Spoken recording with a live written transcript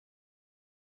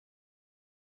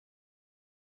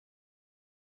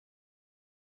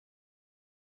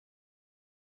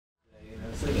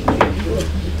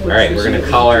right, we're going to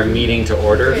call our meeting to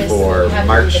order for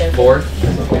March 4th,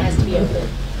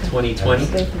 2020.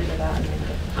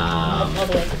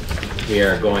 We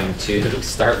are going to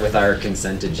start with our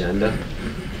consent agenda.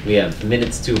 We have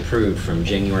minutes to approve from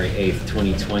January 8th,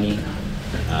 2020,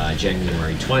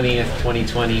 January 20th,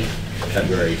 2020,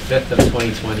 February 5th of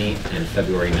 2020, and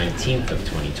February 19th of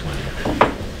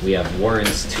 2020. We have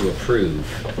warrants to approve: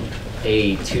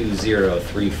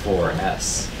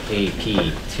 A2034S,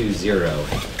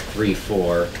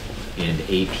 AP2034, and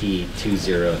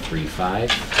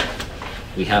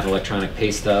AP2035. We have electronic pay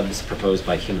stubs proposed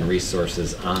by Human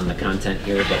Resources on the content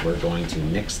here, but we're going to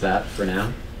nix that for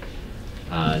now.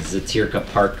 Zatirka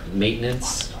Park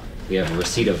Maintenance. We have a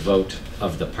receipt of vote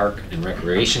of the Park and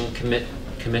Recreation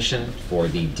Commission for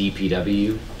the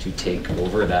DPW to take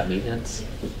over that maintenance.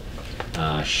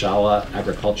 Shala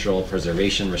Agricultural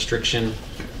Preservation Restriction,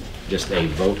 just a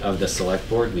vote of the select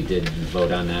board. We did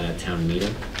vote on that at town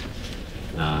meeting.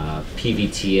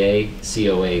 PVTA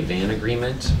COA van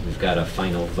agreement. We've got a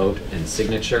final vote and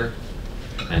signature.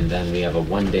 And then we have a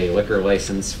one-day liquor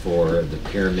license for the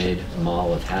Pyramid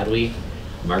Mall of Hadley,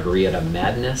 Margarita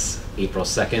Madness, April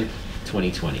 2nd,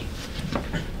 2020.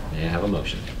 May I have a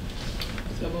motion?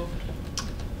 So moved.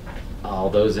 All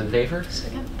those in favor?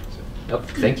 Second. Oh,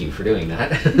 thank you for doing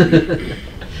that.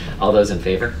 All those in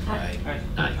favor? Aye. Aye.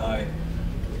 Aye.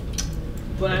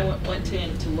 When I went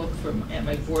in to look at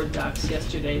my board docs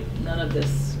yesterday, none of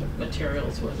this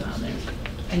materials was on there.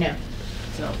 I know.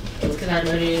 So It's it was 'cause hard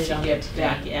I for me loaded it to on get today.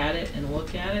 back at it and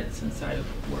look at it since I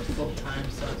work full time.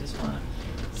 So I just want to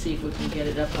see if we can get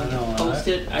it up I on know,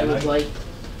 posted. I would I- like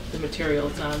the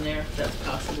materials on there if that's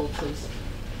possible, please.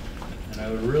 And I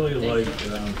would really Thank like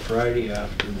you. it on Friday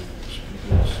afternoons,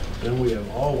 because then we have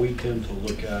all weekend to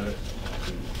look at it.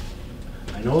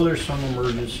 I know there's some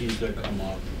emergencies that come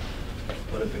up,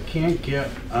 but if it can't get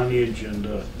on the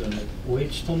agenda, then it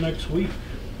waits till next week.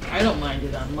 I don't mind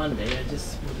it on Monday. I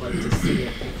just would like to see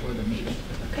it before the meeting.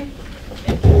 Okay.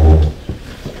 Thank you.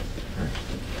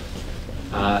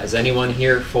 Is anyone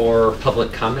here for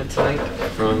public comment tonight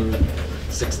from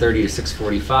 6:30 to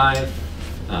 6:45?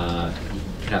 You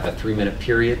can have a 3-minute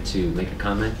period to make a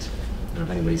comment. I don't know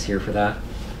if anybody's here for that.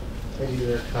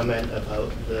 Maybe a comment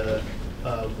about the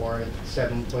warrant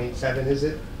 7.7, is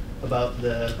it? About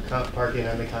the parking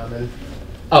on the common,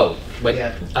 Oh, wait,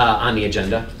 Yeah. On the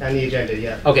agenda? on the agenda,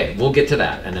 yeah. Okay, we'll get to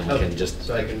that, and then we Okay, can just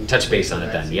so I can touch base on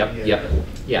it then. Yep, Yeah. yep,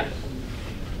 yeah.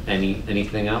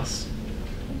 Anything else?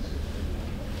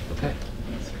 Okay.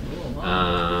 Let's move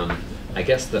along. I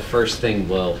guess the first thing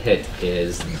we'll hit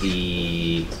is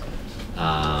the,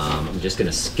 I'm just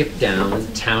gonna skip down,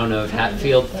 Town of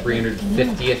Hatfield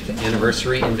 350th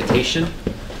Anniversary Invitation.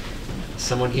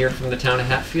 Someone here from the Town of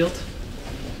Hatfield?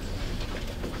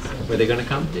 Were they gonna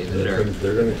come, David? Or?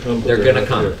 They're gonna come. But They're gonna not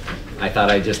come. here. I thought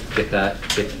I'd just get that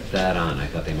on. I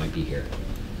thought they might be here.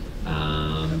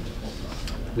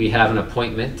 We have an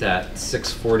appointment at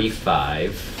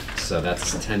 6:45, so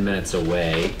that's 10 minutes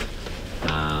away.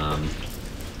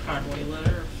 Conway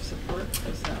letter of support,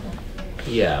 is that one?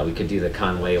 Yeah, we could do the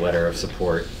Conway letter of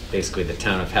support. Basically, the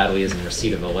town of Hadley is in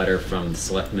receipt of a letter from the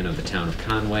selectmen of the town of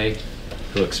Conway,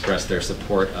 who expressed their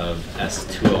support of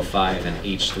S205 and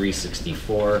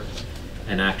H364,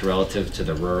 an act relative to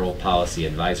the Rural Policy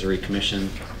Advisory Commission.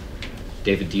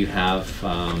 David, do you have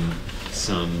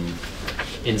some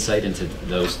insight into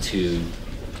those two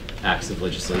acts of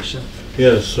legislation?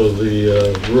 Yeah, so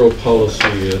the Rural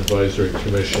Policy Advisory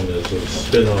Commission is a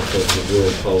spin-off of the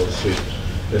Rural Policy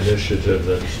Initiative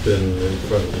that's been in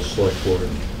front of the Select Board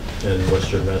in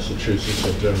Western Massachusetts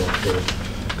in general for a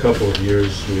couple of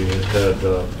years. We had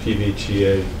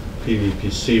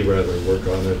PVPC rather, work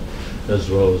on it, as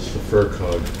well as the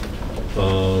FERCOG.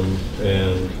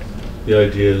 And the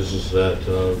idea is that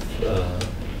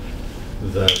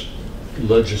that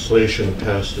legislation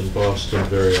passed in Boston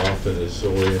very often is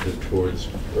oriented towards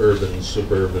urban,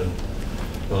 suburban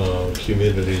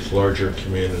communities, larger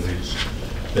communities,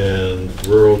 and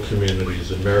rural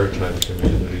communities and maritime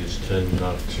communities tend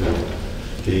not to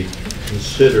be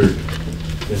considered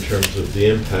in terms of the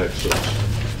impacts of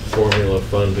formula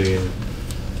funding,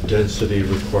 density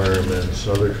requirements,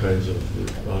 other kinds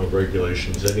of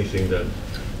regulations, anything that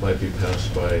might be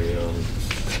passed by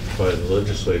the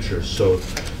legislature. So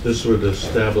this would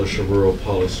establish a Rural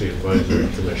Policy Advisory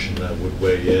Commission that would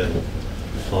weigh in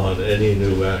on any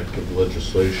new act of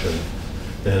legislation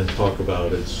and talk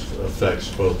about its effects,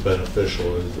 both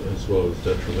beneficial as well as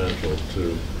detrimental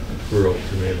to rural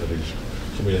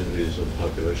communities of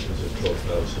populations of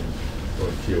 12,000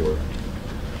 or fewer.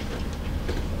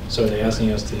 So are they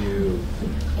asking us to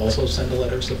also send a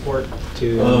letter of support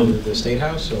to the State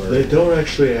House, or? They don't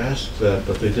actually ask that,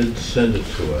 but they did send it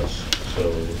to us, so.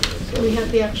 Do we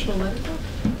have the actual letter though?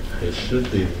 It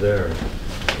should be there.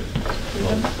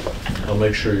 I'll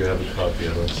make sure you have a copy.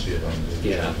 I don't see it on the.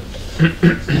 Yeah.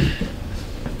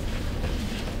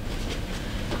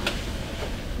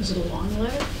 Is it a long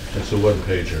letter? It's a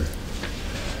one-pager.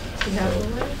 Do you have the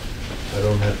letter? I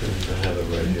don't happen to have it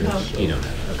right here. Oh. so- You don't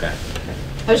have it, okay.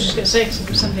 I was just gonna say, 'cause if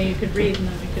it was something you could read and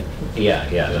then we could Yeah,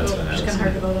 that's vote. what I It's was. kinda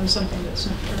hard to vote on something that's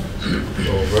not current.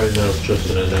 Well, right now it's just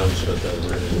an announcement that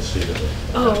we're in receipt of it.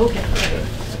 Oh, okay, right.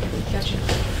 Gotcha.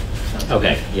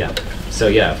 Okay, yeah. So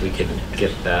yeah, if we could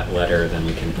get that letter, then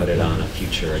we can put it on a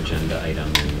future agenda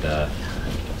item and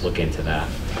look into that.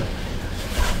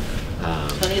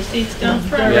 Plenty of seats down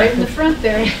front. They're right in the front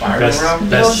there. Best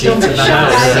Don't seats in the shy.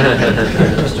 house.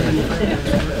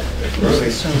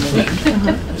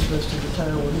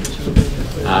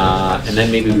 And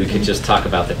then maybe we could just talk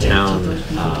about the town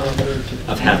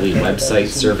of Hadley website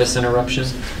service interruption.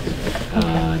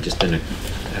 Just an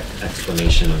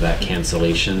explanation of that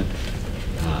cancellation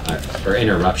or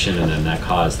interruption, and then that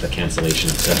caused the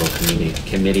cancellation of several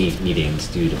committee meetings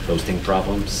due to posting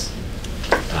problems.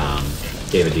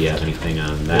 David, do you have anything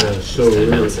on that? Yeah, so Just to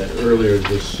announce it. earlier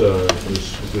this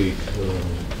week, or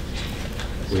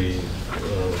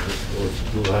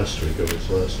last week, it was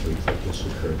last week that this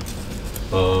occurred.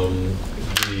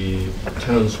 The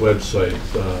town's website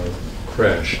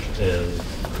crashed and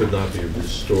could not be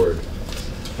restored.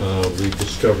 We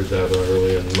discovered that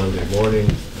early on Monday morning.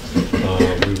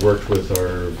 We worked with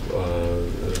our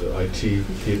IT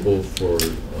people for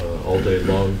all day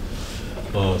long.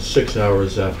 6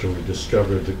 hours after we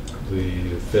discovered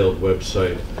the failed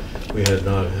website, we had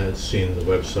not seen the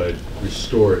website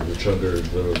restored, which under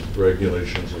the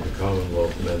regulations of the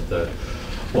Commonwealth meant that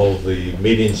all the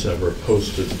meetings that were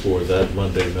posted for that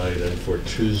Monday night and for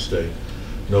Tuesday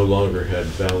no longer had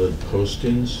valid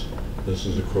postings. This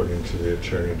is according to the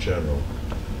Attorney General.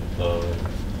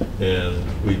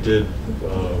 And we did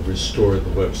restore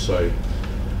the website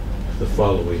the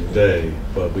following day,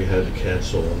 but we had to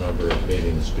cancel a number of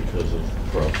meetings because of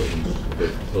problems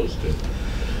with posting.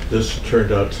 This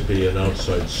turned out to be an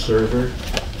outside server,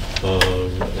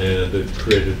 and it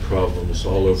created problems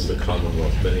all over the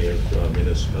Commonwealth. Many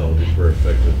municipalities were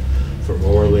affected, from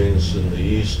Orleans in the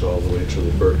east all the way to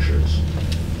the Berkshires.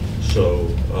 So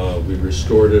we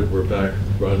restored it, we're back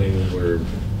running, we're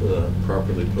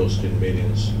properly posting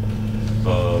meetings.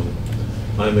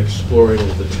 I'm exploring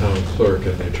with the town clerk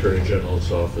and the Attorney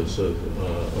General's office a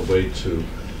way to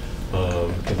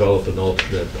develop an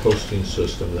alternate posting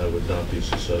system that would not be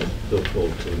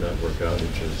susceptible to network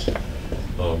outages.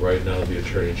 Right now, the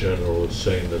Attorney General is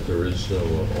saying that there is no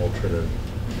alternate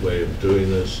way of doing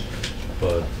this,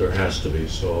 but there has to be,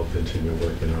 so I'll continue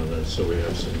working on that so we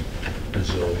have some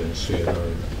resiliency in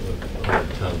our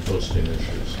town posting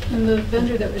issues. And the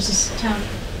vendor that was this Town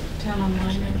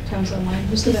Online, or Towns Online,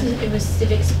 who's the vendor? It was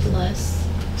Civics Plus.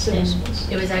 Civics And Plus.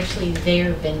 it was actually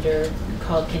their vendor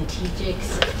called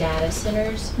Contigix Data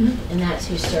Centers, and that's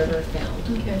whose server failed.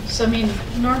 Okay, so I mean,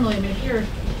 normally, if you're,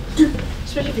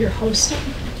 especially if you're hosting,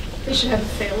 they should have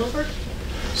a failover.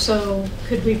 So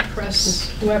could we press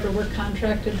whoever we're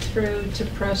contracted through to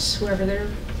press whoever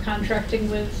they're contracting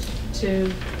with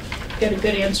to get a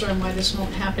good answer on why this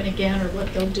won't happen again, or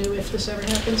what they'll do if this ever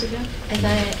happens again? As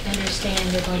I understand,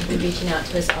 they're going to be reaching out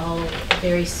to us all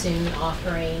very soon,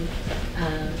 offering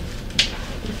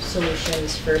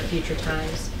solutions for future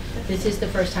times. This is the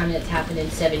first time that's happened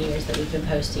in 7 years that we've been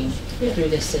posting through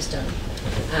this system.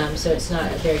 So it's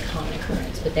not a very common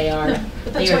occurrence, but they are, No,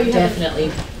 but that's why you have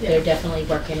it. they're definitely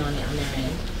working on it on their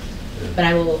end. But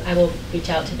I will reach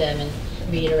out to them and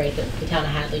reiterate that the town of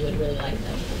Hadley would really like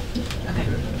them. Okay.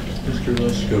 Mr.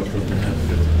 Lesko from the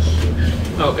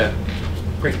Hamptons. Okay,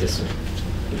 great. This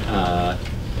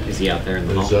is he out there in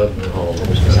the hall? Is out in the hall.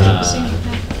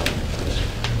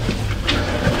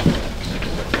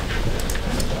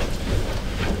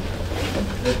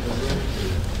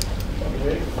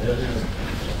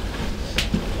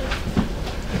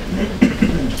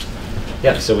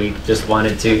 Yeah, so we just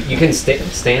wanted to, you can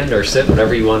stand or sit,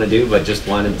 whatever you want to do, but just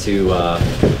wanted to,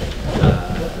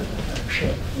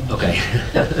 okay.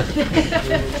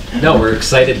 No, we're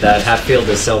excited that Hatfield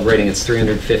is celebrating its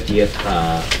 350th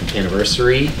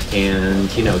anniversary, and,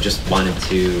 just wanted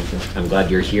to, I'm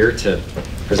glad you're here to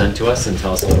present to us and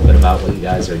tell us a little bit about what you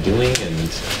guys are doing,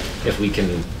 and if we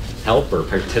can help or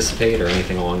participate or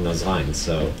anything along those lines,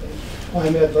 so.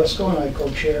 I'm Ed Lesko, and I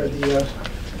co-chair the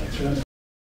 300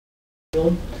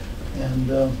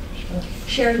 and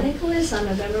Sharon Nicholas, I'm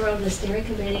a member of the steering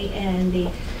committee and the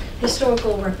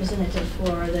historical representative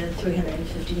for the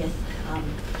 350th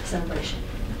celebration.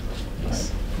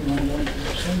 Yes. You want to go into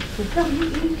this one? No,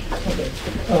 you- Okay,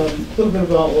 a little bit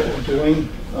about what we're doing.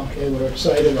 Okay, we're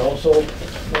excited also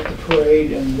about the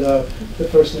parade, and the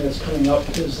first thing that's coming up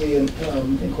is the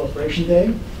Incorporation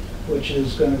Day, which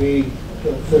is going to be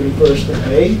the 31st of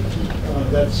May.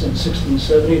 That's in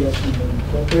 1670, that's when we were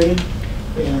incorporated.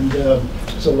 And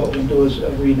so what we'll do is a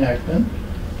reenactment,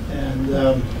 and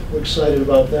we're excited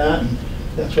about that, and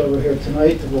that's why we're here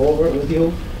tonight, to go over it with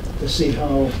you, to see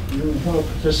how you want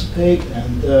to participate,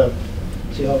 and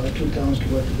see how the two towns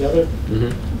can work together.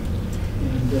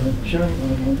 And Sharon,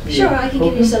 you want to Sure, I can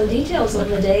give you some details on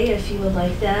the day if you would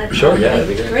like that. Sure, yeah, that'd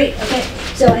be great. Great, okay.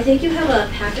 So I think you have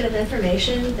a packet of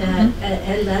information that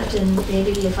Ed left, and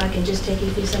maybe if I can just take you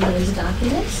through some of these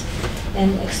documents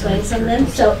and explain some of them.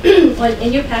 So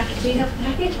in your packet, do you have a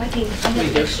packet? I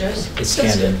have extras. It's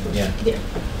scanned in, yeah.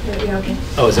 Yeah, okay.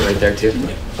 Oh, is it right there too?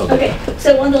 Okay,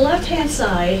 so on the left-hand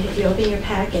side, if you open your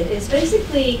packet, is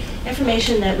basically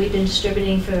information that we've been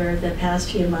distributing for the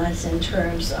past few months in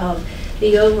terms of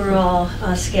the overall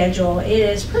schedule. It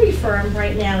is pretty firm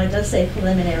right now. It does say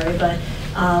preliminary, but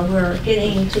we're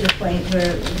getting to the point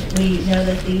where we know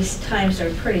that these times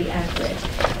are pretty accurate.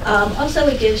 Also,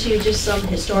 it gives you just some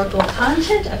historical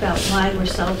content about why we're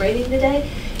celebrating the day.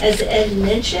 As Ed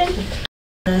mentioned,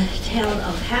 the town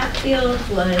of Hatfield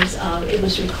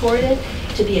was recorded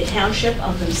to be a township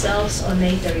of themselves on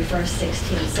May 31st,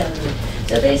 1670.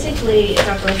 So basically, it's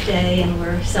our birthday, and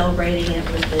we're celebrating it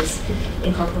with this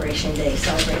Incorporation Day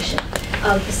celebration.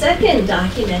 The second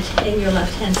document in your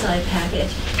left-hand side packet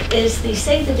is the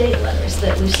save the date letters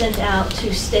that we've sent out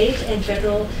to state and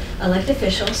federal elected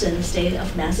officials in the state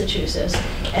of Massachusetts,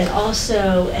 and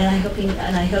also, and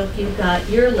I hope you got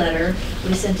your letter.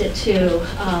 We sent it to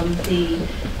the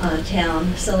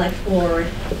town select board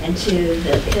and to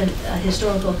the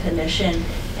historical commission,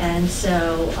 and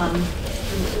so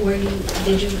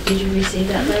did you receive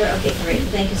that letter? Okay, great.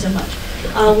 Thank you so much.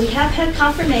 We have had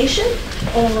confirmation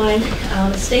on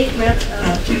State Rep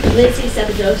Lindsay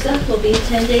Sabadosa will be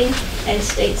attending, and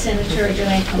State Senator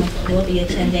Joanne Comer will be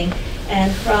attending.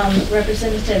 And from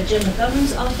Representative Jim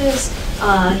McGovern's office,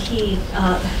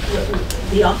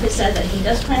 the office said that he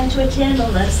does plan to attend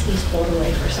unless he's pulled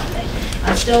away for something.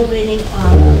 I'm still waiting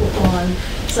on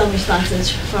some responses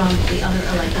from the other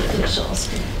elected officials.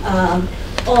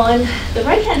 On the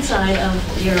right-hand side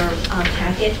of your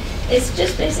packet, it's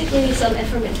just basically some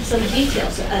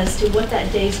details as to what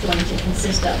that day is going to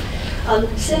consist of.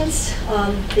 Since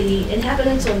the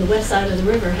inhabitants on the west side of the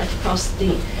river had to cross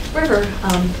the river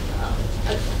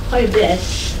quite a bit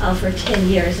for 10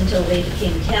 years until they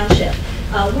became a township,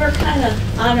 we're kind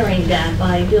of honoring that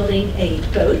by building a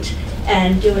boat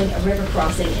and doing a river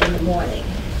crossing in the morning.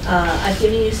 I've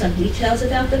given you some details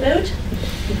about the boat.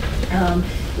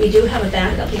 We do have a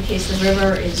backup in case the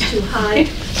river is too high.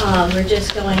 We're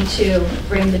just going to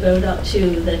bring the boat up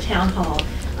to the town hall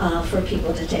for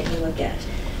people to take a look at.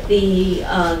 The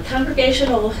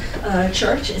Congregational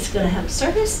Church is going to have a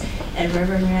service, and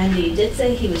Reverend Randy did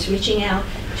say he was reaching out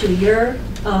to your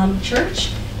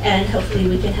church, and hopefully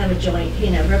we can have a joint,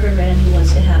 Reverend Randy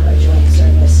wants to have a joint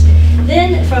service.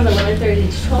 Then from 11:30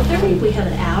 to 12:30, we have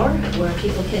an hour where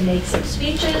people can make some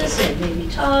speeches and maybe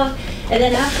talk. And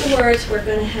then afterwards, we're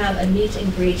going to have a meet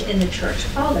and greet in the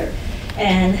church parlor.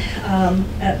 And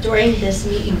during this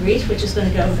meet and greet, which is going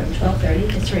to go from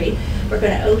 12:30 to 3, we're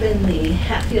going to open the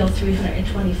Hatfield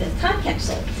 325th Con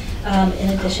Council, in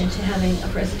addition to having a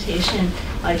presentation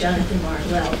by Jonathan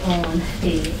Marwell on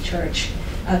the church,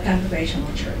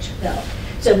 Congregational Church bell.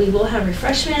 So we will have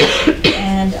refreshments,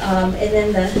 and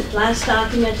then the last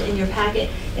document in your packet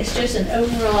is just an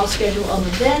overall schedule of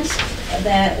events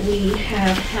that we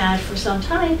have had for some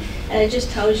time, and it just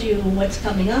tells you what's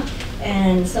coming up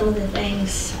and some of the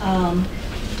things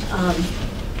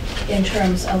in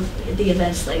terms of the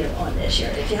events later on this year.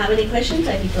 If you have any questions,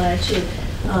 I'd be glad to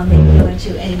maybe go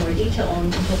into any more detail on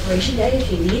Incorporation Day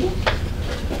if you need it.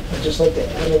 I'd just like to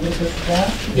add a little bit to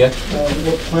that. Yeah.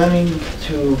 We're planning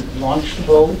to launch the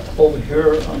boat over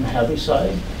here on the Hadley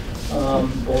side,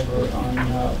 over on,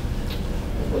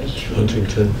 what is it?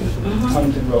 Huntington.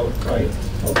 Huntington Road, right.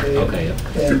 Okay. Okay,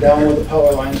 yeah. And down where the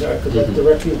power lines are, because that's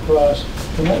directly across.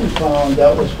 From what we found,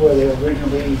 that was where they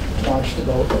originally launched the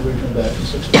boat, originally back in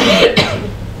 1960.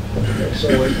 Okay, so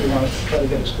we want to try to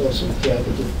get as close as we can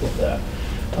with that.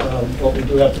 What we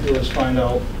do have to do is find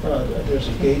out, there's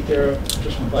a gate there,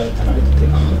 just went by tonight to take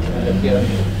a look at it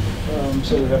again.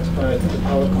 So we have to find, I think the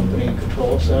power company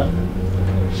controls that.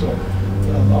 Okay, so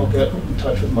I'll get in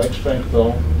touch with Mike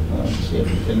Spankville, see if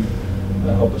he can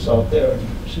help us out there and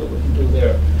see what we can do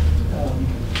there.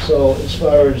 So as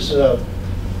far as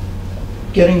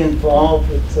getting involved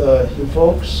with you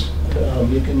folks,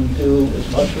 you can do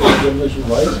as much or as little as you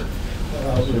like.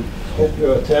 We hope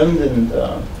you'll attend and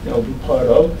be part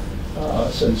of,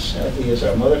 since Hadley is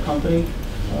our mother company.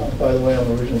 By the way,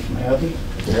 I'm originally from Hadley,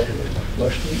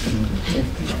 Lush Street and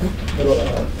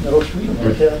Middle Street in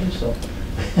North Hadley, so.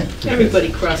 Everybody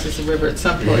crosses the river at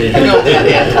some point. You know that,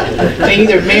 Ed. They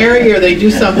either marry or they do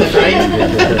something, right?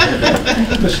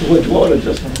 Mr. Woodwater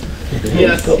just a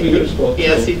couple years ago.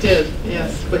 Yes, he did,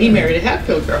 yes. But he married a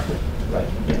Hatfield girl. Right,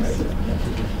 right.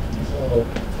 So,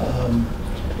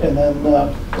 and then,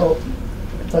 well,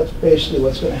 that's basically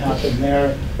what's going to happen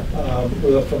there.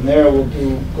 From there, we'll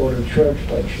go to church,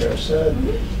 like Cher said,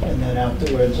 and then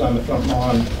afterwards, on the front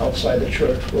lawn, outside the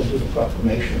church, we'll do the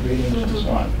proclamation readings and so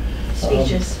on.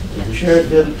 Speeches. Cher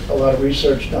did a lot of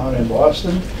research down in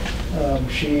Boston.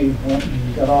 She went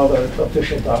and got all the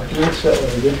official documents that were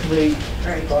originally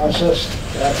processed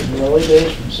back in the early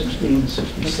days from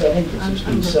 1667 to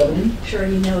 1670. I'm sure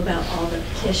you know about all the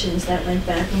petitions that went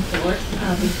back and forth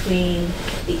between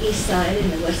the east side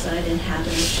and the west side in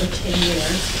Hadley for 10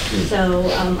 years. So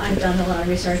I've done a lot of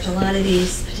research. A lot of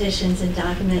these petitions and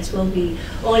documents will be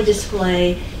on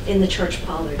display in the church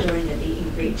parlor during the meet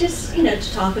and greet, just to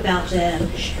talk about them.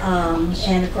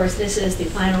 And of course, this is the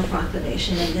final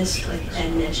proclamation, and this, like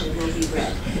Ed mentioned, will be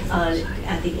read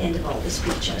at the end of all the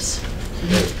speeches.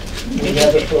 We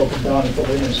have it broken down into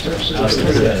layman's terms. She asked me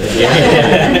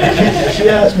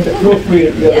to proofread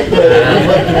it the other day. I'm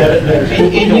looking at it and there's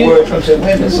moving words. I'm saying,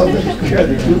 wait a minute, something's clear. And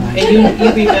you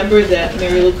remember that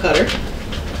Mary Lou Cutter?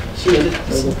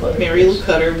 Mary Lou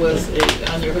Cutter was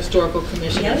on your historical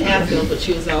commission in Hatfield, but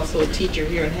she was also a teacher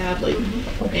here in Hadley.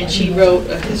 And she wrote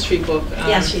a history book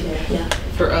yes, she did, yeah.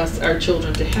 for us, our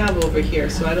children, to have over here.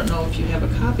 So I don't know if you have a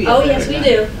copy of Oh, that yes, or we not.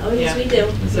 do. Oh, yes, we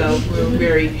do. So we're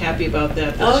very happy about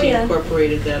that she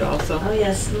incorporated that also. Oh,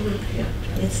 yes. Yeah.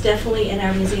 It's definitely in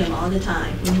our museum all the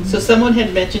time. So someone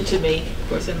had mentioned to me, of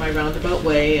course, in my roundabout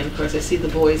way, and of course I see the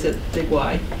boys at Big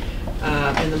Y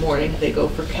in the morning. They go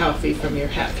for coffee from your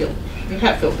Hatfield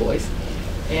boys.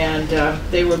 And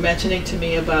they were mentioning to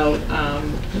me about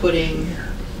putting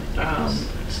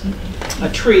a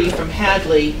tree from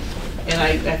Hadley, and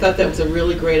I thought that was a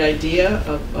really great idea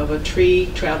of a tree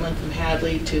traveling from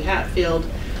Hadley to Hatfield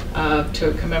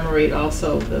to commemorate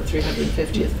also the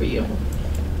 350th for you.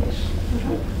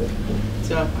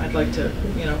 So I'd like to,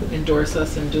 endorse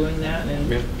us in doing that and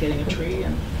getting a tree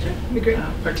and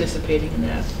participating in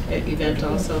that event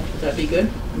also. Would that be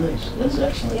good? Nice, that's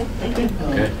excellent. Yeah, thank you.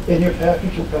 In your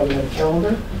package, you'll probably have a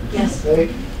calendar. Yes. Okay.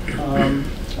 I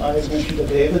mentioned to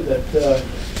David that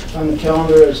on the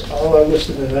calendar is all our list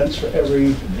of events for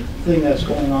everything that's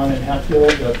going on in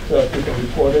Hatfield that people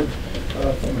reported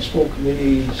from the school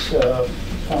committee's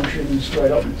functions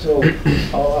right up until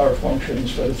all our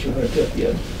functions for the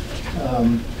 350th.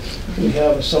 We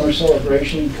have a summer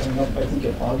celebration coming up, I think,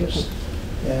 in August,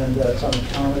 and it's on the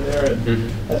calendar there,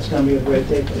 and that's going to be a great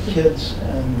day for the kids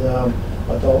and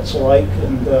adults alike,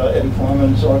 and Eddie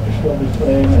Foreman's orchestra will be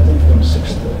playing, I think, from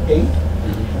 6 to 8,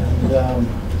 and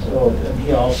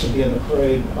he'll also be in the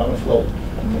parade on a float.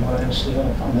 From what I understand,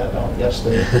 I found that out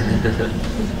yesterday.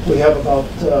 We have about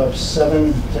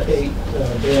 7 to 8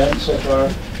 bands so far,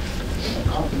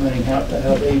 complimenting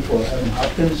Hadley for having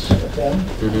Hopkins attend.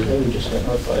 Okay, we just got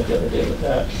notified the other day with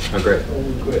that. Oh, great. So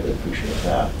we greatly appreciate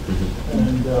that.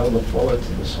 And look forward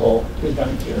to this whole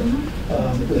event here.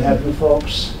 We have you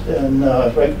folks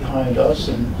right behind us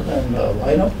and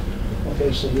lineup.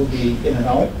 Okay, so you'll be in and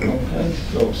out, okay,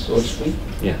 so to speak.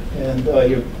 Yeah. And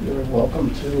you're welcome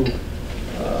to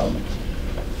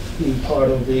be part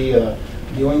of the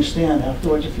viewing stand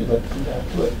afterwards if you'd like to come back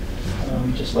to it.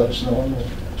 Just let us know and we'll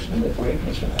make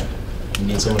arrangements for that. You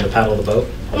need someone to paddle the boat?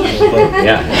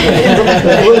 Yeah.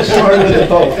 The boat started with a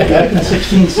boat. Back in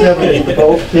 1670, the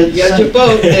boat did. You got your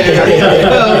boat there.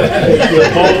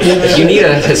 If you need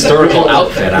a historical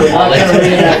outfit, I'm all in.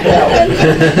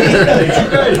 Did you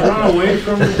guys run away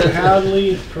from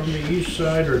Hadley from the east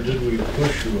side, or did we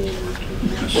push you over to the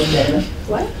west side?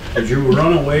 What? Did you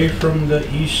run away from the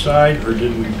east side, or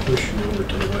did we push you over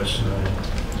to the west side?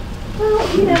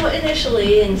 Well,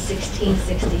 initially in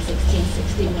 1660,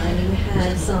 1661, you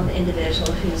had some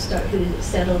individual who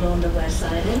settled on the west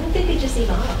side, and I think it just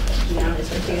evolved, to be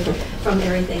honest with you, from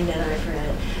everything that I've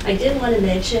read. I did want to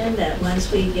mention that once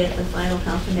we get the final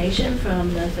confirmation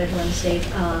from the federal and state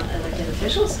elected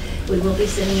officials, we will be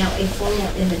sending out a formal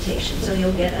invitation. So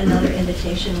you'll get another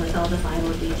invitation with all the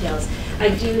final details. I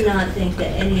do not think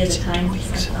that any of the time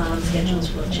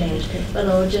schedules will change, but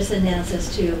it'll just announce as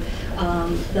to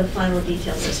the final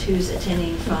details as who's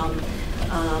attending from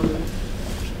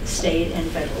state and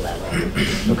federal level.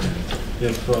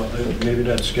 If maybe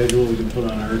that schedule we can put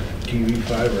on our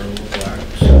TV5 or local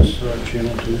access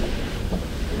channel too.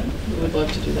 We would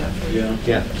love to do that for you. Yeah.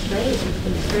 Yeah.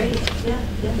 Great, yeah.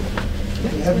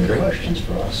 Do you have any Great. questions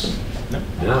for us?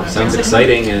 No, sounds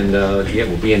exciting, and yeah,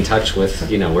 we'll be in touch with,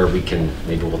 you know, where we can,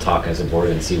 maybe we'll talk as a board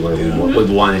and see where what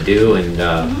we want to do, and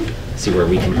see where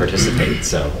we can participate,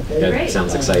 so that Great.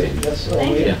 sounds exciting. Yes,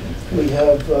 Thank you. Yeah. we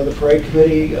have the parade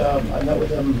committee. I met with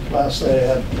them last night,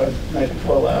 I had, night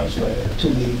before last, I had 2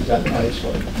 meetings that night, so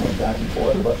I went back and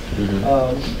forth, but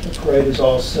the parade is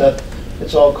all set.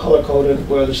 It's all color-coded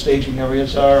where the staging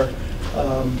areas are.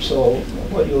 So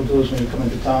what you'll do is when you come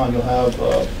into town, you'll have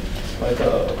like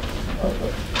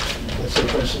let's say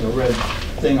for instance, a red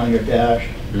thing on your dash,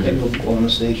 and you'll go in the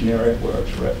staging area where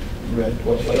it's red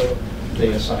or whatever they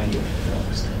assign you.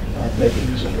 Make it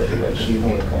easy for everybody so you know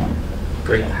where to go.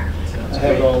 Great. I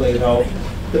have it all laid out.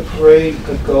 The parade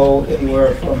could go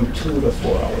anywhere from 2 to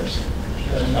 4 hours,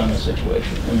 depending on the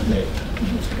situation in the day.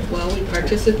 Well, we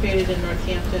participated in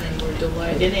Northampton and we're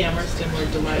delighted, in Amherst, and we're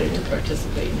delighted to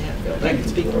participate in Hatfield. I can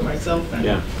speak for myself, and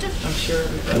Yeah. I'm sure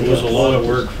everybody It was a else. lot of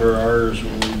work for ours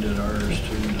when we did ours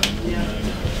too. Yeah.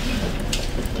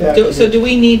 Yeah, So do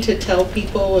we need to tell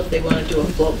people if they want to do a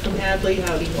float from Hadley?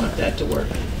 How do you want that to work?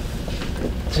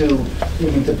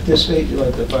 you mean to participate,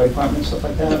 like the fire department and stuff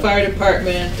like that? The fire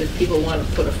department, if people want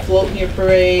to put a float in your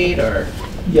parade, or,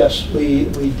 Yes, we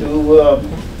do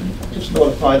just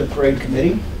notify the parade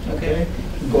committee, okay?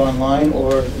 You can go online,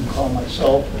 or you can call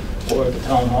myself or the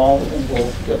town hall, and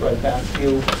we'll get right back to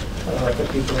you for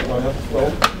people that want to have a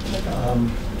float.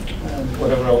 And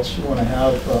whatever else you want to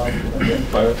have, and then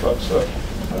fire trucks or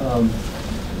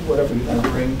whatever you're going to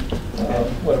bring,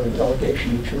 whatever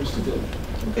delegation you choose to do.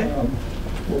 okay.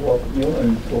 We'll welcome you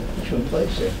and we'll put you in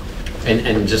place here.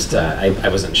 And just, I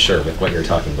wasn't sure with what you're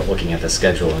talking, but looking at the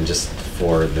schedule and just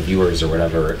for the viewers or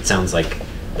whatever, it sounds like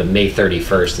the May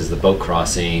 31st is the boat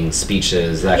crossing,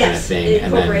 speeches, that kind of Yes, thing,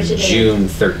 and then incorporated in. June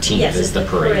 13th Yes, is it's the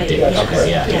parade date. yes, Okay,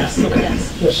 yeah, Yes, yeah. Okay.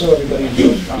 yes. Just so everybody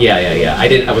knows.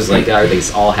 Yeah. I was like, are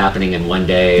these all happening in one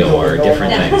day or No,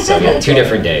 different no. things? So yeah, 2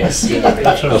 different days.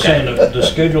 That's what I'm Okay. saying, the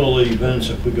schedule of the events,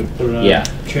 if we could put it Yeah.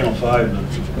 on Channel 5, then.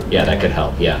 Yeah, that could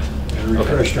help, yeah. And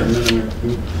refresh our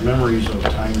memories of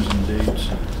times and dates.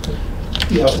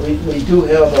 Yeah, we do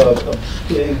have a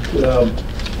big, I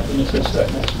think it's going to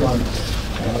start next month,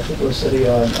 publicity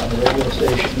on the radio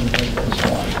station and so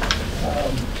on.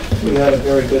 We had a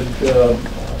very good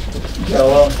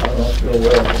gala, I don't know if you're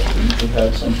aware of it, we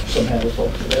had some Hadley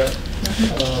folks there.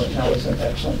 That was an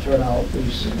excellent turnout.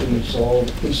 We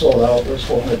sold out, there was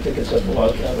 400 tickets at the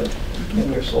log cabin, and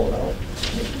we were sold out.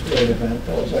 It was a great event,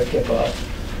 that was our kickoff.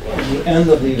 And the end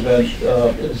of the event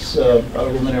is a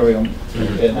luminarium,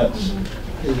 and that's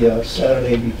the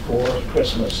Saturday before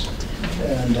Christmas.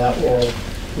 And that will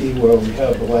be where we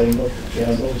have the lighting of the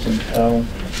candles in town,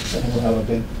 and we'll have a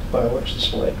big fireworks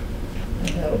display. And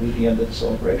that'll be the end of the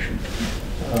celebration.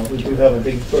 We do have a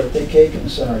big birthday cake in the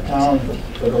center of town,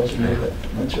 for those of you that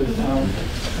went through the town.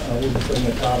 We'll be putting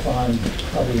a top on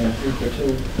probably in a week or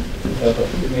 2.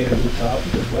 We made a new top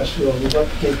because Westfield, we got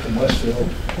the cake from Westfield,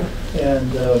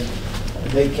 and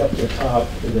they kept their top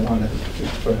because they wanted to keep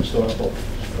it for historical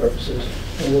purposes,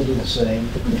 and we'll do the same.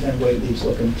 And Whately's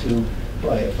looking to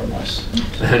buy it from us.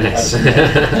 Nice.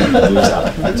 Moves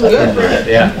up. That's good.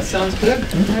 Yeah. That sounds good.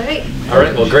 All right. All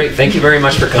right, well, great. Thank you very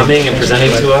much for coming and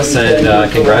presenting to us,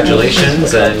 and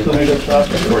congratulations, and look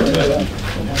forward to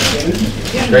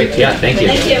it. Great, yeah, thank you.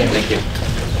 Thank you. Thank you.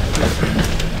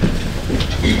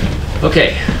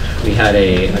 Okay, we had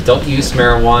a adult use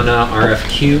marijuana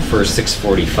RFQ for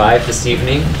 6:45 this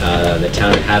evening. The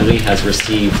town of Hadley has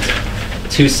received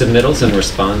 2 submittals in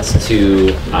response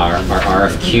to our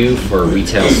RFQ for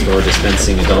retail store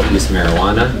dispensing adult use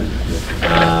marijuana.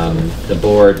 The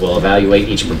board will evaluate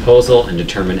each proposal and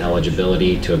determine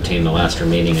eligibility to obtain the last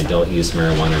remaining adult use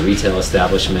marijuana retail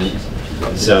establishment.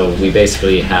 So we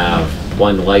basically have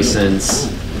 1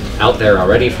 license out there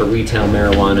already for retail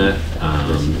marijuana,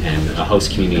 and a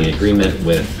host community agreement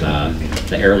with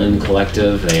the Heirloom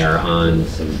Collective. They are on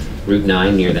Route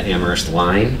 9 near the Amherst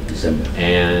line,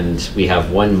 and we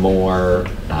have 1 more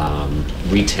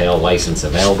retail license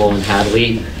available in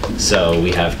Hadley. So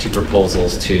we have 2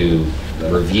 proposals to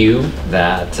review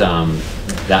that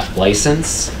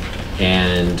license,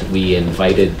 and we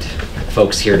invited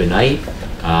folks here tonight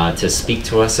to speak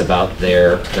to us about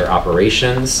their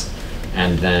operations,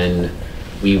 and then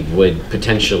we would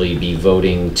potentially be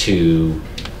voting to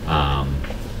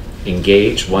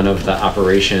engage one of the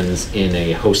operations in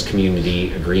a host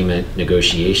community agreement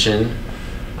negotiation.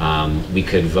 We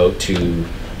could vote to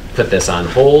put this on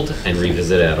hold and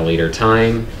revisit it at a later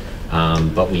time.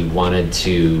 But we wanted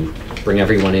to bring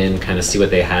everyone in, kind of see what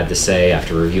they had to say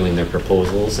after reviewing their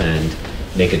proposals and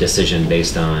make a decision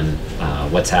based on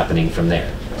what's happening from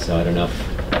there. So I don't know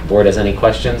if the board has any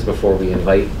questions before we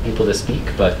invite people to speak,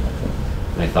 but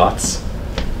my thoughts?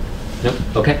 Nope,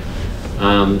 okay.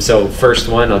 So first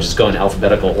one, I'll just go in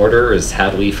alphabetical order, is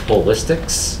Hadley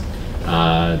Holistics.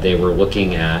 They were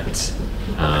looking at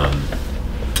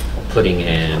putting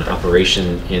an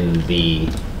operation in the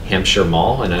Hampshire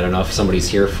Mall, and I don't know if somebody's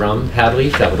here from Hadley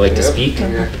that would like to speak.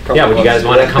 Yeah, would you guys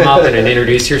want to come up and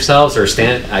introduce yourselves, or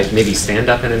maybe stand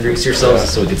up and introduce yourselves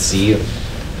so we could see you?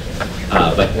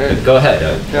 But go ahead.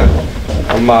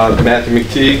 I'm Matthew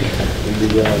McTeague,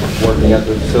 working at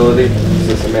the facility,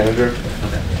 assistant manager.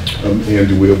 I'm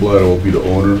Andy Wheelblad, I'll be the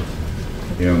owner,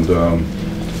 and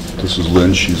this is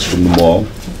Lynn, she's from the mall.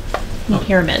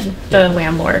 Pyramid, the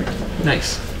landlord.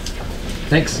 Nice.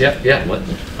 Thanks, yeah. What?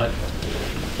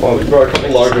 Well, we brought a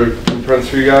couple larger blueprints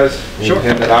for you guys. Sure. We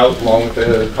handed out along with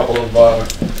a couple of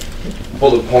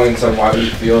bullet points on why we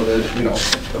feel that, you know,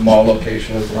 the mall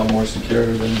location is a lot more secure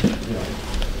than, you know,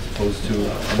 opposed to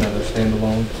another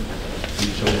standalone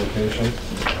retail location.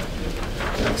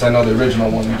 So I know the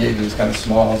original one we gave you was kind of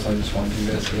small, so I just wanted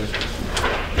you guys to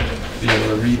be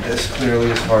able to read this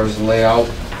clearly as far as the layout.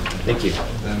 Thank you.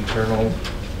 The internal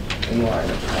inline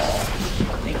of the mall.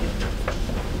 Thank you.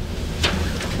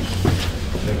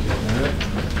 Thank you.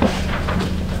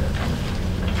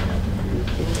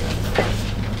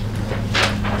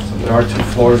 So there are 2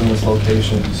 floors in this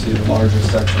location. You see the larger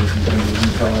sections between the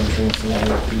retail entrance along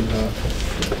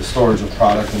with the storage of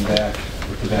product in back,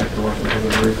 with the back door for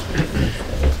delivery.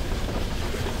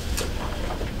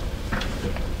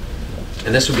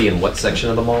 And this would be in what section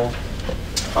of the mall?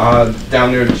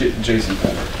 Down near JC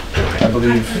Penn. I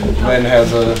believe Lynn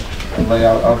has a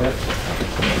layout of it.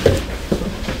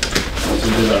 So we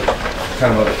did a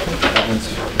kind of a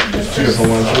 2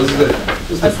 different ones. So this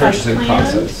is the purchasing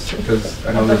process, because I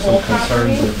know there's some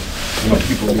concerns of, you know,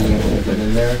 people being able to get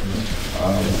in there.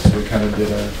 So we kind of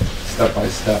did a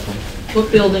step-by-step of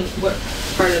What building, what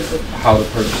part of the? how the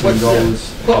purchasing goes,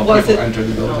 What how was people it? enter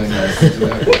the building.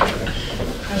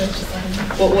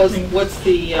 What's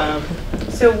the,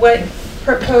 So what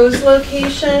proposed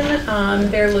location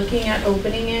they're looking at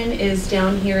opening in is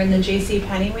down here in the JC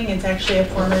Penney wing. It's actually a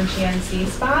former GNC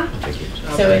spot.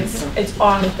 So it's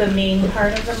off the main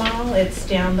part of the mall. It's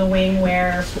down the wing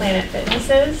where Planet Fitness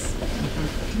is.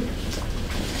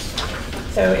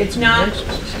 So it's not,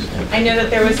 I know that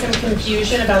there was some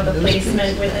confusion about the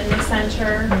placement within the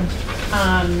center.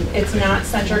 It's not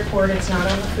center court, it's not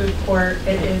on the food court.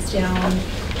 It is down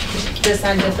this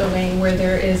end of the wing where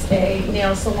there is a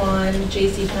nail salon,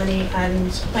 JCPenney,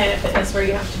 and Planet Fitness where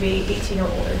you have to be 18 or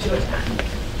older to attend.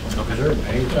 Is there a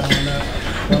bank on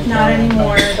that? Not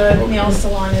anymore, the nail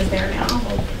salon is there now.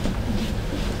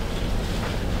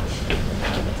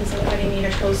 Does anybody need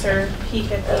a closer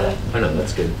peek at the? Oh no,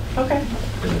 that's good. Okay.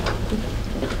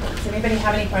 Does anybody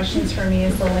have any questions for me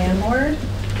as the landlord?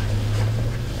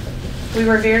 We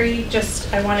were very,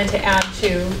 I wanted to add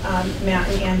to Matt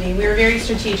and Andy, we were very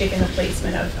strategic in the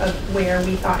placement of where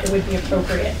we thought it would be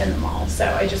appropriate in the mall. So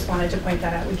I just wanted to point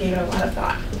that out. We gave it a lot of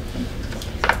thought.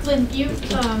 Lynn, you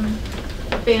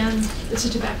ban, it's a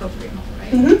tobacco-free mall,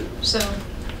 right? Mm-hmm. So,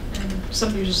 and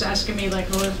somebody was just asking me like,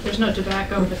 well, there's no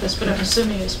tobacco with this, but I'm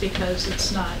assuming it's because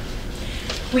it's not.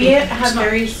 We have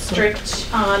very strict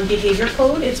behavior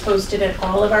code. It's posted at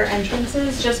all of our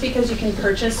entrances. Just because you can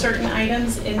purchase certain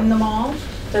items in the mall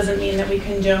doesn't mean that we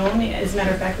condone. As a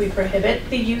matter of fact, we prohibit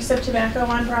the use of tobacco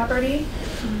on property.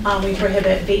 We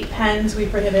prohibit vape pens. We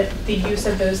prohibit the use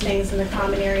of those things in the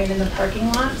common area and in the parking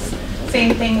lots.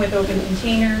 Same thing with open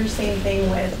containers. Same thing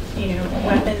with, you know,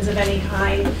 weapons of any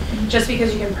kind. Just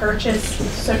because you can purchase,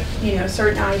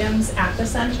 certain items at the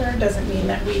center doesn't mean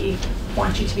that we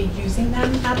want you to be using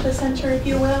them at the center, if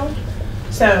you will.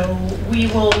 So we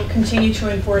will continue to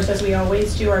enforce, as we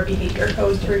always do, our behavior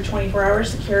code through 24-hour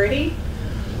security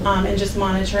and just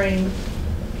monitoring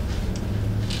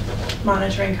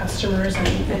customers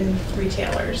and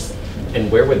retailers. And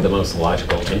where would the most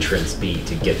logical entrance be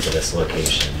to get to this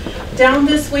location? Down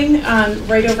this wing,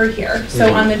 right over here.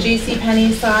 So on the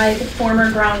JCPenney side, former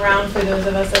Ground Round, for those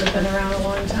of us that have been around a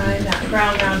long time, that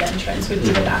Ground Round entrance would be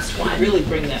the best one. really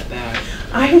bring that back.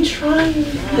 I'm trying.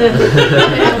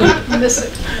 Miss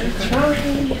it. I'm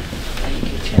trying.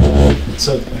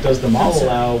 So does the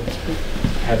mall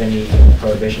have any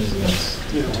prohibitions against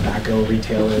tobacco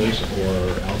retailers or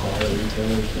alcohol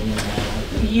retailers in the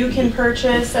mall? You can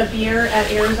purchase a beer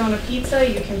at Arizona Pizza.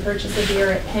 You can purchase a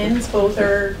beer at Pins. Both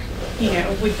are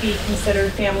would be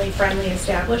considered family-friendly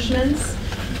establishments.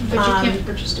 But you can't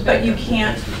purchase tobacco. But you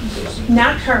can't,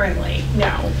 not currently,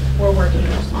 no. We're working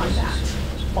on that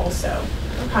also,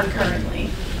 concurrently.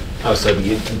 Oh, so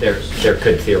there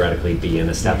could theoretically be an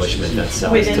establishment that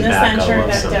sells Within the tobacco center of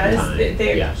that some does, kind.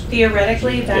 Yeah.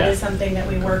 theoretically, that Yeah. is something that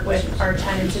we work with our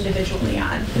tenants individually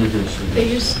on. Mhm. They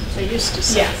used to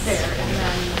sit Yes. there, and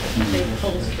then they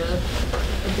pulled the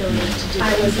ability to do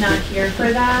I that. was not here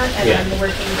for that, and Yeah. I'm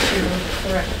working to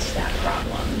correct that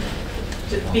problem.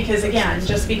 Because again,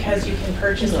 just because you can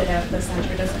purchase it at the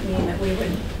center doesn't mean that we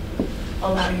would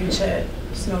allow you to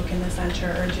smoke in the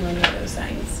center or do any of those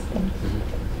things.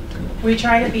 We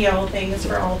try to be all things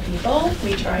for all people.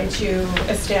 We try to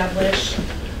establish,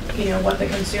 what the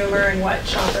consumer and what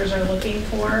shoppers are looking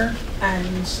for.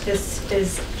 And this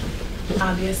is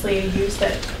obviously a use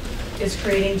that is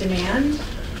creating demand.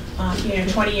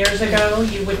 20 years ago,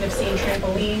 you wouldn't have seen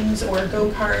trampolines or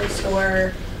go-karts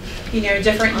or,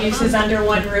 different uses under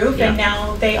one roof, and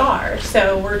now they are.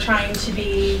 So we're trying to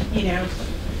be,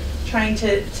 trying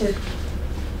to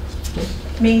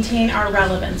maintain our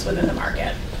relevance within the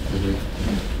market.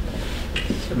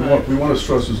 We want to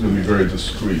stress it's going to be very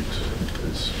discreet.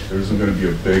 There isn't going to be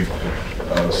a big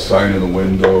sign in the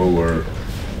window, or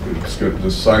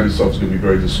the sign itself is going to be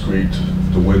very discreet.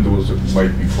 The windows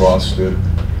might be frosted,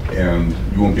 and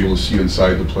you won't be able to see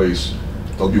inside the place.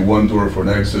 There'll be one door for an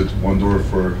exit, one door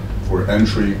for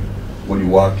entry. When you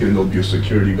walk in, there'll be a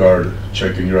security guard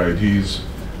checking your IDs.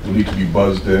 You'll need to be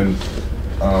buzzed in.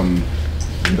 And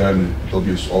then there'll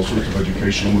be all sorts of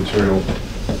educational material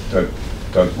that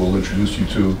we'll introduce you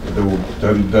to.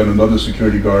 Then another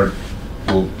security guard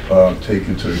will take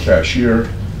you to the cashier.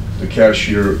 The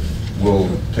cashier will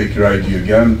take your ID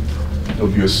again. There'll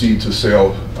be a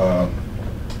seed-to-sale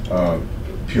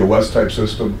POS type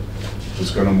system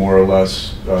that's going to more or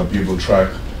less be able to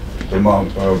track the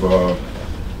amount of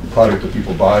product that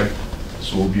people buy.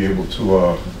 So we'll be able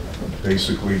to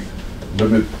basically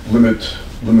limit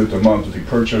the amount that they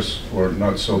purchase, or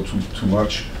not sell too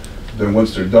much. Then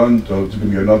once they're done, there's going to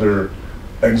be another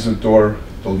exit door.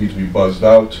 They'll need to be buzzed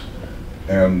out,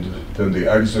 and then they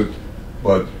exit.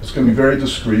 But it's going to be very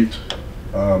discreet.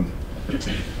 I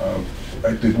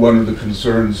think one of the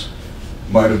concerns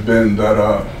might have been that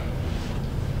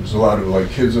there's a lot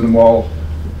of kids in the mall,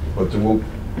 but it'll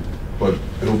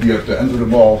be at the end of the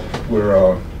mall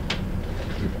where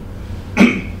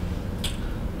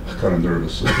kind of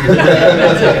nervous.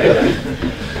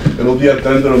 It'll be at the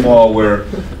end of the mall where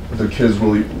the kids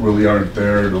really aren't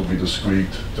there. It'll be discreet.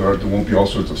 There won't be all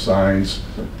sorts of signs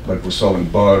like we're selling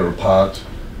bud or pot.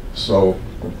 So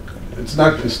it's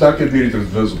not going to be anything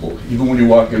visible. Even when you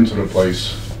walk into the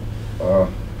place,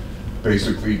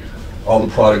 basically all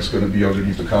the product's going to be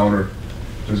underneath the counter.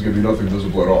 There's going to be nothing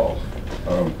visible at all.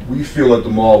 We feel that the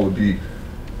mall would be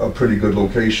a pretty good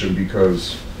location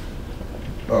because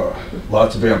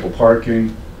lots of ample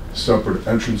parking, separate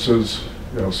entrances.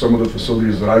 Some of the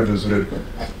facilities that I visited,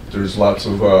 there's lots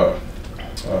of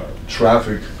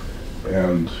traffic,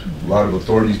 and a lot of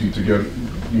authorities need to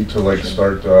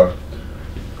start. The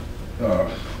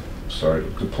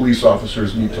police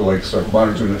officers need to start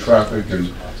monitoring the traffic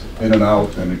and in and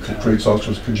out, and it creates all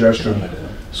sorts of congestion.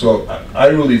 So I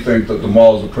really think that the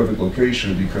mall is a perfect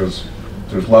location because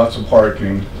there's lots of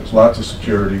parking, there's lots of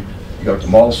security. You got the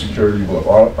mall security, we'll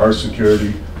have our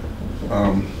security.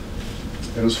 And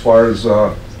as far as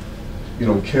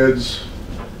kids,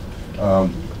 I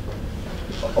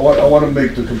want to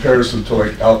make the comparison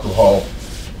to alcohol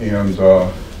and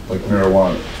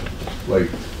marijuana.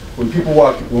 When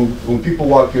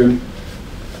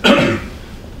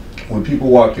people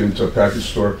walk into a package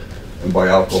store and buy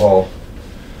alcohol,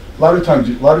 a lot of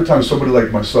times somebody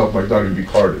like myself might not even be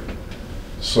carded.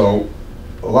 So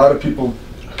a lot of people,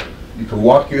 you can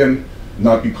walk in,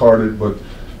 not be carded, but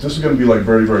this is going to be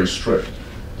very, very strict.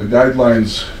 The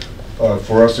guidelines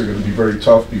for us are going to be very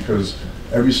tough because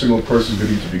every single person is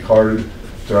going to need to be carded.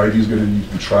 Their ID is going to need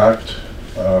to be tracked.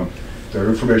 Their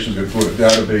information is going to go to a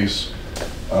database.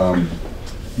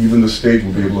 Even the state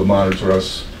will be able to monitor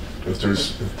us if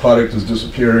product is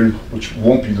disappearing, which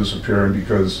won't be disappearing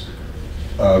because,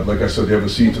 like I said, they have a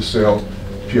seed-to-sale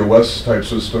POS type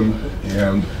system,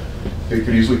 and they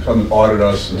could easily come and audit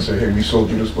us and say, hey, we sold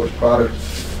you this much product.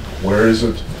 Where is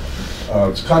it?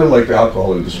 It's kind of like the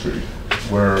alcohol industry,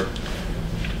 where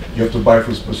you have to buy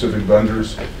from specific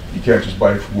vendors. You can't just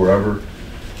buy from wherever.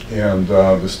 And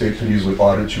the state could easily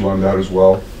audit you on that as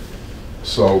well.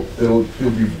 So it'll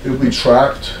be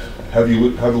tracked,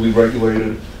 heavily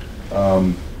regulated.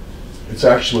 It's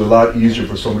actually a lot easier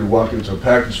for somebody to walk into a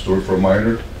package store for a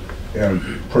minor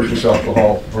and purchase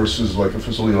alcohol versus like a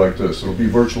facility like this. It'll be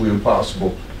virtually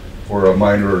impossible for a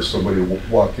minor or somebody to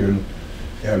walk in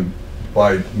and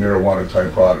buy marijuana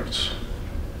type products.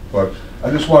 But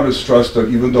I just want to stress that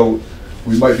even though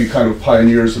we might be kind of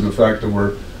pioneers in the fact that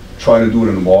we're trying to do it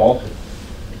in the mall,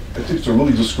 I think it's a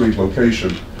really discreet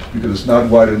location because it's not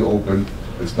wide and open,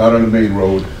 it's not on the main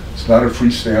road, it's not a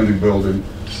freestanding building,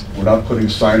 we're not putting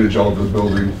signage all over the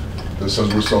building that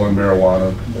says we're selling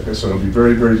marijuana. Like I said, it'll be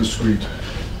very, very discreet.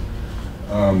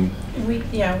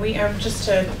 We are, just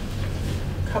to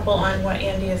couple on what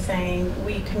Andy is saying,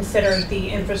 we considered the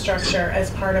infrastructure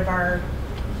as part of our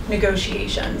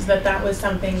negotiations, that was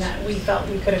something that we felt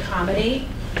we could accommodate.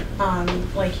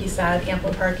 Like he said,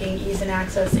 ample parking, ease and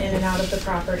access in and out of the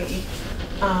property,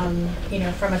 you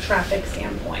know, from a traffic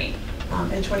standpoint,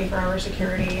 and 24-hour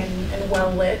security and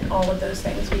well lit, all of those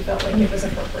things, we felt like it was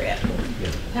appropriate.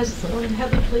 Has the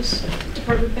Hadley Police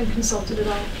Department been consulted at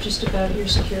all just about your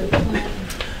security plan?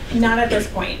 Not at this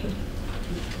point.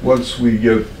 Once we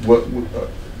get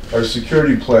our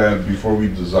security plan, before we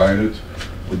design it,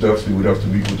 we definitely would have to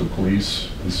meet with the police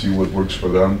and see what works for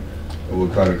them, and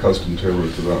we'll kind of custom tailor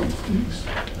it to them.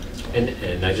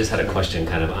 And I just had a question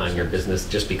kind of on your business,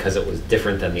 just because it was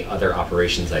different than the other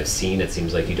operations I've seen. It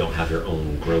seems like you don't have your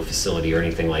own grow facility or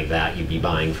anything like that. You'd be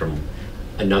buying from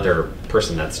another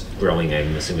person that's growing,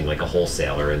 I'm assuming like a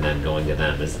wholesaler, and then going to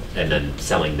them and then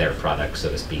selling their product, so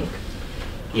to speak.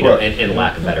 You know, in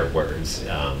lack of better words,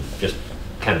 just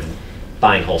kind of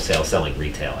buying wholesale, selling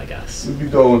retail, I guess. We'd be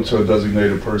going to a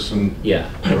designated person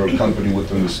or a company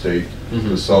within the state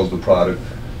that sells the product,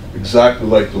 exactly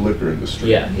like the liquor industry.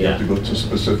 You have to go to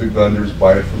specific vendors,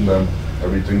 buy it from them,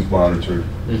 everything's monitored.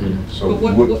 So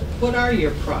but what are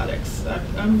your products?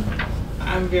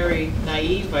 I'm very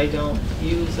naive, I don't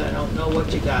know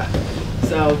what you got.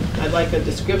 So I'd like a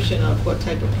description of what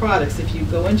type of products. If you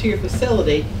go into your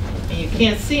facility and you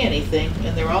can't see anything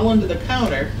and they're all under the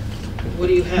counter, what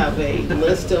do you have, a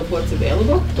list of what's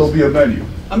available? There'll be a menu.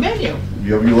 A menu?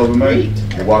 You'll have a menu.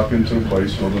 You walk into the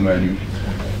place, you'll have a menu.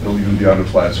 It'll even be on the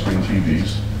flat screen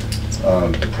TVs.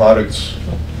 The products,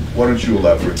 why don't you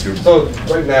elaborate here? So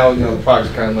right now, you know, the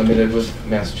products are kind of limited with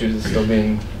Massachusetts still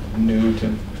being new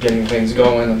to getting things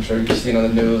going. I'm sure you've seen on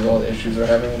the news all the issues they're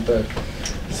having with the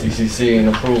CCC and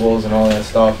approvals and all that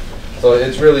stuff. So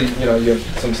it's really, you know, you have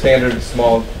some standard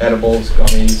small edibles,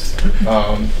 gummies,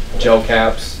 gel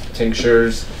caps,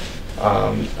 tinctures.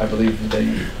 I believe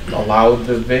they allowed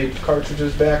the vape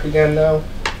cartridges back again now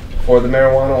for the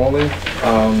marijuana only.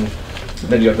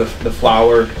 Then you have the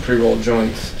flower pre-rolled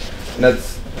joints, and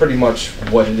that's pretty much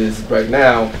what it is right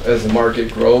now. As the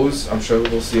market grows, I'm sure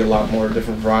we'll see a lot more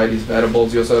different varieties of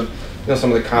edibles. You also have, you know,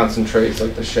 some of the concentrates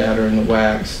like the shatter and the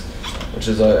wax, which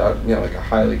is you know, like a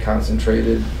highly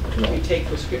concentrated. You know. Do you take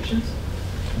prescriptions?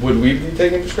 Would we be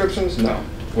taking prescriptions? No,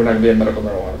 we're not going to be at medical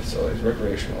marijuana facilities,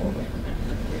 recreational only.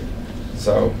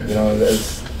 So, you know,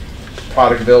 as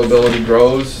product availability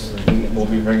grows, we'll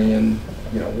be bringing in,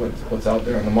 you know, what's out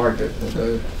there on the market that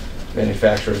the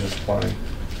manufacturers are supplying.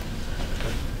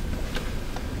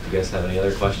 You guys have any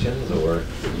other questions, or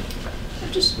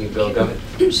Just, go ahead.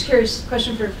 I'm just curious,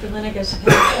 question for Lynn, I guess.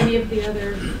 Have any of the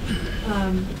other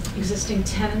existing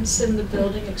tenants in the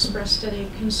building expressed any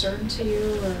concern to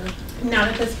you, or? Not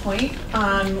at this point.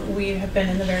 We have been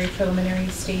in the very preliminary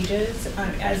stages.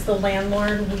 As the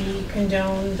landlord, we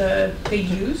condone the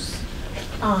use,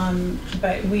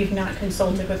 but we've not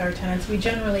consulted with our tenants. We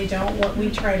generally don't. What we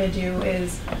try to do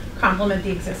is complement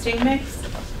the existing mix,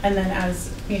 and then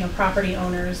as, you know, property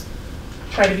owners,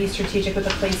 try to be strategic with the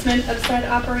placement of said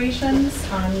operations,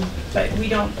 but we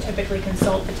don't typically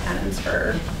consult the tenants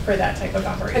for that type of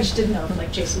operation. I just didn't know if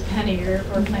like JCPenney or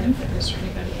Planet Fitness or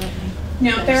anybody had any.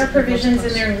 No, there are provisions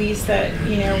in their lease that,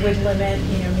 you know, would limit,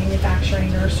 you know,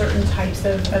 manufacturing or certain types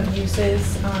of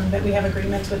uses, that we have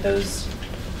agreements with those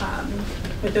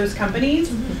companies.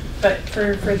 But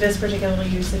for this particular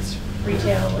use, it's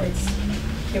retail,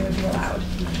 it would be allowed.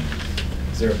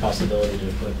 Is there a possibility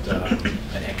to put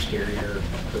an exterior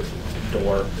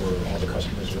door where all the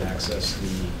customers would access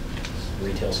the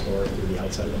retail store through the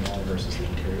outside of the mall versus the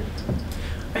interior?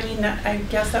 I mean, I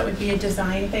guess that would be a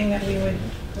design thing that we would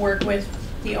work with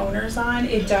the owners on.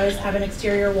 It does have an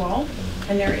exterior wall,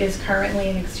 and there is currently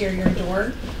an exterior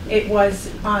door. It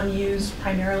was used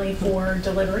primarily for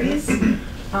deliveries,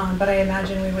 but I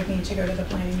imagine we would need to go to the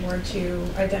planning board to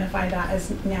identify that as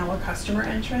now a customer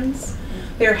entrance.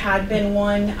 There had been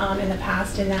one in the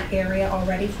past in that area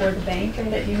already for the bank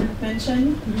that you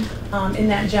mentioned, in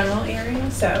that general area.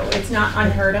 So it's not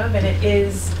unheard of, and it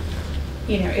is,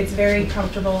 you know, it's very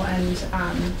comfortable and,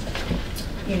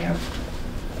 you know,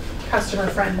 customer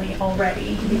friendly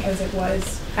already, because it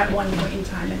was at one point in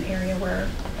time an area where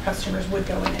customers would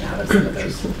go in and out of some of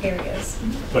those areas.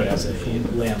 But as a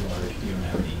landlord, you don't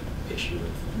have any issue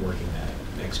with working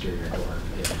that exterior door?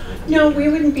 No, we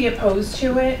wouldn't be opposed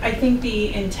to it. I think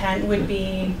the intent would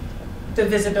be the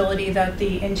visibility that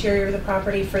the interior of the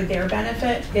property for their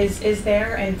benefit is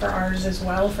there, and for ours as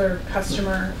well, for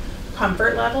customer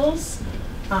comfort levels.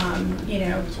 You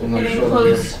know, So I'm not it sure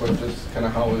enclosed. just kind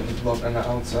of how it would look on the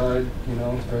outside, you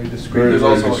know, it's very discreet. Very, There's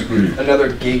very also discreet.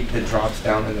 another gate that drops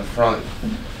down in the front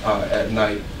at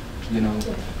night, you know.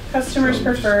 Customers So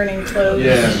prefer an enclosed,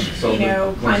 Yeah, so you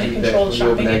know, once climate-controlled when you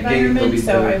shopping open that gate, there'll environment, be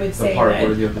so the- I would the say part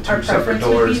where you have that the our two separate preference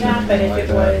would be doors and that, but everything if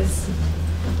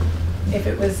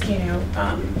it like that. was, you know,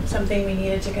 something we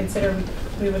needed to consider,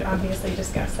 we would obviously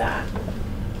discuss that.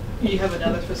 You have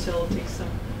another facility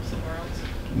somewhere else?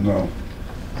 No,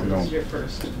 we This don't. is your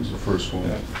first. This is the first one.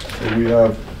 So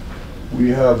we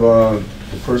have, the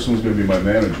person who's gonna be my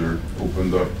manager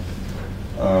opened up,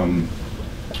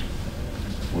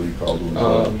 what do you call those?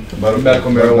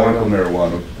 Medical marijuana. Medical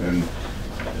marijuana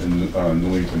in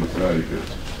Newington, Connecticut.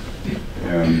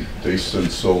 And they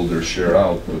since sold their share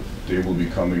out, but they will be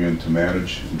coming in to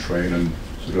manage and train and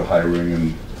sort of hiring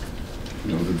and,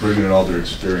 you know, they're bringing in all their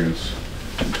experience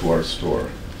into our store.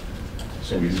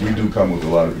 So we do come with a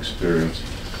lot of experience.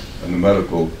 And the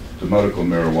medical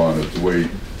marijuana, the way,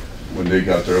 when they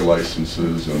got their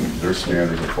licenses and their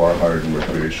standards are far higher than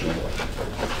recreational.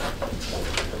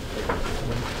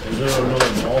 Is there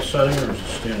another mall setting or is it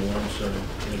standalone setting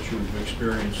that you've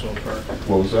experienced so far?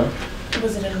 What was that?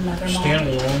 Was it in another mall?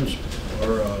 Standalones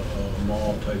or a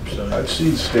mall type setting? I've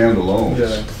seen standalones,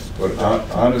 Yeah. but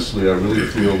honestly, I really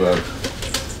feel that,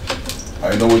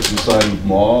 I know it's inside of the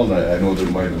mall, and I know there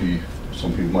might be,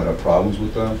 some people might have problems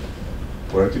with that,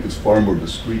 but I think it's far more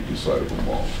discreet inside of a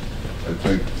mall. I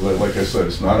think, like I said,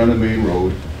 it's not on the main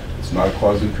road, it's not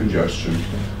causing congestion.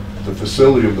 The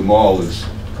facility of the mall is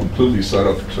completely set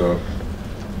up to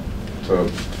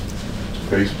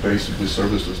basically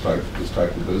service this type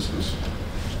of business.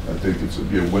 I think it'd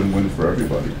be a win-win for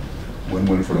everybody.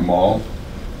 Win-win for the mall,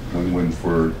 win-win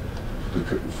for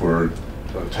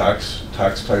tax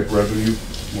type revenue,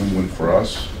 win-win for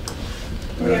us.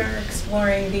 We are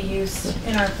exploring the use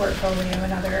in our portfolio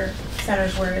in other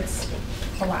centers where it's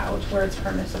allowed, where it's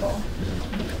permissible.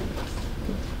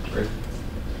 Great.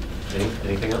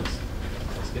 Anything else?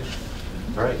 That's good.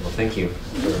 All right, well, thank you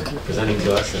for presenting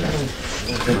to us and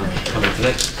coming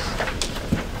tonight.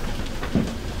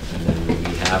 And then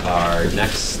we have our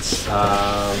next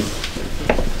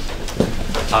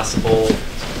possible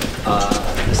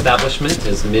establishment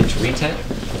is Midge Retail.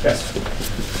 Yes.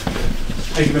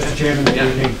 Thank you, Mr. Chairman. Good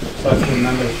evening, select board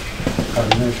members,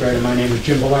 administrator. My name is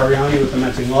Jim Valeriani with the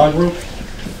Mensing Law Group.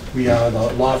 We are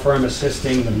the law firm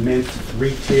assisting the Mint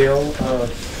Retail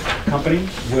Company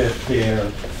with their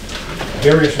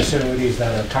various facilities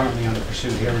that are currently under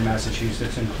pursuit here in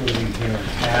Massachusetts, including here in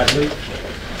Hadley.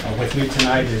 With me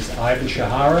tonight is Ivan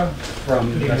Shahara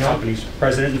from the company's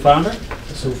president and founder,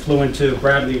 who flew into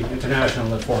Bradley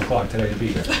International at 4 o'clock today to be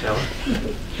here.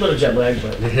 A little jet lag,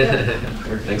 but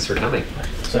Thanks for coming.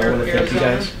 so I want to thank you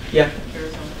guys. Yeah,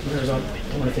 Arizona. Arizona.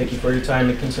 I want to thank you for your time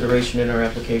and consideration in our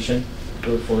application. We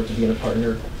look forward to being a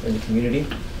partner in the community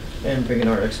and bringing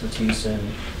our expertise and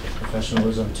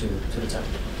professionalism to the town.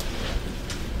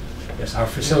 Yes, our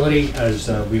facility, as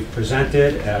we've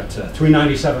presented at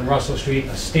 397 Russell Street, a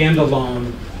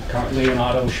standalone, currently an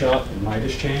auto shop in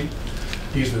Midas chain.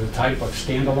 These are the type of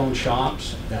standalone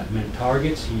shops that Mint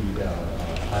targets.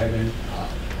 Ivan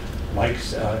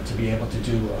likes to be able to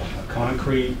do a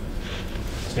concrete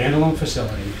standalone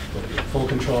facility with full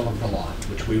control of the lot,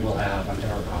 which we will have under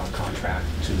our contract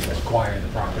to acquire the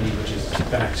property, which has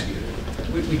been executed.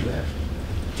 We do have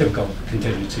typical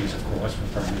contingencies, of course,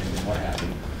 for permitting and what have you.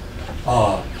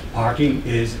 Parking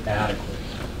is adequate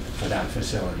for that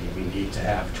facility. We need to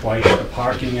have twice the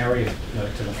parking area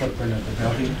to the footprint of the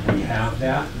building. We have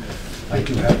that. I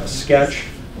do have a sketch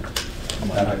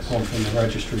that I pulled from the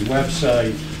registry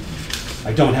website.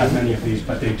 I don't have many of these,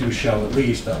 but they do show at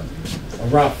least a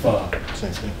rough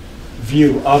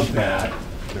view of that.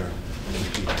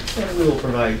 And we will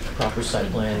provide proper site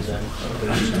plans and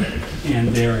And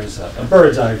there is a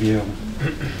bird's eye view.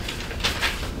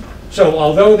 So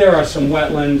although there are some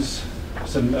wetlands,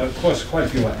 of course, quite a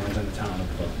few wetlands in the town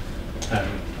of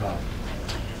Hadley,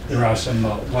 there are some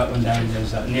wetland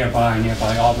areas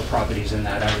nearby all the properties in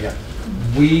that area.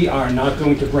 We are not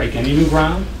going to break any new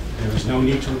ground. There is no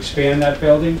need to expand that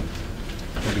building.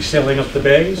 We'll be sealing up the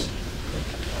bays.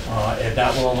 And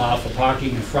that will allow for parking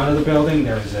in front of the building.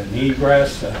 There is an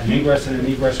ingress and an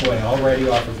egress way already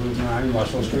off of Route 9,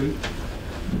 Russell Street.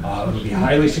 It will be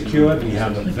highly secured. We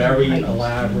have a very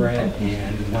elaborate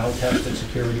and well-tested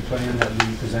security plan that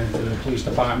we present to the police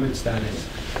departments. That is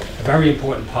a very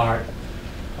important part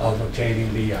of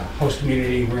obtaining the host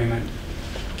community agreement.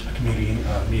 A community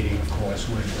meeting, of course,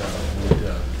 would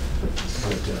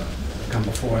come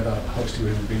before the host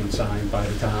agreement being signed by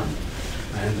the town.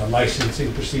 And the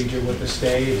licensing procedure with the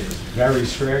state is very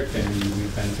strict, and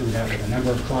we've been through that with a number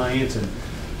of clients. And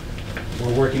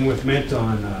we're working with Mint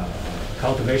on a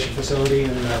cultivation facility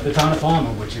in the town of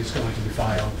Palmer, which is going to be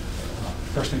filed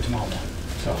first thing tomorrow morning.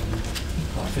 So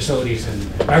facilities in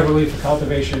Beverly for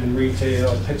cultivation and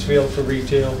retail, Pittsfield for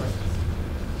retail,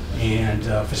 and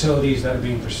facilities that are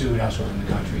being pursued elsewhere in the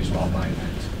country as well by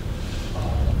Mint.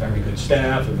 Very good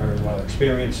staff, a very well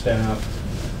experienced staff.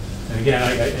 And again,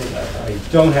 I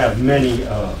don't have many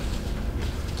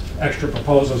extra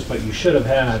proposals, but you should have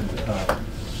had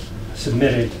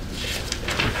submitted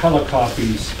color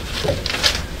copies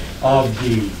of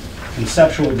the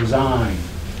conceptual design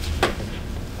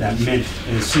that Mint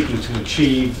is seeking to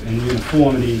achieve in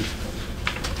uniformity.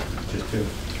 Just do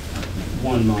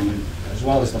one moment, as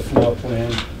well as the floor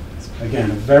plan.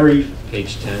 Again, a very...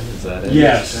 Page 10, is that it?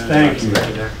 Yes, thank you.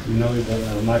 You know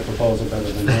my proposal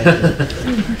better than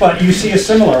that. But you see a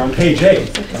similar on page 8,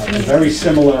 a very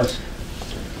similar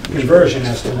conversion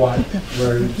as to what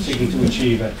we're seeking to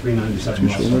achieve at 397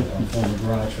 Russell, a former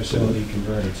garage facility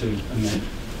converted to a Mint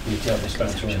retail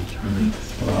dispensary.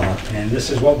 And this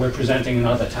is what we're presenting in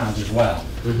other towns as well.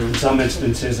 In some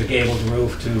instances, a gabled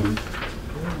roof to,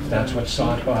 that's what's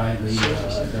sought by the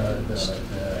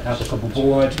applicable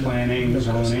boards, planning,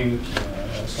 zoning,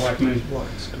 selectmen.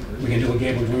 We can do a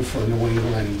gabled roof for a New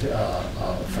England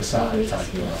facade type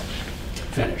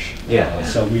finish. Yeah.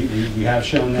 So we have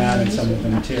shown that in some of the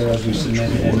materials we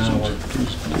submitted in our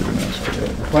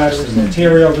request. The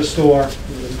material of the store,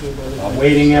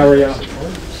 waiting area. As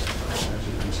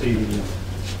you can see,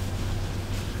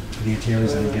 the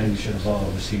interiors, and again, you should have all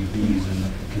received these and the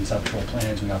conceptual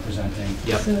plans we are presenting.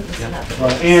 Yep.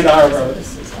 And our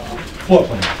floor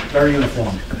plan, very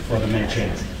uniform for the Mint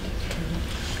chain.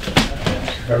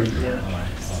 Very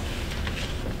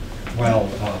well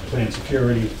planned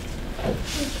security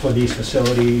for these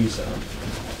facilities.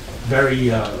 Very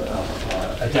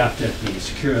adept at the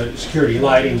security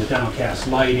lighting, the downcast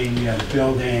lighting, the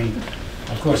building.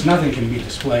 Of course, nothing can be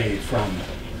displayed from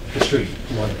the street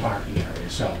or the parking area.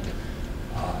 So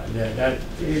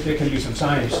there can be some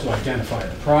signage to identify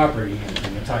the property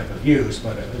and the type of use,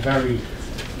 but a very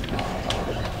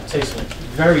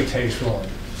tasteful,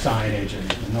 signage,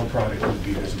 and no product would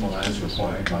be visible as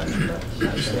required by the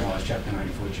National Laws, Chapter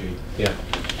 94G. Yeah.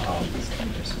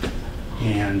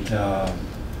 And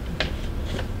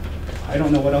I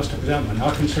don't know what else to present. We're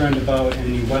not concerned about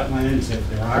any wetlands. If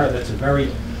there are, that's a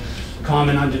very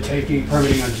common undertaking,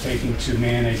 permitting undertaking to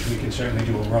manage. We can certainly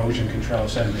do erosion control,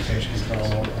 sedimentation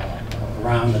control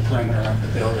around the perimeter of the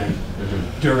building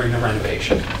during the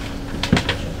renovation.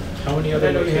 How many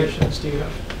other locations do you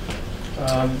have?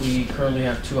 We currently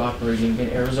have 2 operating in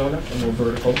Arizona, and we're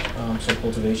vertical, so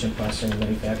cultivation, processing,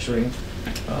 manufacturing,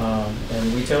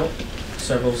 and retail.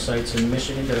 Several sites in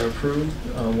Michigan that are approved,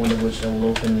 one of which will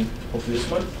open hopefully this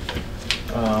month.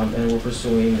 And we're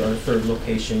pursuing our 3rd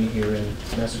location here in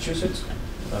Massachusetts.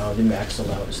 The max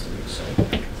allowed is 3, so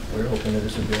we're hoping that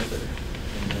this will be our 3rd.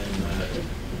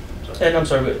 And I'm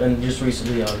sorry, and just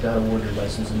recently got awarded a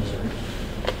license in Missouri.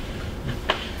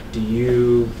 Do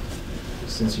you,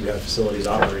 since you have facilities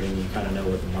operating, you kind of know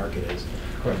what the market is?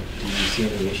 Correct. Do you see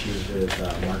any issues with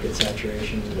market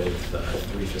saturation with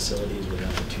 3 facilities within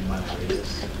a 2-mile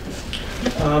radius?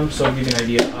 So I'll give you an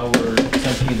idea. Our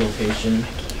Tempe location,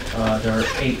 there are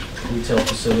 8 retail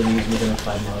facilities within a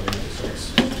 5-mile radius.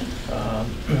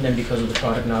 And then because of the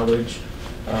product knowledge,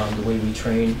 the way we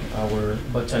train our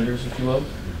bud tenders, if you will,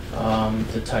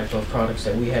 the type of products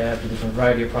that we have, the different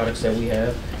variety of products that we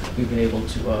have, we've been able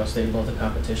to stay above the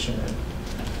competition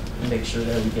and make sure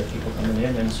that we get people coming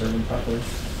in and serve them properly.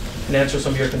 And answer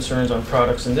some of your concerns on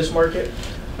products in this market.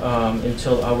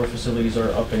 Until our facilities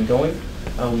are up and going,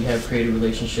 we have created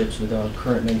relationships with our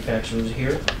current manufacturers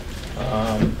here.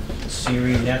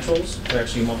 Siri Naturals, they're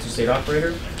actually a multi-state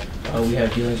operator. We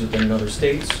have dealings with them in other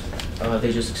states.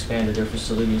 They just expanded their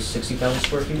facility to 60,000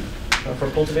 square feet for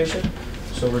cultivation.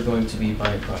 So we're going to be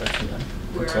buying products from them.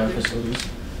 Where It's our are they? facilities.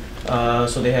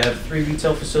 So they have 3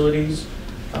 retail facilities,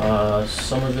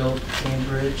 Somerville,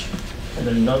 Cambridge, and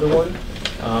another one.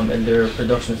 And their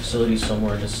production facility is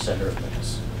somewhere in the center of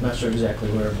Mass. Not sure exactly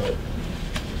where, but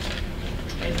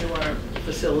And you want to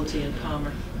facility in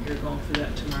Palmer. You're going for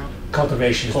that tomorrow.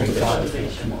 Cultivation is being filed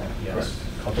Cultivation. tomorrow, yes.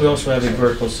 We also have a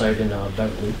vertical site in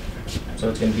Beverly, so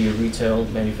it's going to be a retail,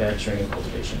 manufacturing, and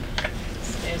cultivation.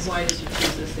 And why did you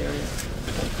choose this area?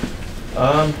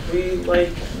 We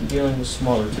like dealing with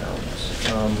smaller towns.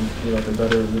 We like a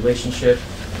better relationship.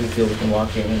 We feel we can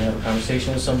walk in and have a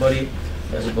conversation with somebody,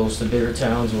 as opposed to bigger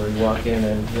towns where you walk in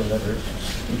and you'll never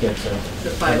get to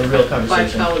have a real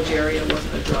conversation. The college area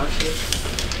wasn't a draw to you?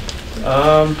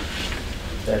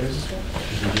 That is.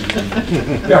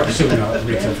 We are pursuing a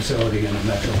retail facility in the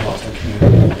metropolitan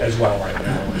community as well right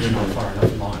now. It's not far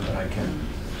enough along, but I can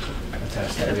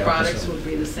attest to And the the products facility. would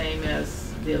be the same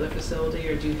as the other facility,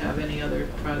 or do you have any other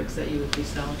products that you would be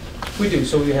selling? We do,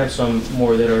 so we have some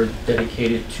more that are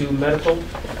dedicated to medical,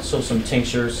 so some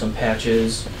tinctures, some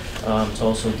patches, to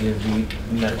also give the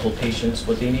medical patients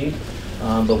what they need.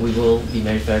 But we will be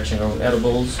manufacturing our own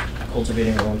edibles,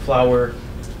 cultivating our own flower,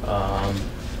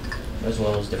 as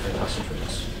well as different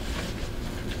concentrates.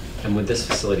 And would this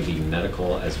facility be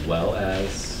medical as well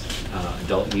as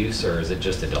adult use, or is it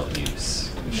just adult use?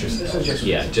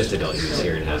 Yeah, just adult use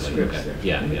here in Hadley. Okay.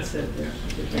 Yeah, yeah.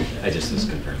 I just was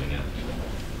confirming it.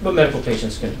 But medical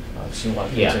patients can obviously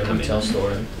walk into a come retail in.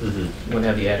 store and wouldn't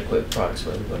have the adequate products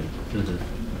for everybody.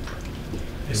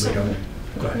 So, go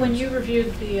ahead. When you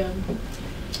reviewed the,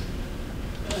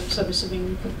 so I'm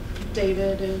assuming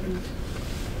David and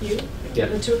you? Yeah.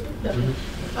 The two of them?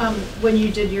 When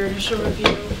you did your initial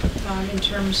review, in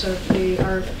terms of the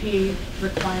RFP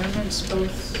requirements,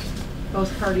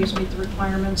 both parties meet the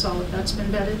requirements, all of that's been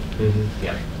vetted?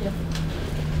 Yeah. Yep.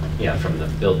 Yeah, from the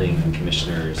building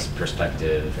commissioner's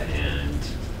perspective and,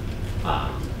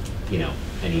 you know,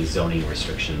 any zoning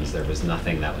restrictions, there was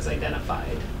nothing that was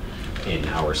identified in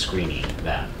our screening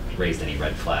that raised any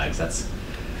red flags. That's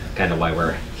kind of why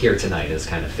we're here tonight, is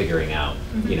kind of figuring out,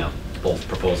 you know, both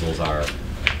proposals are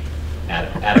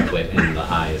adequate in the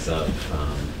eyes of...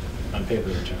 on paper,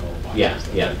 the general bylaws. Yeah,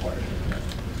 that's yeah. required.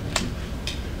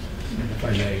 If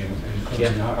I may, in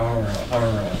closing,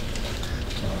 our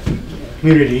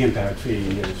community impact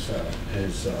fee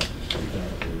is the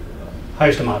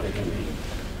highest amount that can be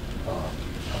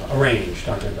arranged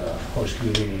under the host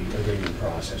community agreement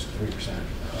process, 3%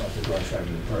 of the gross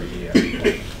revenue per year,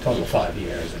 total of 5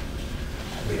 years. And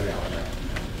we are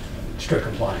in strict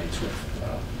compliance with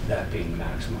that being the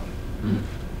maximum.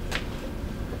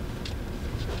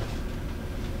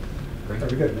 Great.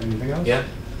 Very good. Anything else? Yeah.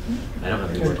 I don't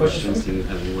have any more questions. Do you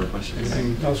have any more questions?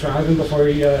 Anything else for Ivan before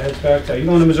he heads back? Are you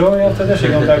going to Missouri after this, or are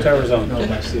you going back to Arizona? No,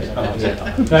 back to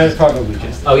Arizona. That is probably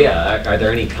just... Oh yeah, are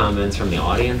there any comments from the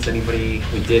audience? Anybody?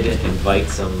 We did invite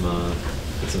some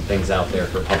things out there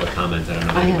for public comment. I don't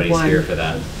know if anybody's here for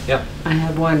that. Yep. I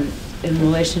have one in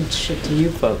relationship to you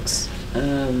folks.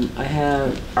 I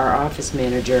have our office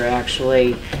manager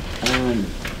actually,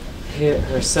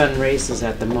 her son races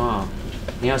at the mall.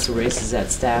 He also races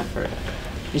at Stafford.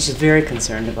 And she's very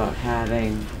concerned about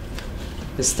having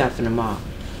the stuff in the mall.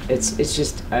 It's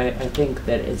just, I think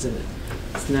that it's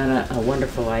not a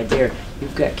wonderful idea.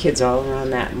 You've got kids all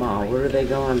around that mall. Where do they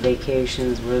go on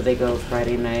vacations? Where do they go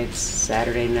Friday nights,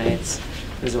 Saturday nights?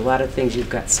 There's a lot of things. You've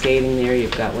got skating there.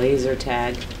 You've got laser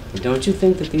tag. Don't you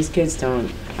think that these kids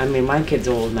don't? I mean, my kid's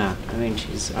old now. I mean,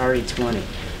 she's already 20,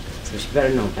 so she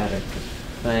better know better.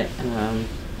 But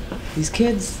these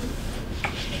kids...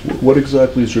 What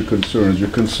exactly is your concern? Is your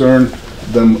concern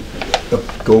them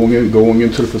going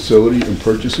into the facility and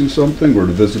purchasing something, or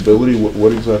the visibility?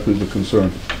 What exactly is the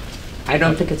concern? I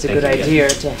don't think it's a good idea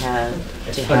to have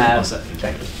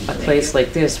a place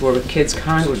like this where kids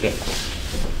congregate.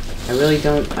 I really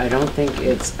don't. I don't think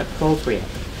it's appropriate.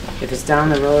 If it's down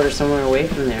the road or somewhere away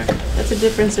from there, that's a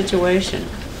different situation.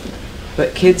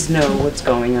 But kids know what's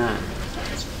going on.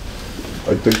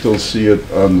 I think they'll see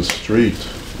it on the street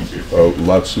a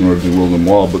lot sooner than they will in the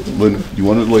mall. But Lynn, you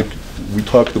want to, like, we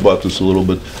talked about this a little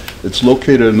bit. It's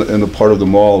located in the part of the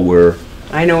mall where...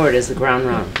 I know where it is, the ground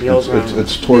round, the old ground round.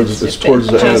 It's towards the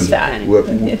end.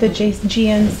 The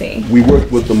GNC. We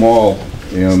worked with the mall,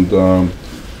 and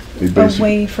they basically...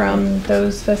 Away from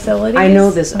those facilities? I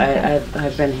know this. Okay.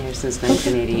 I've been here since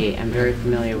 1988. I'm very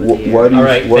familiar with the area. All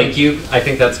right, thank you. I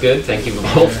think that's good. Thank you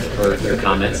both for your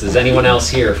comments. Is anyone else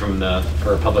here for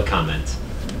a public comment?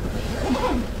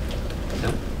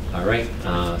 No? All right,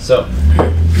 so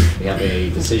we have a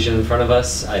decision in front of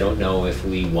us. I don't know if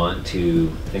we want to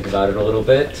think about it a little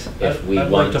bit. If we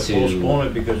I'd want like to postpone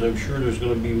it because I'm sure there's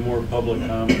going to be more public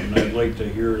comment, and I'd like to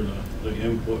hear the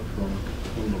input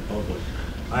from the public.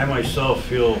 I myself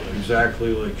feel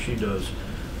exactly like she does.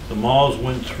 The malls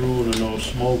went through the no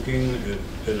smoking.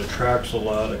 It attracts a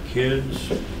lot of kids,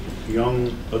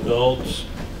 young adults,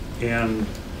 and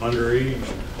underage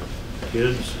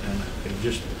kids, and I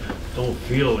just don't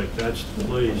feel like that's the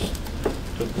place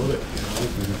to put it,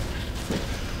 you know?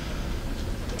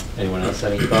 Anyone else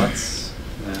have any thoughts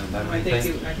about I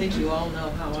anything? think you all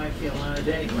know how I feel on it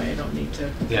anyway. I don't need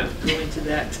to Yeah. go into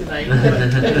that tonight.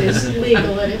 It is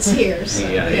legal and it's here, so.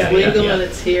 Yeah, It's legal and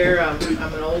it's here.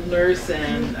 I'm an old nurse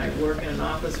and I work in an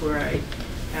office where I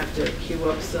have to queue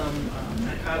up some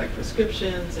narcotic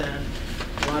prescriptions, and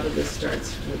a lot of this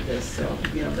starts with this. So,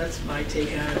 you know, that's my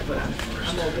take on it, but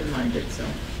I'm open-minded, so.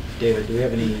 David, do we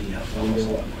have any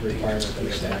legal requirement that we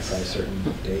have to act by a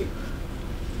certain date?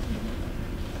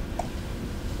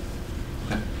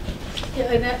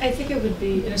 Yeah, and I think it would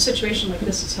be, in a situation like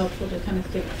this, it's helpful to kind of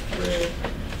think through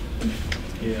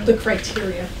the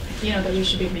criteria, you know, that we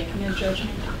should be making a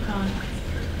judgment on.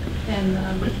 And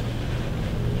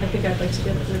I think I'd like to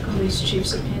get the police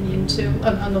chief's opinion too.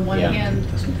 On the one hand,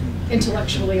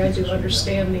 intellectually, I do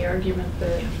understand the argument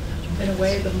that, in a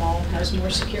way, the mall has more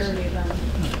security than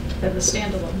the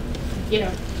standalone. You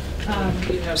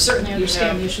know, certainly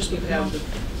understand the issues with the mall.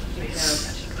 You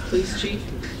have police chief,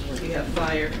 you have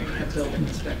fire, and you have building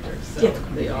inspector, so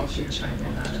they all should chime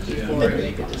in on it before I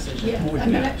make a decision. Yeah, I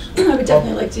mean, I would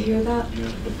definitely like to hear that.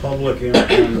 Yeah, the public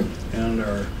and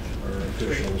our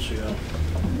officials, yeah.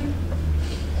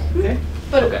 Okay.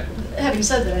 But having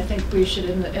said that, I think we should,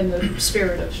 in the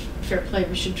spirit of fair play,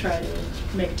 we should try to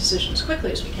make decisions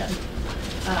quickly as we can.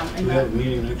 Do we have a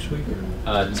meeting next week?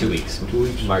 Or? 2 weeks. 2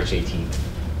 weeks. March 18th.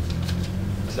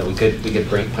 So we could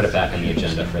put it back on the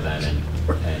agenda for then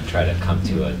and try to come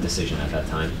to a decision at that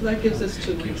time. That gives us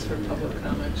 2 weeks for public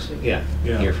comment. Yeah,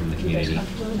 hear from the community.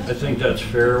 I think that's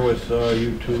fair with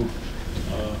you two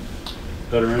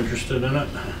that are interested in it.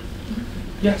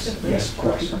 Yes, of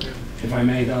course. If I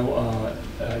may, though,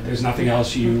 there's nothing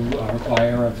else you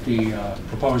require of the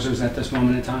proposers at this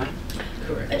moment in time?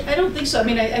 Correct. I don't think so. I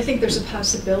mean, I think there's a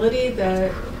possibility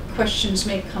that questions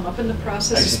may come up in the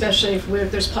process, especially if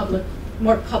there's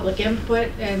more public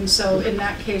input. And so in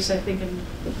that case, I think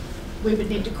we would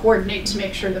need to coordinate to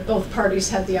make sure that both parties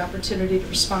have the opportunity to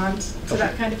respond to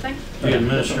that kind of thing. The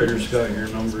administrator's got your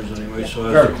numbers anyway, so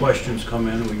as the questions come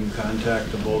in, we can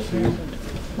contact the both of you.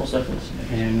 Most definitely.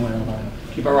 And we'll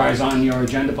keep our eyes on your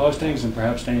agenda postings and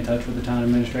perhaps stay in touch with the town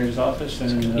administrator's office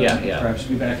and perhaps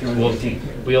be back here on the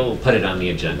 18th. We'll put it on the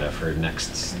agenda for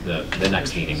the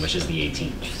next meeting, which is the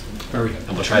 18th. Very good.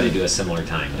 And we'll try to do a similar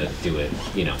time to do it,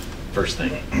 you know, first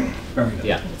thing. Very good.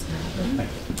 Yeah.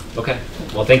 Okay.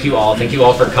 Well, thank you all. Thank you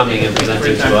all for coming and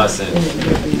presenting to us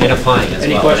and applying as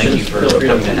well. Thank you for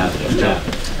coming to Hadley. Yeah.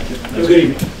 Have a good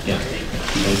evening. Yeah.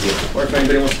 Thank you. Or if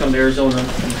anybody wants to come to Arizona,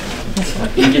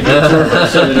 you can give me a tour of our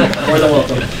facility. More than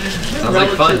welcome. Sounds like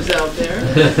fun. Relatives out there,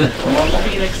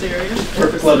 Phoenix area.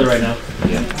 Perfect weather right now.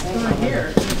 Yeah.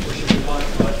 Here.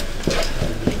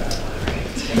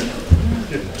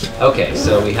 Okay,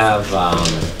 so we have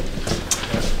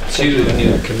 2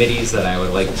 new committees that I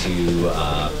would like to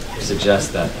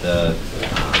suggest that the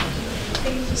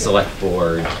select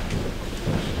board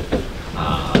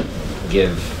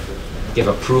give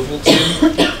approval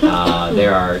to.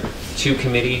 There are 2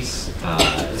 committees.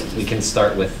 We can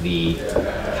start with the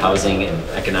Housing and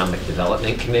Economic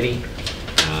Development Committee.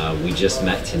 We just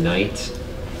met tonight,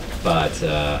 but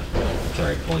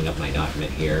sorry, pulling up my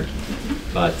document here.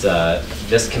 But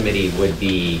this committee would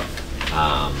be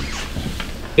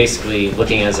basically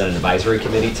looking as an advisory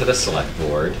committee to the select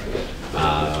board.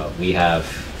 We have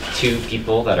 2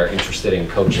 people that are interested in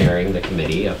co-chairing the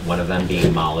committee, one of them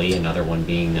being Molly, another one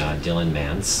being Dylan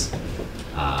Mance.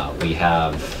 We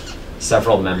have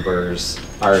several members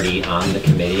already on the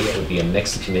committee. It would be a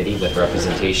mixed committee with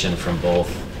representation from both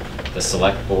the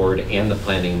select board and the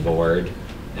planning board,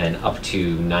 and up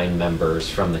to 9 members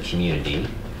from the community.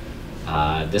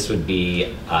 This would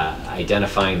be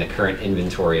identifying the current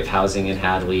inventory of housing in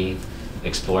Hadley,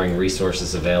 exploring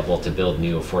resources available to build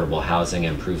new affordable housing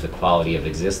and improve the quality of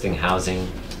existing housing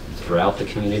throughout the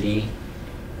community,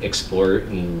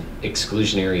 exploring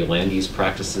exclusionary land use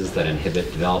practices that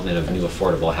inhibit development of new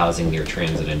affordable housing near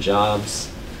transit and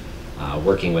jobs,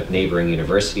 working with neighboring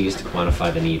universities to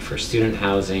quantify the need for student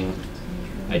housing,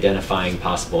 identifying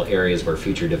possible areas where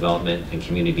future development and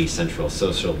community central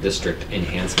social district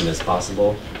enhancement is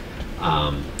possible,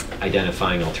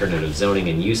 identifying alternative zoning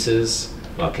and uses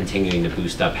while continuing to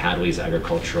boost up Hadley's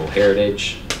agricultural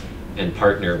heritage, and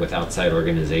partner with outside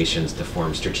organizations to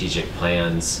form strategic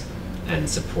plans and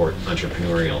support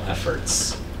entrepreneurial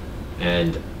efforts.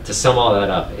 And to sum all that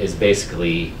up is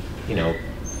basically, you know,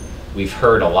 we've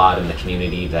heard a lot in the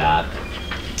community that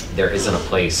there isn't a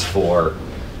place for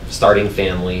starting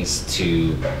families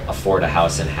to afford a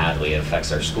house in Hadley. It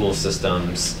affects our school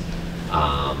systems.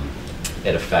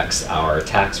 It affects our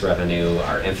tax revenue,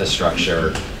 our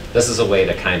infrastructure. This is a way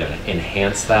to kind of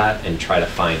enhance that and try to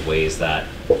find ways that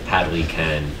Hadley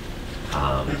can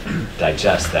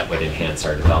digest that would enhance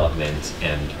our development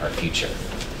and our future.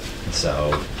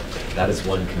 So that is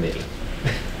one committee.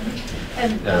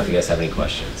 And I don't know if you guys have any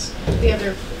questions. the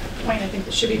other point I think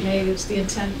that should be made is the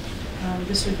intent.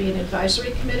 This would be an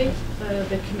advisory committee.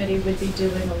 The committee would be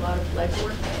doing a lot of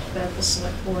legwork that the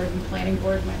select board and planning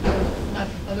board might not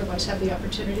otherwise have the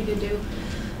opportunity to do.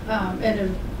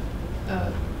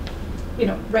 You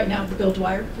know, right now Bill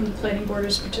Dwyer from the planning board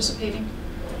is participating.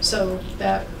 So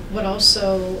that would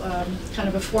also kind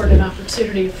of afford an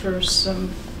opportunity for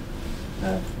some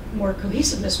more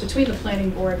cohesiveness between the planning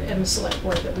board and the select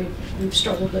board that we've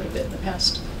struggled a little bit in the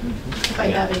past by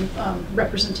having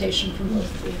representation from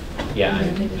both the. Yeah,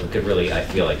 and we could really, I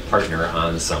feel like, partner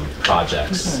on some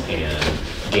projects and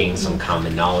gain some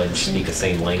common knowledge, speak the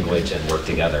same language, and work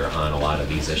together on a lot of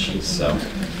these issues. So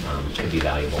it could be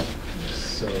valuable.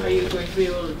 So, Are you going to be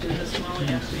able to do this, Molly,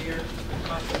 after you're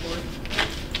off the board?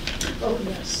 Oh,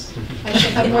 yes. I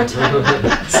should have more time on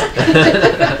that.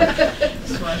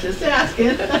 Just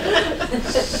asking.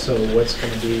 so what's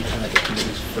going to be kind of the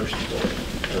committee's first goal?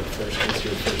 Or what's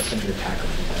your first thing you're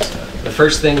tackling? The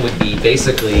first thing would be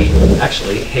basically,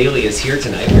 actually, Haley is here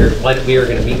tonight. We are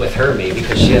going to meet with her maybe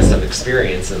because she has some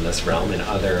experience in this realm in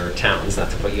other towns, not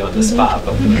to put you on the spot,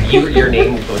 but your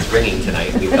name was ringing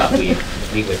tonight. We thought we'd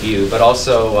meet with you. But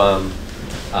also,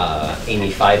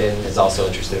 Amy Fiden is also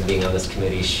interested in being on this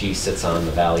committee. She sits on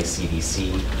the Valley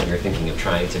CDC, and you're thinking of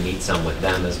trying to meet some with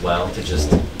them as well to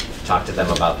just talk to them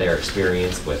about their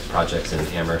experience with projects in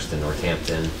Amherst and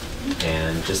Northampton,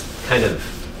 and just kind of,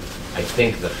 I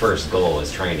think the first goal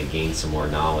is trying to gain some more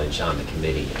knowledge on the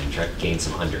committee and try to gain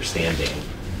some understanding,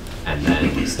 and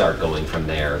then start going from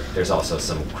there. There's also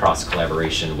some cross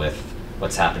collaboration with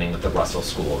what's happening with the Russell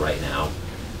School right now.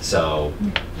 So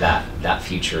that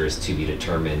future is to be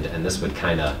determined, and this would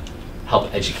kind of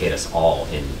help educate us all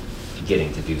in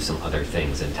getting to do some other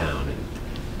things in town.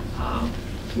 And,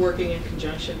 working in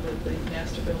conjunction with the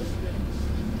master building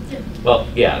committee? well,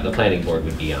 yeah, the planning board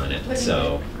would be on it.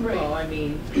 So, Well, I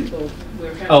mean, people,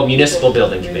 we're having. oh, municipal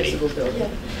building committee. Municipal building.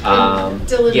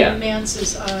 Dylan yeah. Mance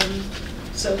is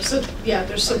so yeah,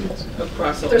 there's some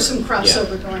crossover. There's some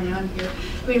crossover going on here.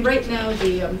 I mean, right now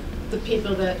the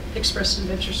people that expressed an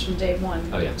interest from day one.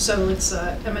 Oh, yeah. So it's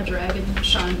Emma Dragon,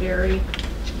 Sean Berry,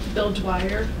 Bill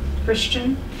Dwyer,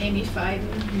 Christian, Amy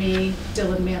Fiden, me,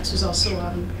 Dylan Mance, who's also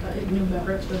a new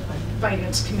member of the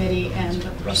Finance Committee and the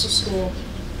Russell School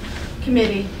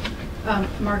Committee,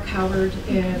 Mark Howard,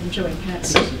 and Joanne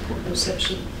Hanson, who said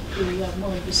she'd be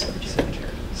willing to be secretary.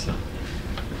 So.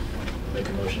 Make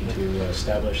a motion to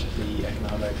establish the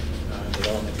Economic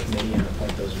Development Committee and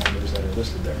appoint those members that are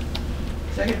listed there.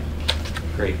 Second.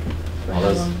 Great. For All how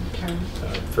those, long term?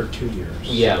 For 2 years.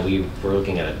 yeah, we're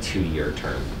looking at a 2-year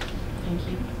term. Thank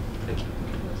you. Thank you.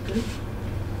 That's good.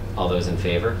 All those in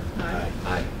favor? Aye.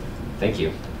 Aye. Thank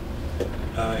you.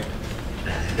 Aye.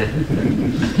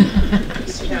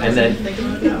 And then, Think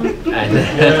about that one. and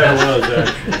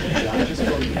Yeah, it was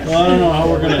actually. Well, I don't know how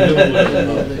we're gonna do it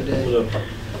with a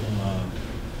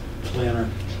planner.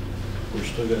 We're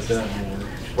still got that in order.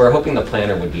 we're hoping the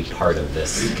planner would be part of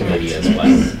this committee as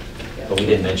well. But we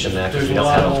didn't mention that because we don't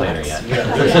have a planner yet.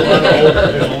 Yeah,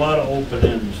 there's a lot of open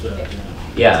ends that,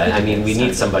 Yeah, I mean, we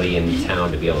need somebody in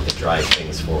town to be able to drive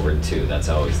things forward too. That's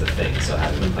always the thing. So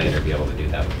having the planner be able to do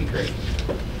that would be great.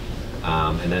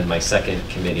 And then my second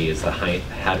committee is the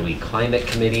Hadley Climate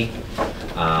Committee.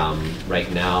 Right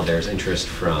now, there's interest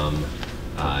from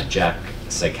Jack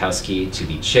Sikowski to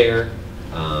be chair,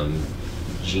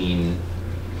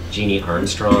 Jeannie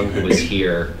Armstrong, who was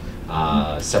here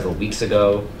several weeks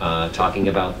ago talking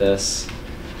about this.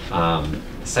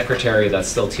 Secretary, that's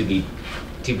still to be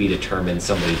determined.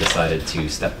 Somebody decided to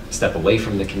step away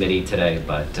from the committee today,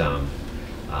 but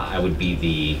I would be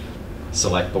the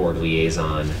select board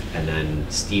liaison, and then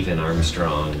Stephen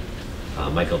Armstrong,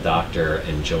 Michael Doctor,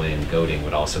 and Joanne Goding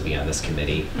would also be on this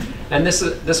committee. And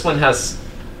this one has,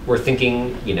 we're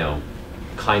thinking, you know,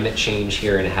 climate change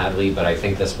here in Hadley, but I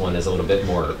think this one is a little bit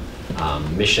more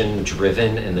mission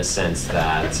driven in the sense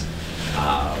that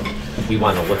we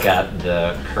want to look at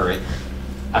the current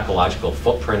ecological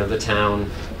footprint of the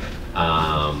town,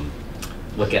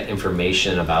 look at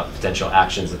information about potential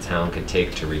actions the town could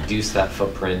take to reduce that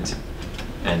footprint,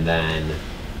 and then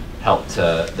help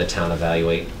the town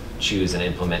evaluate, choose, and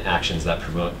implement actions that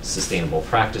promote sustainable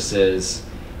practices,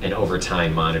 and over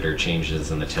time monitor changes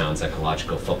in the town's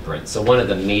ecological footprint. So one of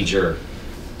the major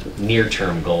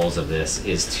near-term goals of this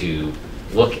is to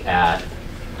look at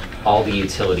all the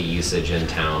utility usage in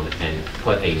town and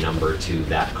put a number to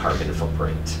that carbon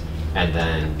footprint, and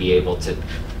then be able to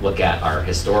look at our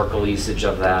historical usage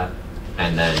of that,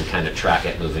 and then kind of track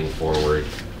it moving forward,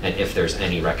 and if there's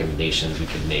any recommendations we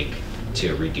could make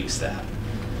to reduce that.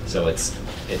 So it's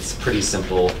pretty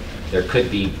simple. There could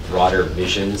be broader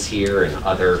visions here and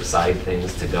other side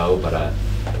things to go, but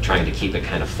trying to keep it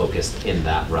kind of focused in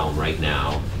that realm right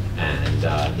now. And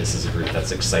this is a group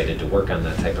that's excited to work on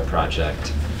that type of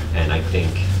project. And I think,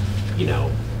 you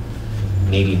know,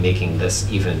 maybe making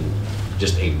this even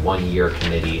just a one-year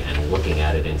committee and looking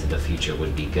at it into the future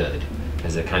would be good,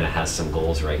 because it kind of has some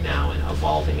goals right now and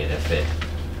evolving it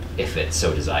if it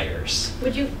so desires.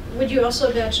 Would you also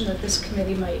imagine that this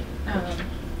committee might,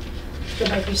 there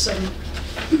might be some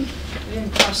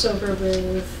crossover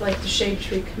with like the Shade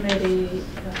Tree Committee?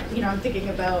 You know, I'm thinking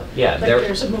about, yeah, like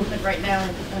there's a movement right now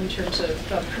in terms of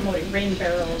promoting rain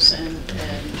barrels and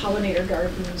pollinator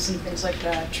gardens and things like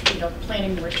that, you know,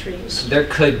 planting more trees. There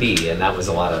could be, and that was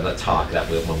a lot of the talk that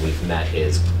when we've met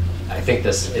is, I think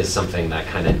this is something that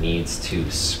kind of needs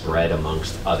to spread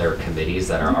amongst other committees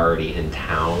that are already in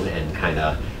town and kind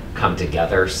of come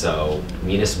together. So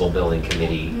Municipal Building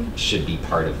Committee should be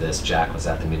part of this. Jack was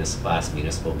at the last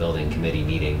Municipal Building Committee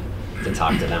meeting to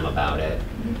talk to them about it.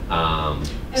 And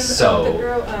so the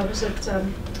girl, was it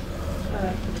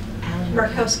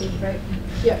Markowski, right?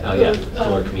 Yeah. Oh yeah,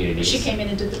 Fuller Communities. She came in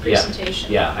and did the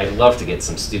presentation. Yeah, I'd love to get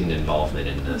some student involvement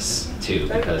in this too, That'd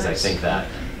be because nice. I think that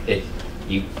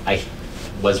I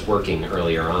was working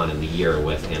earlier on in the year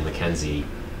with Ann McKenzie.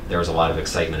 There was a lot of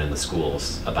excitement in the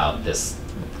schools about this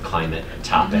climate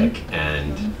topic,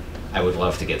 and I would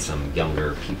love to get some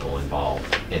younger people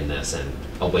involved in this and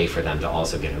a way for them to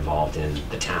also get involved in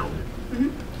the town.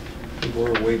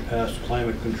 We're way past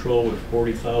climate control with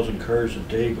 40,000 cars a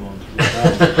day going through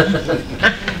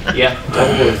town. Yeah.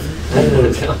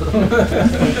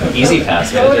 Easy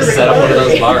pass, man. Just set up one of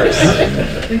those bars.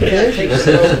 Take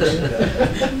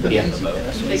Yeah, the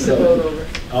boat. Take the boat over.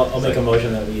 I'll make a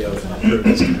motion that we approve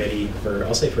this committee for,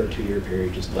 I'll say for a 2-year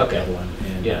period, just look at one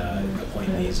and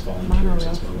appoint these volunteers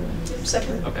as well.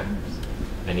 Second. Okay.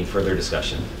 Any further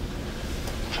discussion?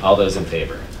 All those in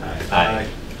favor? Aye.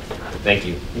 Thank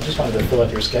you. You just wanted to fill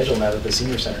up your schedule now that the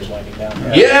senior center is winding down.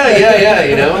 Yeah,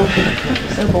 you know.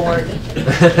 So bored.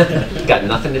 Got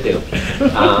nothing to do.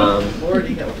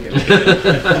 Lordy help you.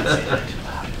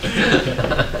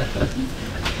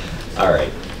 All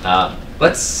right.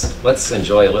 Let's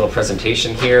enjoy a little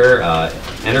presentation here.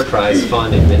 Enterprise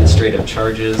Fund Administrative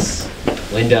Charges.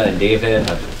 Linda and David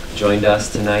have joined us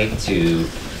tonight to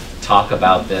talk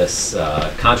about this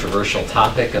controversial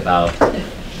topic about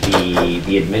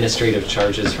the administrative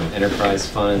charges from enterprise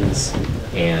funds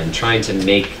and trying to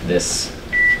make this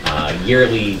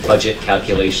yearly budget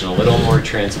calculation a little more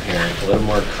transparent, a little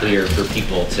more clear for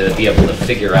people to be able to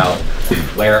figure out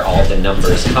where all the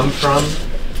numbers come from.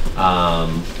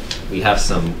 We have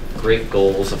some great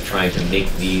goals of trying to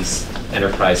make these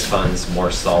enterprise funds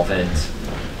more solvent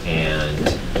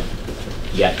and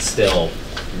yet still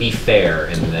be fair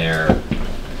in their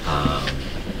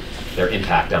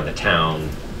impact on the town,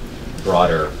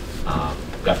 broader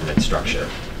government structure.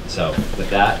 So with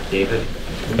that, David,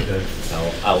 Okay.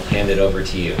 I'll hand it over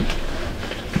to you.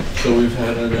 So we've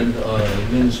had an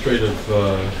administrative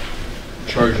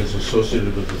charges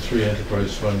associated with the 3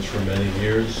 enterprise funds for many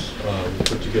years. We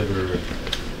put together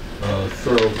a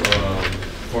thorough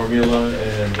formula,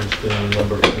 and there's been a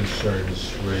number of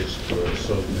concerns raised to us.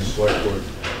 So the select board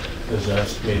has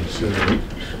asked me to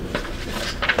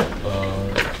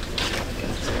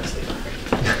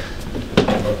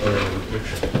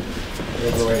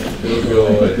It'll go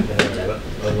away.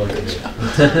 Unlucky me.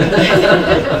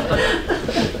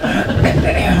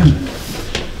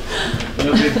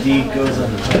 No good deed goes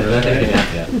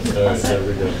unpunished. All right, there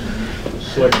we go.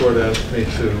 Select board asked me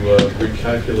to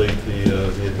recalculate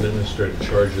the administrative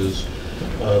charges.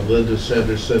 Linda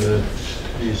Sanderson,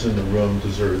 if he's in the room,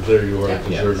 there you are,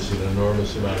 deserves an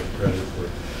enormous amount of credit for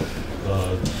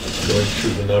going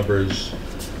through the numbers.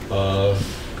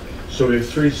 So we have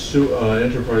 3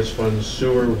 enterprise funds: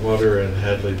 sewer, water, and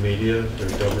Hadley Media.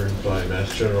 They're governed by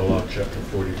Mass General Law, Chapter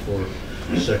 44,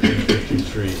 Section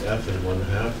 53F and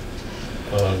 1/2.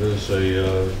 There's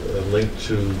a link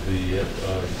to the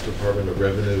Department of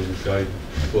Revenue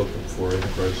guidebook for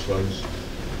enterprise funds.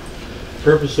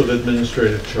 Purpose of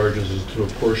administrative charges is to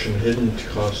apportion hidden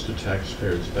costs to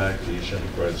taxpayers back to each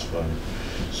enterprise fund,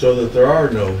 so that there are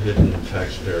no hidden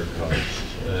taxpayer costs.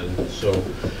 And so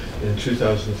In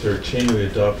 2013, we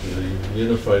adopted a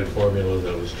unified formula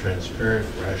that was transparent,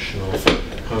 rational,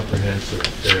 comprehensive,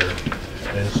 fair,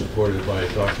 and supported by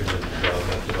a documented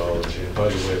methodology. And by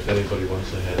the way, if anybody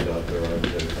wants a handout, there are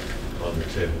on the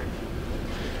table.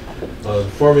 The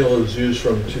formula was used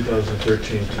from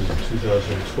 2013 to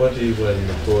 2020 when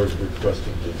the board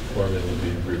requested the formula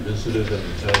be revisited and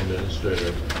the town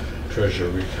administrator treasurer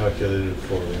recalculated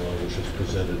formula, which is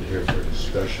presented here for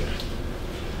discussion.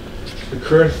 The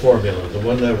current formula, the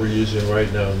one that we're using right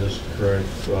now in this current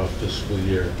fiscal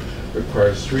year,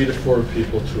 requires 3 to 4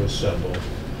 people to assemble.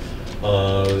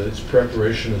 Its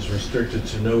preparation is restricted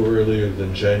to no earlier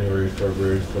than January,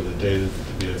 February for the data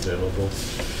to be available.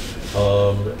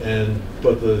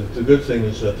 But the good thing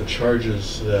is that the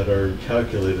charges that are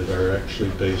calculated are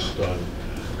actually based on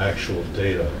actual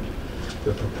data.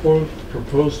 The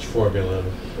proposed formula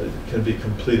can be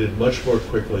completed much more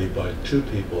quickly by 2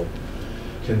 people,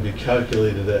 can be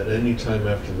calculated at any time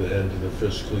after the end of the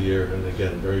fiscal year, and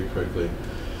again, very quickly,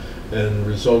 and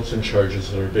results in charges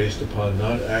that are based upon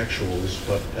not actuals,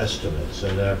 but estimates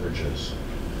and averages.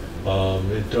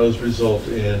 It does result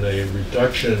in a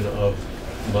reduction of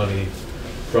money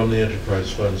from the enterprise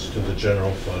funds to the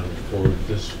general fund for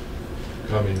this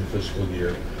coming fiscal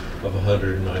year of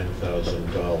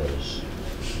 $109,000.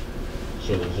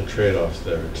 So there's a trade-off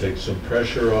there. It takes some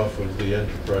pressure off of the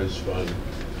enterprise fund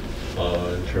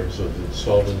in terms of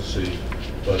insolvency,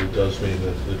 but it does mean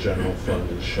that the general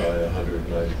fund is shy of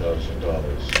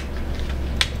 $109,000.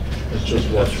 Let's just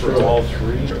walk through all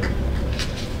 3.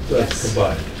 That's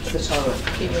combined. The total.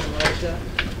 Can you enlarge that?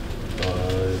 I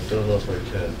don't know if I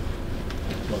can.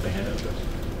 What the handout does.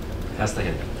 Pass the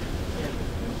handout.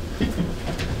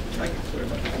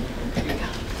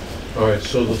 All right,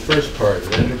 so the first part,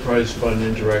 enterprise fund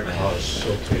indirect costs,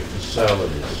 okay, the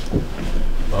salaries.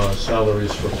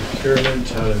 Salaries for procurement,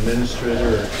 town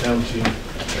administrator, accounting,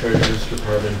 treasurer's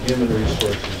department, human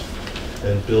resources,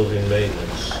 and building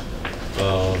maintenance.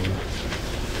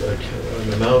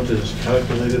 An amount is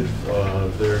calculated,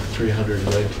 they're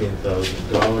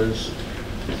 $319,000.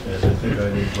 And I think I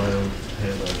need my own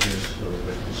handout here so that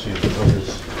I can see the numbers.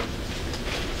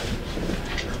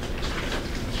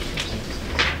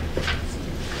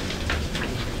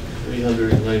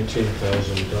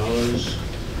 $319,000.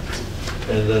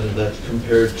 And then that's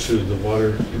compared to the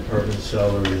water department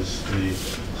salaries, the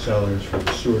salaries for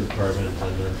the sewer department,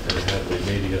 and then for Hadley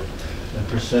Media. And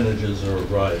percentages are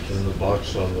arrived. In the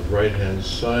box on the right-hand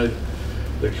side,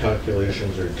 the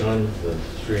calculations are done. The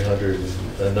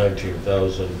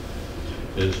 319,000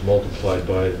 is multiplied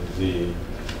by the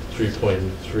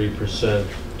 3.3%,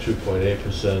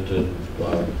 2.8%, and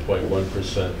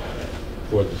 0.1%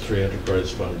 for the 3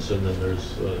 enterprise funds, and then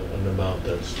there's an amount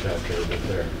that's calculated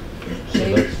there. So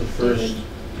that's the first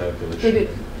calculation. David,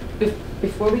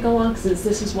 before we go on, because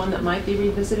this is one that might be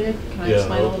revisited, can I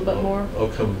explain a little bit more? I'll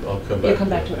come back. You'll come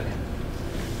back to it, okay.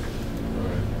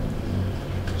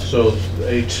 So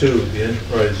A2, the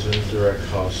enterprise indirect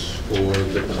costs for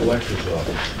the collector's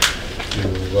office. You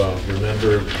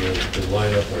remember the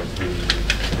lineup of the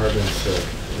departments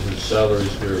whose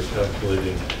salaries we were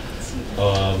calculating.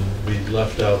 We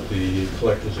left out the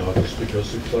collector's office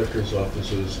because the collector's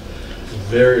office is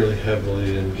very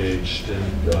heavily engaged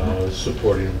in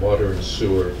supporting water and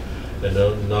sewer, and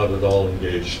not at all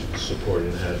engaged in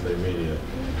supporting Hadley Media.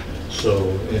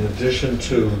 So in addition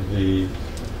to the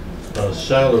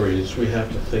salaries, we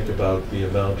have to think about the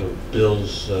amount of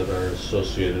bills that are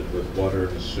associated with water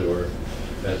and sewer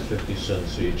at 50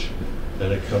 cents each,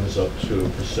 and it comes up to a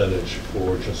percentage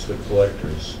for just the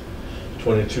collectors.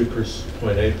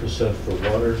 22.8% for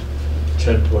water,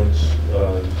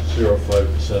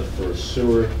 10.05% for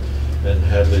sewer, and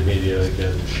Hadley Media,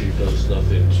 again, she does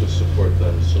nothing to support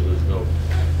them, so there's no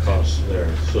cost there.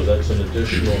 So that's an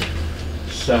additional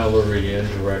salary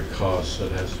indirect cost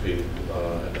that has to be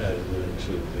added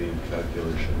into the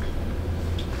calculations.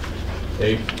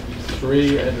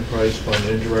 A3, enterprise fund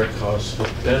indirect costs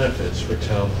with benefits for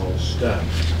town hall staff.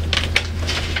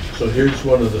 So here's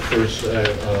one of the first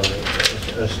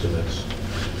estimates.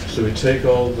 So we take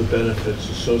all the benefits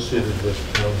associated with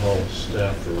town hall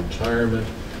staff for retirement,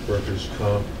 workers'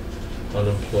 comp,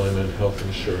 unemployment, health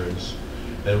insurance,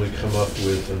 and we come up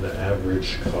with an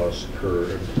average cost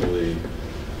per employee,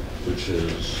 which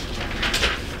is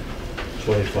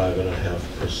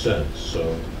 25.5%.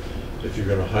 So if you're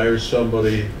going to hire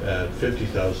somebody at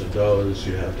 $50,000,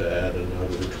 you have to add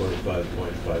another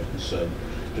 25.5%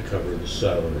 to cover the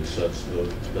salaries. That's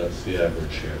the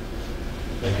average here.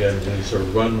 Again, these are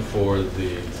run for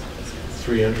the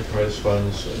 3 enterprise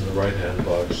funds. In the right-hand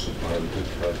box are the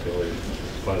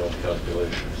final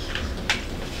calculations.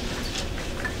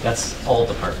 That's all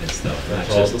departments though, not That's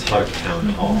all just departments. town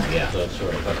hall, yeah. That's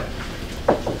right. Okay.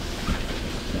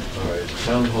 All right,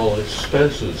 town hall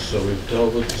expenses, so we've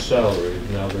dealt with the salary,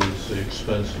 now there's the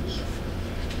expenses.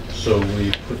 So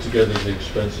we put together the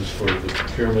expenses for the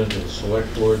procurement and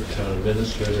select board, town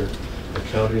administrator,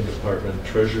 accounting department,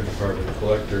 treasurer department,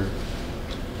 collector,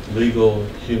 legal,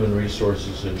 human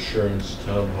resources, insurance,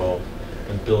 town hall,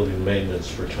 and building maintenance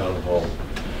for town hall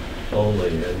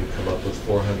only, and you come up with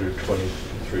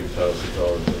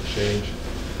 $423,000 and change.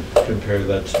 Compare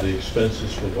that to the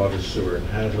expenses for water, sewer, and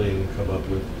Hadley, and you come up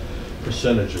with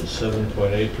percentages: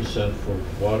 7.8% for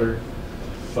water,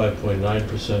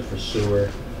 5.9% for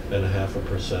sewer, and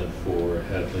 0.5% for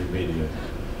Hadley Media.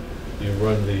 You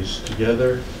run these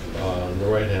together on the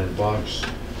right-hand box,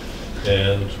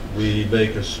 and we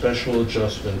make a special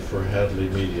adjustment for Hadley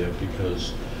Media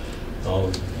because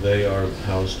they are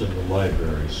housed in the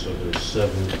library, so there's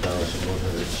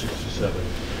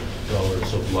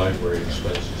 $7,167 of library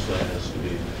expenses that has to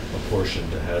be apportioned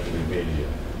to Hadley Media.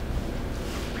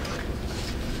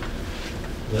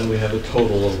 Then we have a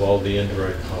total of all the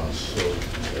indirect costs, so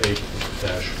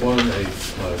 8-1,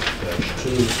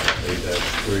 8-2,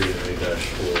 8-3, and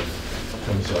 8-4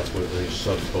 comes up with a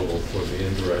subtotal for the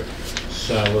indirect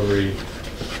salary,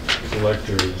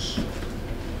 collectors,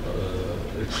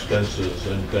 expenses,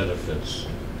 and benefits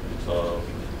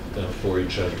for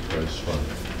each enterprise fund.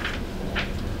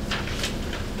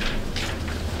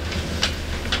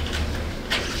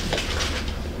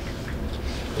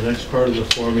 The next part of the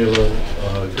formula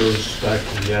goes back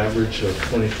to the average of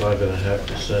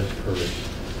 25.5% per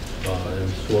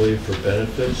employee for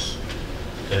benefits,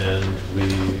 and we,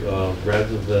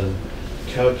 rather than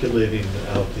calculating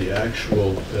out the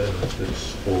actual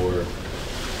benefits for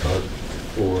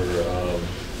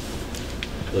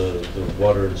the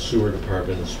water and sewer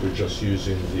departments, we're just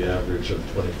using the average of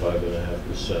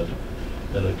 25.5%,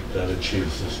 and that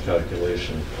achieves this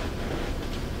calculation.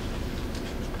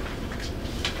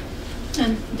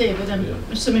 And David, I'm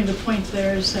assuming the point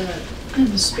there is that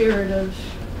in the spirit of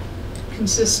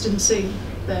consistency,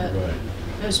 that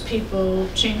as people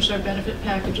change their benefit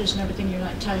packages and everything, you're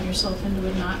not tying yourself into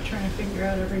a knot trying to figure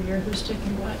out every year who's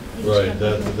taking what. Right,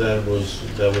 that was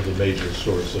a major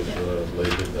source of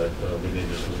labor that we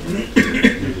needed to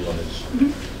utilize.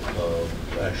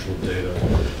 Actual data.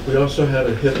 We also had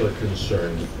a HIPAA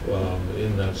concern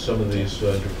in that some of these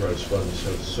enterprise funds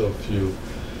have so few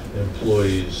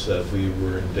employees that we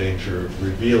were in danger of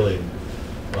revealing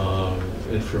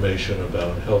information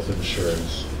about health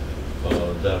insurance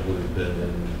that would have been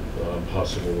in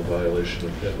possible violation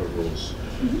of HIPAA rules.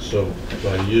 So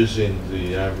by using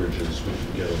the averages, we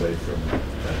can get away from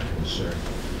that concern.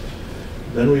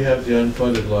 Then we have the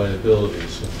unfunded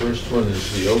liabilities. The first one is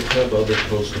the OPEB, other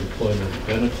post-employment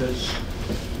benefits.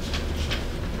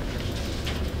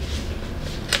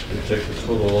 We take the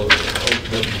total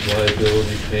OPEB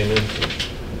liability payment of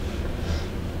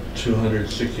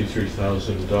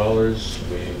 $263,000.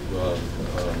 We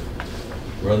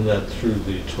run that through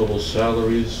the total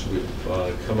salaries. We've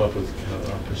come up with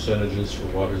percentages for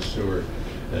water, sewer,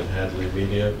 and Hadley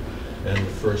Media. And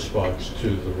the first box to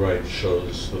the right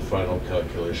shows the final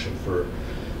calculation for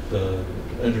the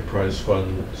enterprise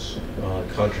fund's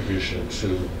contribution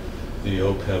to the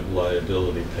OPEB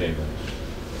liability payment.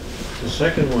 The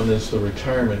second one is the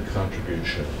retirement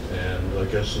contribution, and I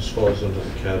guess this falls under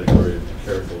the category of be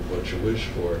careful of what you wish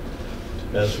for.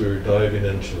 As we were diving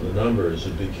into the numbers,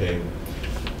 it became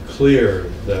clear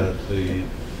that the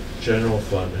general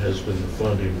fund has been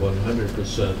funding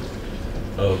 100%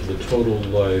 of the total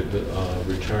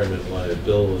retirement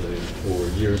liability for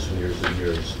years and years and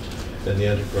years, and the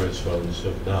enterprise funds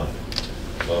have not.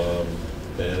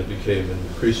 And it became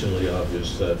increasingly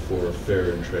obvious that for a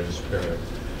fair and transparent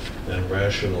and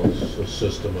rational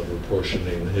system of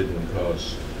apportioning hidden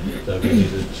costs, that we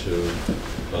needed to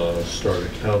start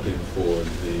accounting for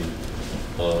the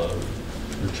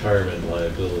retirement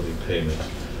liability payment.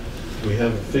 We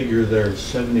have a figure there of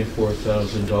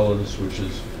 $74,000, which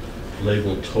is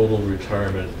labeled total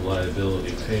retirement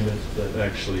liability payment. That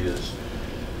actually is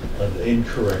an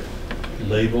incorrect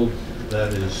label.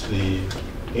 That is the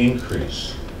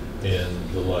increase in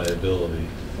the liability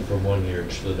from one year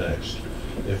to the next.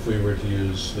 If we were to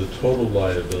use the total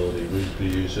liability, we'd be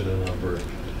using a number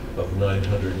of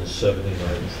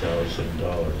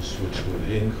 $979,000, which would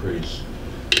increase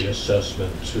the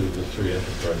assessment to the three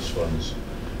enterprise funds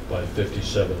by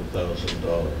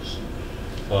 $57,000.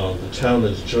 The town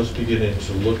is just beginning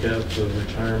to look at the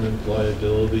retirement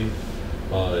liability.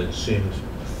 It seemed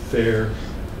fair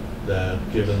that,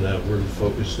 given that we're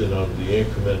focused in on the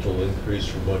incremental increase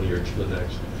from one year to the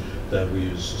next, that we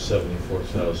use the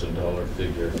 $74,000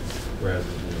 figure rather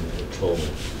than the total.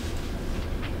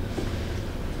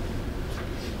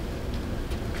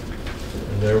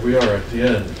 And there we are at the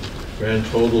end. Grand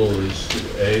total is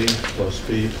A plus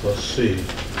B plus C,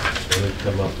 and we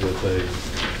come up with a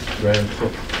grand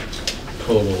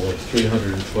total of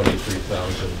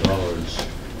 $323,000.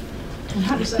 And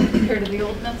how does that compare to the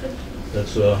old method?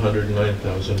 That's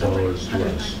 $109,000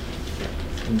 less.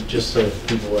 Just so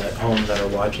people at home that are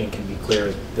watching can be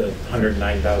clear, the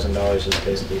 $109,000 is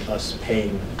basically us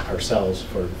paying ourselves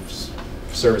for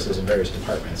services in various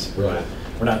departments. Right.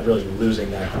 We're not really losing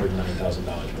that $109,000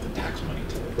 worth of tax money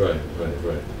to it.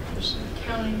 Right. Just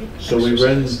Counting So we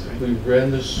ran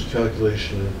this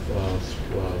calculation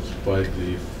by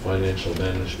the financial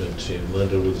management team.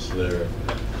 Linda was there,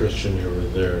 Christian, you were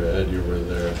there, Ed, you were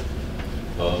there,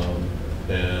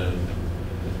 and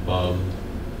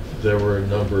there were a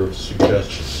number of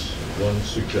suggestions. One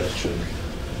suggestion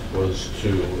was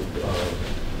to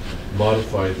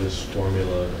modify this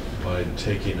formula by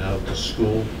taking out the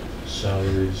school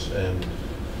salaries and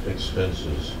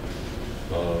expenses.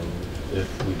 If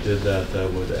we did that,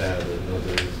 that would add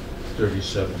another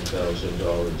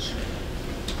 $37,000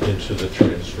 into the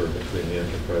transfer between the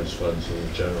enterprise funds and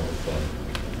the general fund.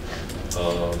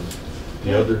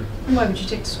 The other... Why would you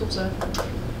take the schools out?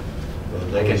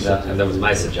 That was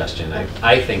my suggestion.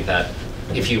 I think that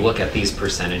if you look at these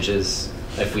percentages,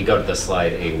 if we go to the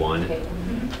slide A1,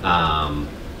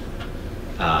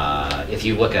 if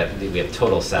you look at, we have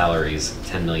total salaries,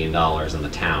 $10 million in the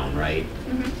town, right?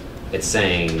 It's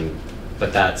saying,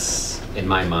 but that's, in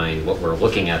my mind, what we're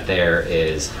looking at there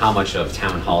is how much of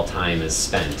town hall time is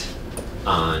spent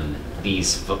on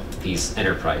these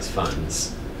enterprise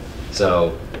funds.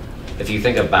 So if you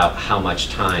think about how much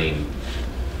time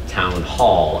town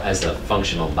hall as a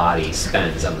functional body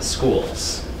spends on the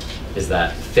schools, is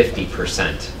that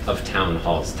 50% of town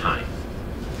hall's time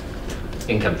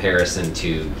in comparison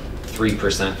to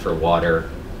 3% for water,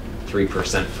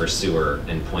 3% for sewer,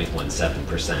 and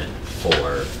 0.17%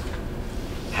 for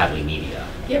Hadley Media.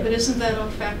 Yeah, but isn't that all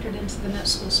factored into the net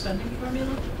school spending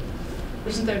formula?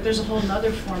 Isn't there's a whole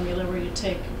nother formula where you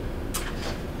take...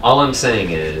 All I'm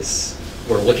saying is,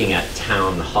 we're looking at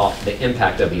town hall, the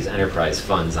impact of these enterprise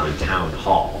funds on town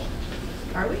hall.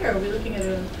 Are we, or are we looking at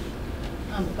it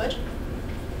on the budget?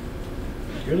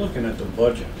 You're looking at the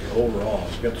budget, the overall.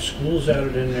 You got the schools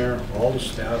added in there, all the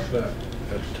staff at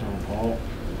town hall,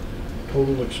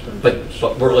 total expenses.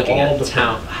 But we're looking all at the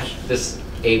town, funds. this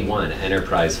A1,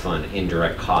 enterprise fund,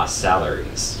 indirect cost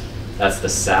salaries. That's the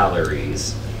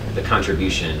salaries, the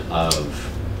contribution of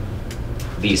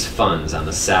these funds on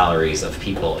the salaries of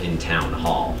people in town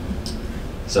hall.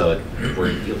 So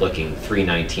we're looking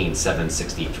 319,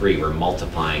 763, we're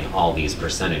multiplying all these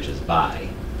percentages by.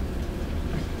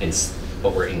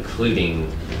 But we're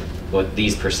including what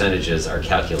these percentages are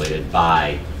calculated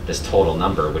by this total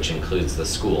number, which includes the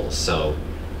schools. So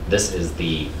this is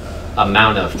the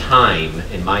amount of time,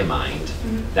 in my mind,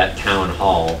 that town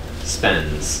hall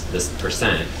spends, this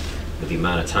percent, with the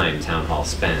amount of time town hall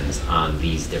spends on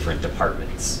these different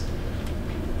departments.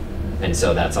 And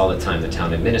so that's all the time the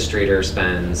town administrator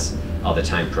spends, all the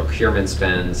time procurement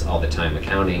spends, all the time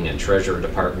accounting and treasurer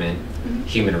department,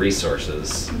 human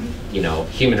resources. You know,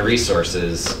 human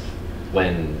resources,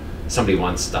 when somebody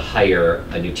wants to hire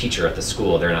a new teacher at the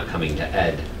school, they're not coming to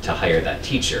Ed to hire that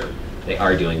teacher. They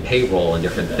are doing payroll and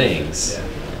different things,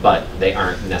 but they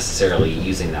aren't necessarily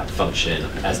using that function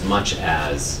as much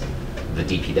as the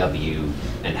DPW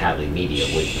and Hadley Media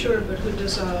would. Sure, but who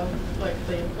does like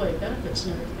the employee benefits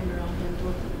and everything are all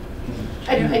handled?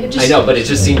 I know, but it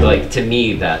just seemed like to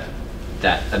me that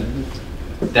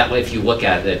way, if you look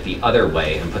at it the other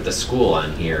way and put the school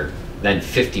on here, then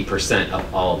 50%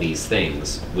 of all these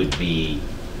things would be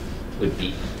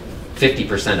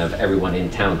 50% of everyone in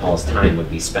town hall's time would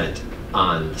be spent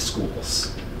on the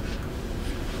schools.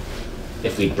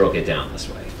 If we broke it down this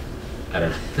way. I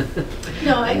don't know.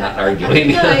 No, I'm not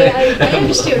arguing. No, I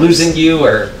understand. Losing you,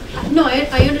 or? No,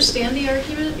 I understand the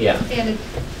argument. Yeah. And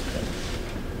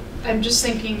I'm just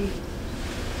thinking,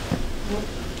 well,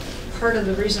 part of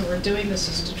the reason we're doing this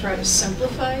is to try to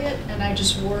simplify it, and I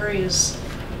just worry is,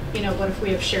 you know, what if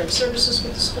we have shared services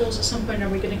with the schools at some point? Are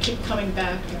we going to keep coming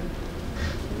back? And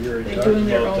We already They're talked doing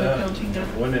their about own that. accounting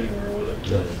now. Went anywhere with it.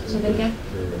 So then again?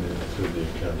 They're running through the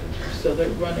accounting. So they're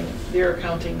running their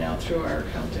accounting now through our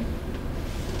accounting.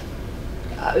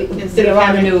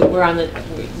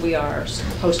 We are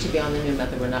supposed to be on the new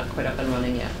method. We're not quite up and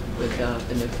running yet with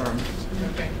the new firm.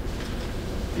 Okay.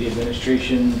 The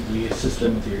administration, we assist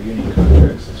them with their union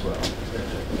contracts as well.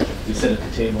 We sit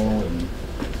at the table and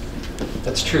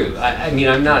That's true. I mean,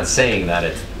 I'm not saying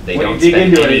that they When don't you dig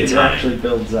spend into any it, it time. actually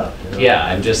builds up. You know? Yeah,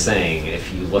 I'm just saying,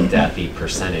 if you looked at the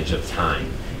percentage of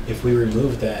time, If we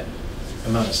remove that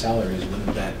amount of salaries,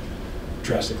 wouldn't that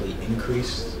drastically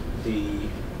increase the?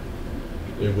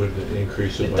 It would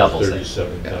increase It it by doubles it.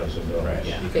 $37,000. Right,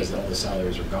 Yeah. because all the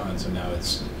salaries are gone, so now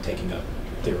it's taking up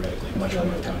theoretically much more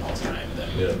of town hall's time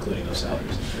than including those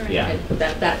salaries. Yeah. And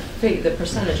the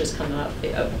percentage is coming up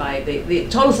by, the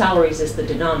total salaries is the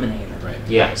denominator. Right.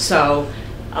 yeah. So,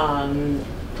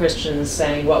 Christian's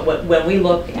saying, well, when we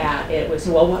look at it, we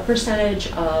say, well, what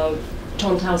percentage of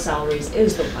total town salaries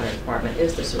is the water department,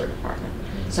 is the sewer department?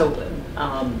 So,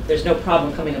 there's no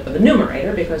problem coming up with a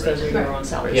numerator because those are your own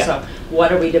salaries. Yeah. So,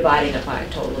 what are we dividing it by?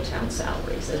 Total town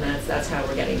salaries, and that's how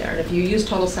we're getting there. And if you use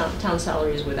total town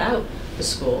salaries without the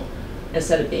school,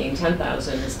 instead of being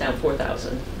 10,000, it's now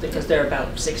 4,000 because they're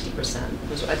about 60%.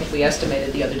 I think we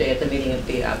estimated the other day at the meeting it'd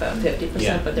be about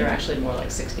 50%, but they're actually more like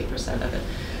 60% of it.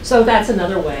 So that's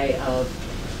another way of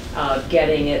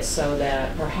getting it so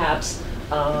that perhaps,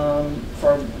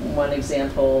 for one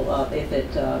example, if it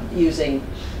using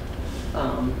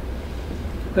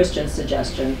Christian's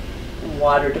suggestion,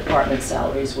 water department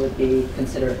salaries would be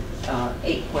considered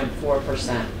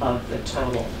 8.4% of the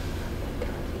total,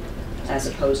 as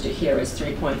opposed to here is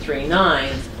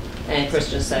 3.39, and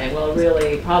Christian's saying, well,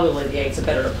 really, probably the 8's a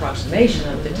better approximation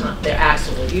of their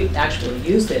actual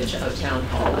usage of town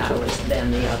hall hours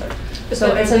than the other.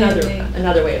 So it's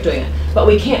another way of doing it. But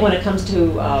we can't, when it comes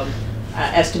to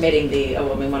estimating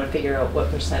when we want to figure out what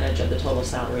percentage of the total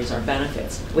salaries are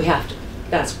benefits, we have to.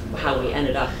 That's how we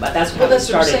ended up, but that's how we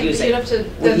started using.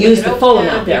 We use the full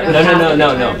amount there.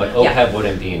 No, but OPEB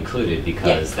wouldn't be included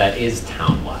because that is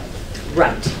townwide.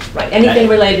 Right. Anything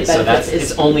related to benefits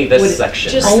it's only this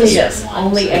section. Only this,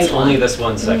 only A1. It's only this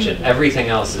one section. Everything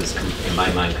else is, in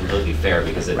my mind, completely fair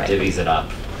because it divvies it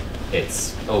up.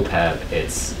 It's OPEB,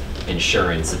 it's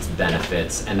insurance, it's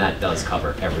benefits, and that does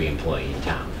cover every employee in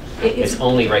town. It's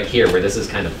only right here where this is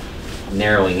kind of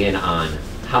narrowing in on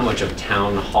how much of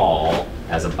town hall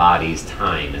as a body's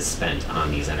time is spent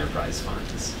on these enterprise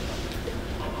funds.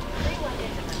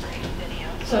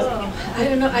 So, I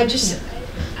don't know, I just...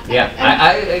 Yeah,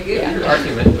 I get your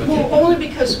argument. Well, only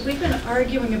because we've been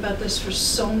arguing about this for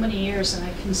so many years, and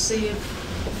I can see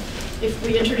if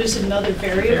we introduce another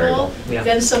variable,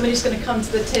 then somebody's going to come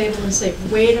to the table and say,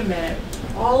 wait a minute,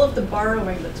 all of the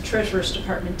borrowing that the Treasurer's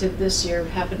Department did this year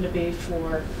happened to be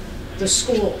for the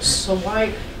schools, so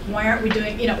why aren't we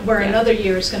doing, where another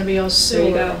year is going to be all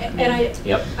sewer? And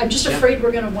I'm just afraid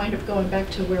we're going to wind up going back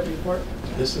to where we were.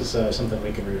 This is something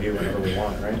we can review whenever we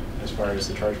want, right? As far as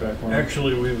the chargeback form?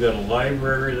 Actually, we've got a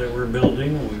library that we're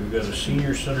building, we've got a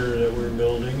senior center that we're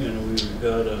building, and we've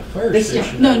got a fire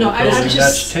station that we're building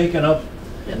that's taken up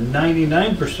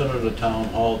 99% of the town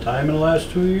hall time in the last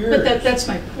 2 years. But that's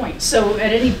my point. So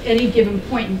at any given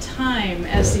point in time,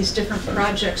 as these different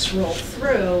projects roll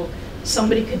through,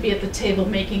 somebody could be at the table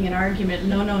making an argument,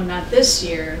 no, not this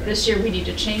year. This year we need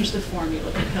to change the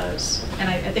formula because, and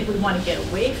I think we want to get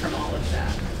away from all of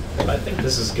that. But I think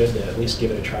this is good to at least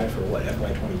give it a try for what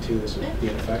FY22 this would be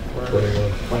in effect for.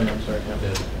 21, sorry.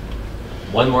 Yeah.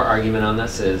 One more argument on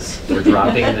this is we're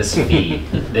dropping this fee,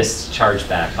 this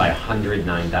chargeback by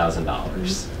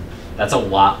 $109,000. That's a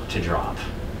lot to drop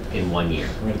in 1 year.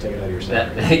 I'm going to take it out of your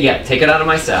salary. Yeah, take it out of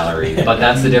my salary, but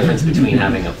that's the difference between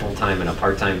having a full-time and a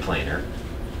part-time planner.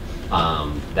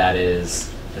 That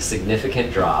is a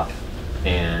significant drop,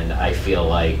 and I feel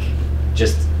like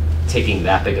just taking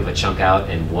that big of a chunk out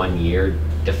in 1 year,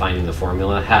 defining the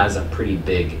formula, has a pretty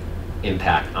big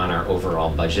impact on our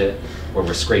overall budget, where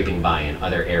we're scraping by in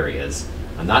other areas.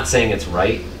 I'm not saying it's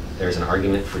right. There's an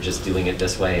argument for just doing it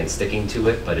this way and sticking to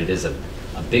it, but it is a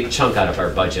big chunk out of our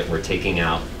budget we're taking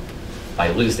out by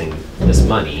losing this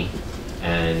money.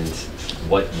 And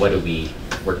what do we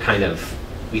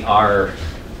are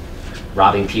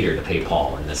robbing Peter to pay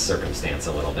Paul in this circumstance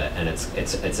a little bit, and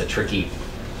it's a tricky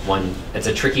one. It's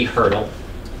a tricky hurdle.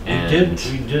 And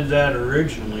we did that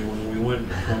originally when we went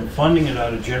from funding it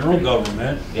out of general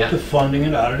government to funding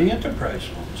it out of the enterprise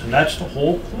funds, and that's the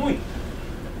whole point.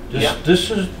 This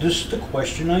is the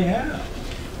question I have.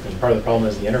 And part of the problem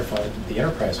is the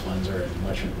enterprise funds are in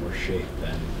much worse shape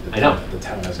than the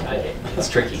town as a whole. It's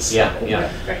tricky. Yeah.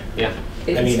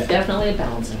 It's definitely a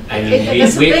balancing. I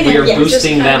mean, we are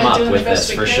boosting them up with this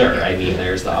for sure. I mean,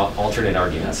 there's the alternate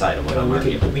argument side of what I'm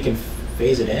arguing. We can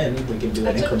phase it in. We can do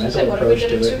an incremental approach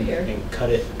to it and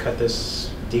cut this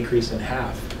decrease in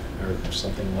half or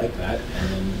something like that, and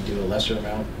then do a lesser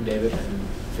amount, David,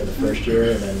 for the first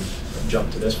year, and then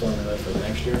jump to this formula for the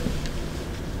next year.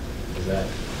 Is that?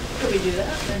 Could we do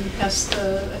that and pass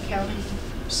the accounting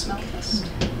smell test?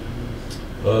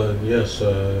 Yes,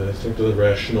 I think the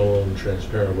rational and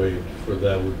transparent way for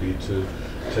that would be to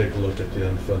take a look at the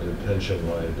unfunded pension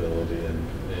liability and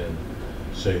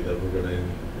say that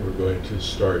we're going to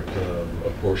start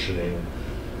apportioning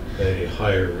a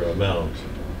higher amount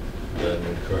than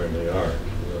we currently are.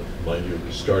 Mind you,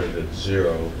 we started at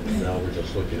 0, now we're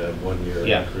just looking at 1 year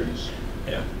increase.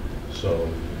 Yeah. So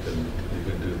you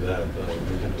can do that.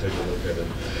 We can take a look at it.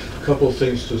 A couple of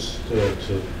things to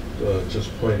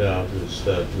just point out is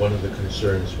that one of the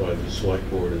concerns by the select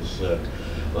board is that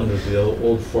under the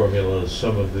old formula,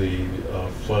 some of the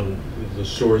the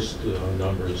source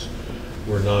numbers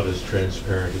were not as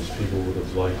transparent as people would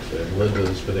have liked, and Linda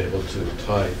has been able to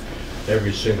tie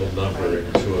every single number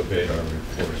into a Vadar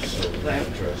report, so we'll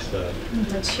address that.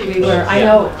 That's We huge. were, I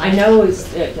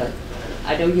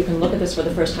know you can look at this for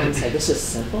the first time and say, this is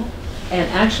simple. And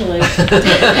actually,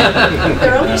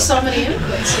 There are only so many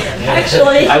inputs here.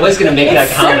 actually, I was gonna make that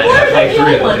it's comment simpler than halfway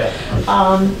the old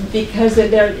one. Because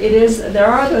there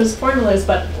are those formulas,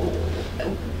 but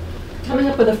coming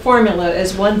up with a formula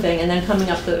is one thing, and then coming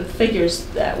up with the figures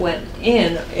that went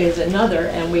in is another,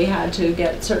 and we had to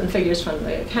get certain figures from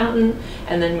the accountant,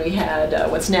 and then we had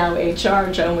what's now HR.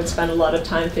 Joan would spend a lot of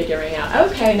time figuring out,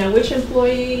 okay, now which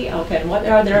employee, okay, and what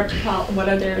are their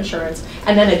insurance,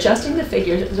 and then adjusting the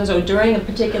figures. So during a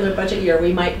particular budget year,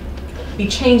 we might be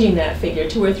changing that figure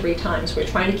 2 or 3 times. We're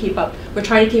trying to keep up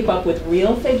with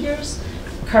real figures,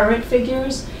 current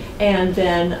figures, and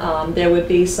then there would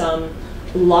be some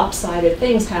lopsided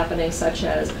things happening, such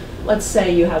as, let's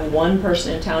say you have one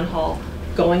person in town hall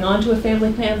going on to a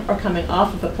family plan or coming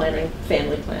off of a family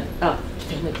plan,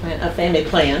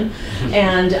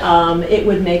 and it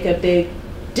would make a big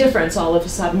difference. All of a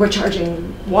sudden, we're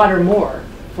charging water more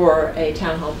for a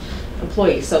town hall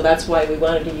employee, so that's why we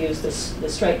wanted to use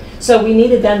this rate. So we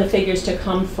needed then the figures to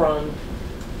come from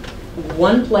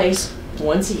one place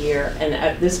once a year, and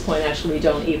at this point, actually, we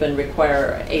don't even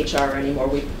require HR anymore.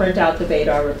 We print out the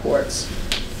Vadar reports,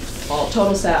 all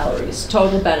total salaries,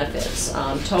 total benefits,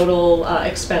 total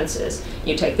expenses.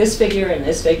 You take this figure and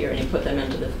you put them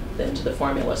into the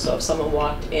formula. So if someone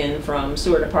walked in from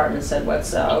sewer department and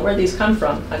said, where these come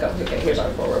from? I go, okay, here's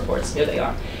our 4 reports, here they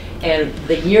are. And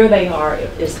the year they are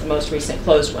is the most recent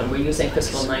closed one. We're using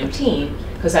fiscal 19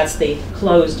 because that's the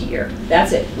closed year.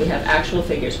 That's it. We have actual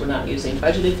figures. We're not using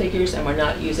budgeted figures, and we're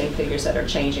not using figures that are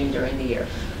changing during the year.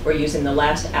 We're using the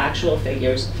last actual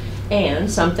figures, and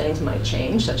some things might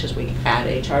change, such as we add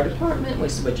HR department, we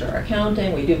switch our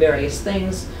accounting, we do various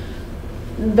things.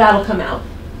 That'll come out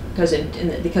because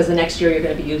the next year you're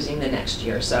going to be using the next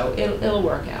year, so it'll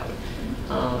work out.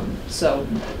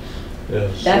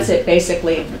 Yes. That's it,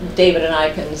 basically. David and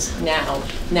I can now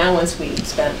once we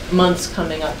spent months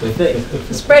coming up with the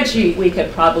spreadsheet, we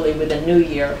could probably within New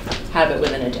Year have it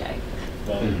within a day.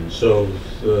 So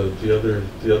the other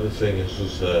thing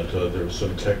is that there were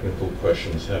some technical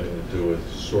questions having to do with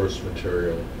source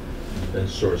material and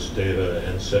source data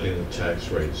and setting the tax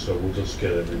rate. So we'll just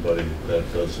get everybody that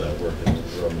does that work in the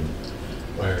room and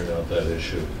iron out that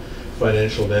issue.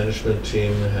 Financial management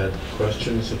team had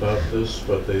questions about this,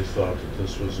 but they thought that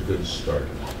this was a good start.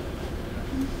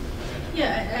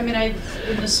 Yeah, I mean,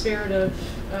 in the spirit of,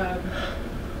 I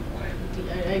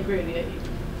agree with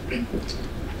you.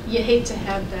 You hate to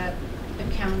have that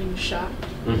accounting shock,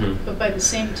 but by the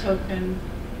same token,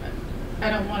 I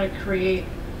don't want to create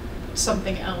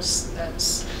something else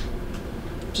that's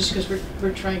just because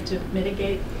we're trying to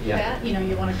mitigate that. You know,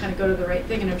 you want to kind of go to the right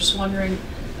thing, and I'm just wondering.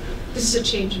 This is a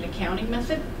change in accounting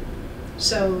method,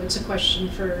 so it's a question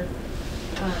for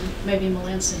maybe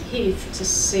Melanson Heath to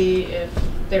see if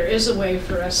there is a way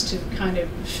for us to kind of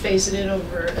phase it in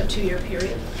over a 2-year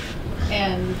period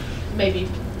and maybe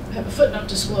have a footnote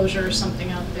disclosure or something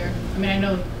out there. I mean, I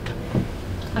know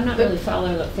I'm not really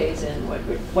following the phase in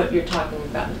what you're talking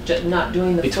about. Just not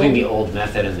doing the between the old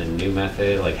method and the new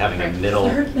method, like having a middle.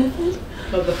 Third method?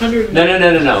 Well, the 100.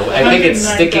 No. I think it's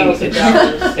sticking.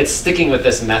 $109,000. It's sticking with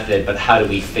this method, but how do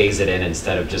we phase it in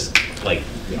instead of just like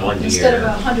 1 year? Instead of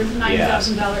a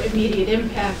 $109,000 immediate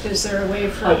impact, is there a way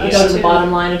for us to go to the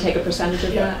bottom line and take a percentage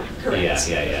of that? Correct.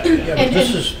 Yeah. Yeah, but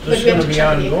this is going to be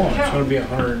ongoing. It's account. going to be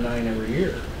 109 every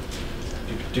year.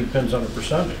 It depends on the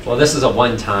percentage. Well, this is a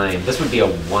one-time. This would be a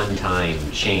one-time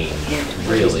change,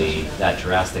 really, that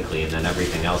drastically, and then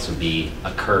everything else would be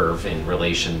a curve in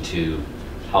relation to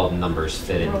how the numbers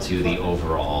fit into the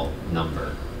overall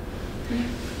number.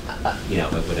 You know,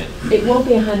 it wouldn't. It won't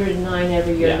be 109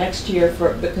 every year. Yeah. Next year,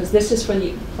 because this is for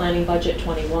the planning budget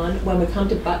 21. When we come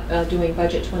to doing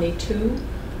budget 22,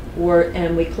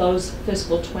 and we close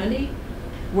fiscal 20,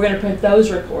 we're going to print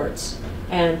those reports,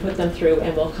 and put them through,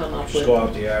 and we'll come up Just with. go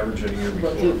out the average of the year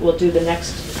before. We'll do the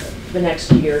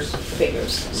next year's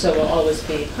figures. So we'll always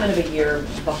be kind of a year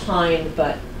behind,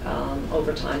 but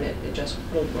over time it just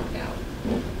will work out.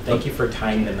 Thank you for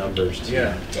tying the numbers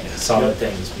to solid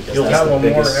things, because You'll that's have the a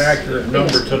more biggest- accurate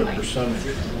number to the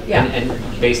percentage. Yeah.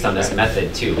 And based on this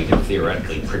method too, we can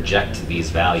theoretically project these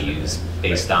values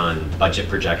based on budget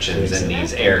projections in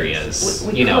these areas.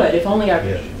 We You know, could, if only our,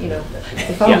 you know,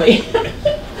 if only.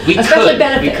 We Especially could,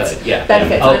 benefits. we could, yeah.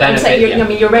 Benefits. Oh, I'm saying, benefit, I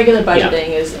mean, your regular budgeting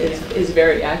Yeah. is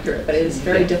very accurate, but it is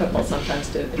very difficult sometimes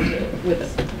to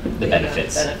with The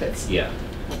benefits. benefits. Yeah.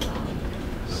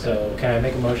 So can I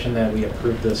make a motion that we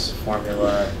approve this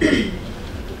formula?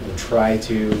 We'll try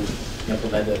to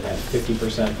implement it at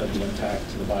 50% of the impact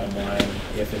to the bottom line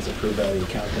if it's approved by the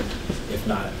accountant. If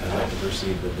not, I'd like to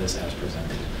proceed with this as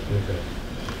presented. Okay.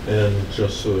 And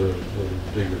just a little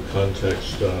bigger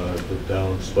context, the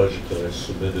balanced budget that I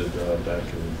submitted back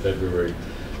in February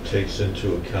takes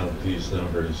into account these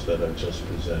numbers that I just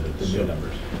presented. The new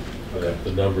numbers. Okay.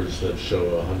 The numbers that show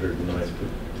a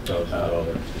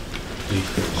 $109,000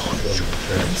 decrease from the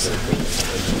transfer.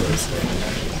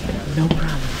 No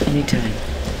problem, anytime.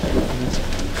 All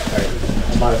right,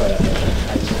 I'll modify that motion.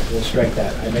 We'll strike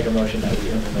that. I make a motion that we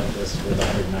implement this with a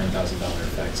 $109,000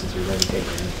 effect, since we've already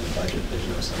taken it into the budget. There's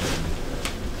no sense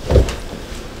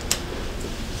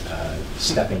in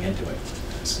stepping into it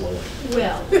slowly.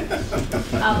 Well,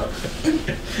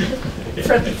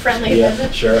 friendly Yeah,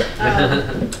 amendment? sure.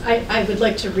 I would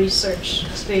like to research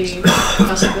the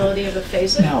possibility of a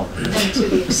phase-in, and to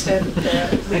the extent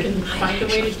that we can find a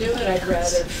way to do it, I'd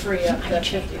rather free up that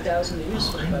 $50,000 to use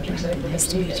for the budget sake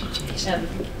if needed. And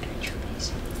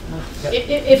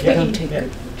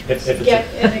if we can get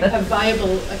a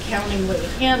viable accounting way to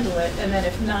handle it, and then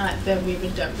if not, then we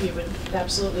would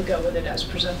absolutely go with it as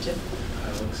presented. I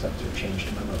will accept your change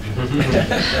to my motion.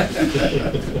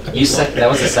 That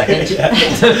was a second? A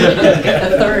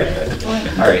third.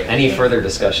 All right, any further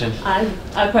discussion? I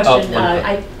have a question.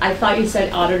 Oh, I thought you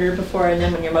said auditor before, and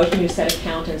then when your motion you said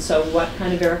accountant, so what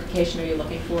kind of verification are you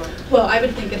looking for? Well, I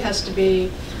would think it has to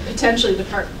be potentially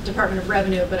Department of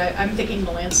Revenue, but I'm thinking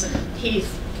Melanson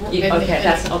Heath. Okay,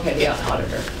 that's, okay, the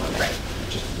auditor. Right.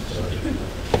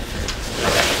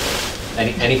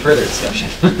 Any further discussion?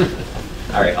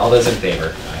 All right, all those in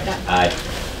favor? Aye.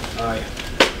 Aye.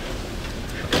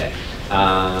 Okay.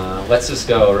 Let's just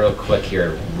go real quick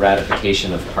here.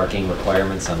 Ratification of parking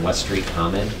requirements on West Street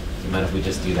Common. You mind if we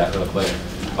just do that real quick?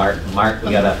 Mark,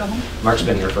 Mark's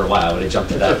been here for a while. I would have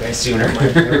jumped to that sooner.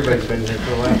 Everybody's been here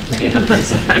for a while.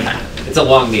 Yeah, it's a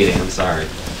long meeting, I'm sorry.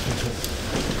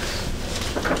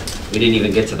 We didn't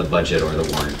even get to the budget or the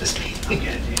warrant this meeting.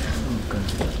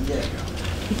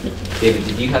 David,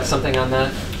 did you have something on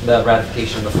that? The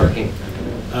ratification of the parking?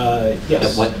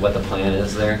 Yes. What the plan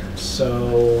is there?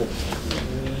 So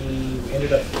we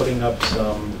ended up putting up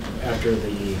some, after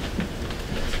the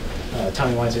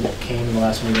Tommy Weinstein came in the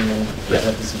last meeting and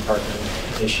presented some parking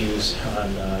issues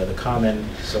on the common.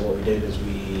 So what we did is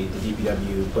the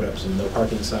DPW put up some no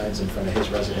parking signs in front of his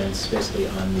residence, basically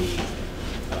on the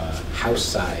house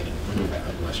side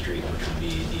of West Street, which would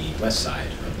be the west side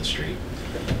of the street,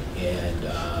 and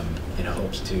in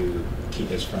hopes to keep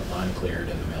his front lawn cleared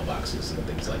and the mailboxes and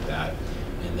things like that.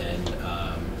 And then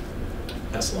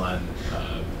Essalon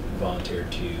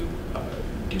volunteered to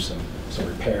do some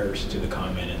repairs to the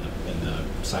common and the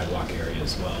sidewalk area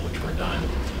as well, which were done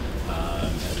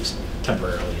at least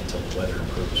temporarily until the weather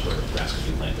improves, where grass could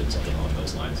be planted, something along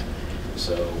those lines.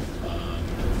 So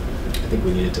I think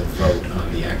we needed to vote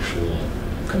on the actual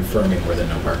confirming where the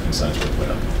no parking signs were put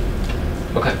up.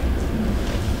 Okay.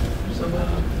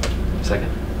 Second.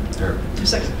 Or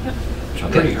Second. Yep. It's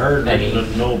Okay. pretty hard to Any-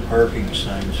 put no parking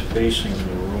signs facing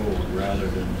the road rather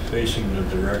than facing the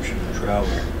direction of travel.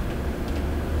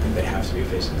 I think they have to be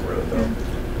facing the road, though.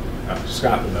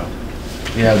 Scott would know.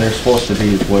 Yeah, they're supposed to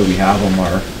be the way we have them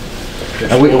are.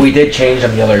 And we did change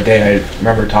them the other day. I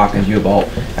remember talking to you about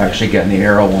actually getting the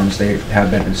arrow ones. They have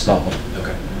been installed.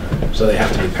 Okay. So they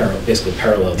have to be basically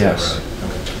parallel to Yes. the road.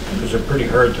 Because they're pretty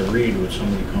hard to read with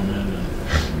somebody coming in and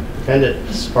Kind of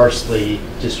sparsely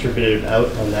distributed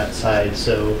out on that side,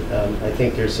 so I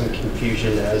think there's some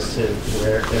confusion as to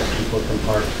where if people can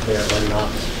park there or not.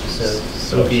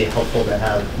 So it would be helpful to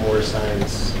have more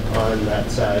signs on that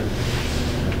side.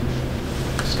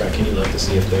 Scott, can you look to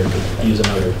see if they could use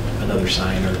another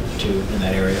sign or two in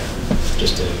that area,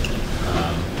 just to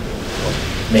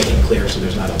make it clear so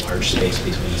there's not a large space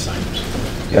between the signs?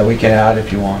 Yeah, we can add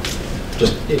if you want.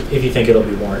 Just if you think it'll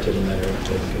be warranted in that area.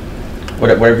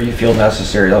 Whatever you feel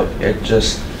necessary. The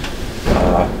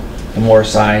more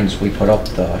signs we put up,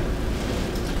 the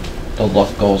the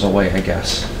look goes away, I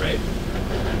guess. Right.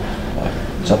 But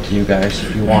it's up to you guys.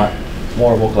 If you want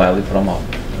more, we'll gladly put them up.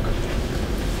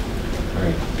 All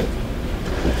right.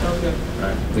 Sounds good. All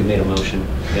right. We made a motion.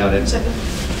 Yeah, that's Second.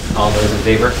 all those in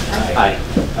favor? Aye.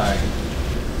 Aye.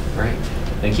 All right.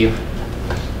 Thank you.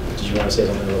 Did you want to say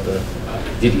something about the?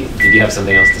 Did you have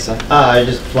something else to say? I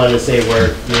just wanted to say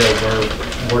we're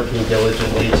working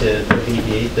diligently to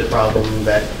alleviate the problem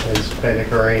that has been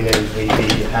occurring, and we'd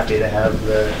be happy to have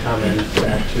the common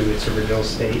back to its original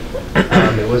state.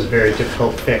 It was a very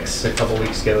difficult fix a couple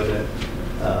weeks ago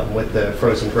with the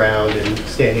frozen ground and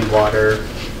standing water.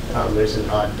 There's an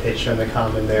odd pitch on the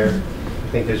common there. I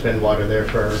think there's been water there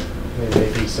for,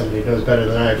 maybe somebody knows better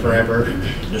than I, forever.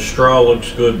 The straw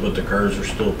looks good, but the cars are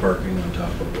still parking on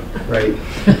top of it. Right.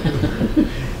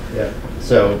 Yeah.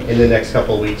 So in the next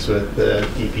couple of weeks with the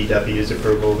DPW's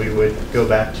approval, we would go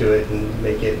back to it and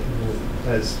make it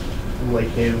as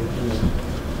like new,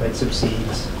 like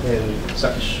subsides and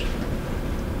such.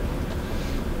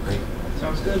 Great.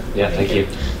 Sounds good. Yeah, thank you.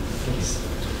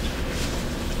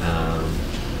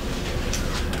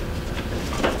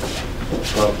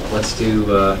 Well, let's do,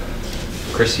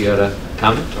 Chris, you had a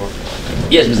comment? Or?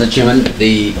 Yes, Mr. Chairman,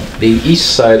 the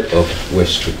east side of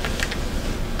West Street,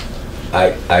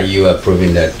 are you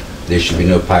approving that there should be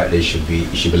no park, it should be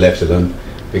left alone?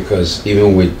 Because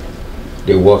even with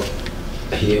the work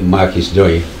Mark is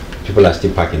doing, people are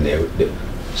still parking there.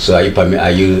 So is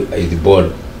the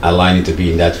board allowing it to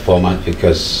be in that format?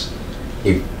 Because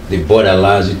if the board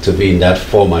allows it to be in that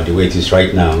format, the way it is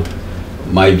right now,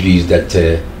 my view is that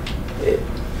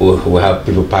we'll have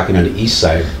people parking on the east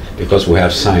side because we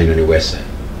have sign on the west side.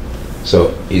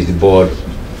 So is the board,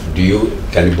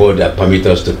 can the board permit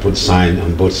us to put sign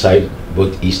on both sides,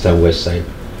 both east and west side,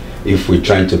 if we're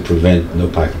trying to prevent no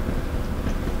parking?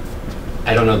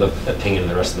 I don't know the opinion of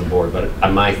the rest of the board, but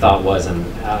my thought was, and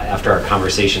after our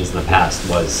conversations in the past,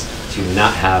 was to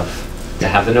have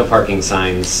the no parking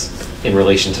signs in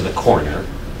relation to the corner.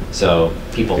 So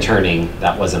people turning,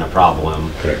 that wasn't a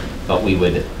problem. Correct. But we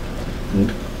would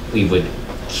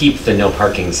keep the no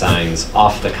parking signs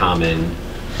off the common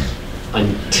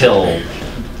until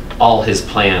all his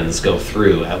plans go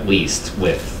through, at least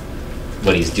with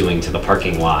what he's doing to the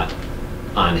parking lot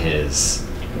on his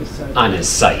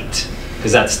site.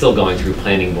 Because that's still going through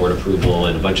planning board approval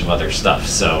and a bunch of other stuff,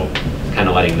 so kind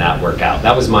of letting that work out.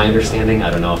 That was my understanding. I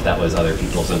don't know if that was other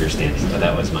people's understanding, but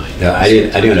that was mine. No, I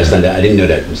didn't understand that. I didn't know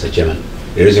that, Mr. Chairman.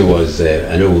 The reason was,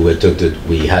 I know we were told that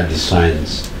we had the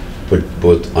signs put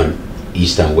both on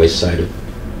east and west side,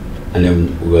 and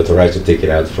then we were authorized to take it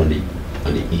out from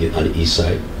on the east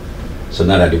side. So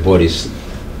now that the board is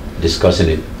discussing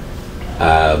it,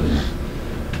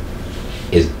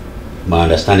 my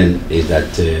understanding is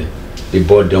that the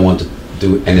board don't want to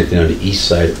do anything on the east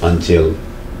side until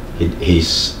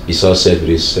he's all set with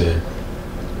his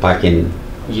parking.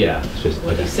 Yeah.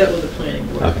 When he's set with the planning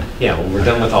board. Okay. Yeah, when we're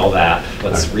done with all that,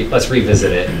 let's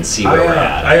revisit it and see where we're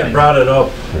at. I had brought it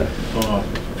up a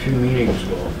few meetings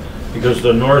ago, because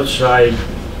the north side,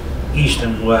 east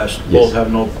and west, both have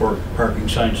no parking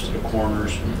signs to the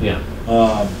corners. Yeah.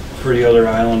 For the other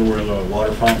island where the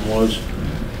water fountain was.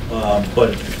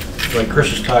 But like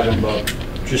Chris is talking about,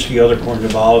 just the other corner,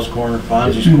 Duvall's corner,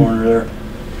 Fonzie's corner there,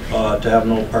 to have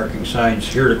no parking signs.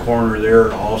 Here, the corner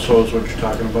there also is what you're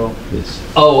talking about?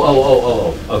 Yes.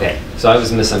 Oh, okay. So I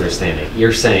was misunderstanding.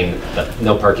 You're saying that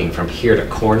no parking from here to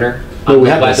corner? No, we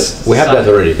have that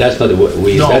already. That's not the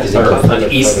way. No, that is on the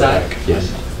east side?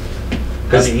 Yes. On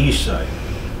the east side.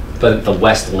 But the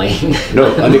west lane? No,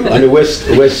 on the west.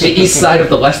 The east side of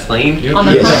the west lane? On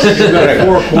the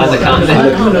On the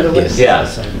continent?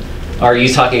 Yes. Yeah. Are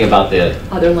you talking about the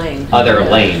Other lane. other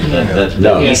lane,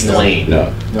 the east lane?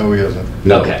 No. No, he doesn't.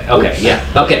 No. Okay, yeah.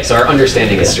 Okay, so our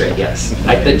understanding is straight, yes.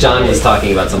 I think John was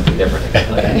talking about something different.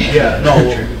 Okay. Yeah, no,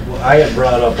 I had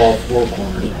brought up all four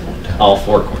corners at one time. All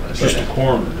four corners? Just okay. the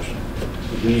corners.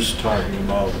 He's talking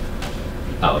about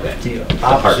Oh, okay. the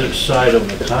opposite side of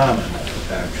the common,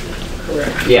 actually.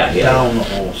 Correct. Yeah. Down the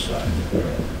whole side.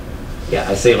 Yeah,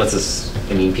 I say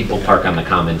people park on the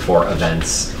common for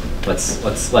events.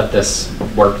 Let's let this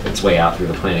work its way out through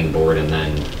the planning board and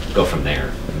then go from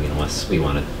there. I mean, unless we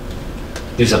want to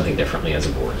do something differently as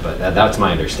a board, but that's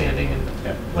my understanding and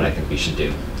what I think we should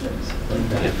do.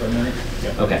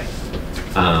 Yeah. Okay.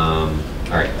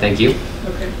 All right, thank you.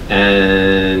 Okay.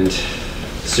 And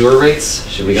sewer rates,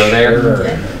 should we go there?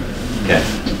 Okay.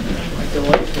 My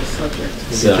delightful subject.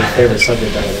 So, your favorite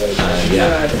subject out of the way.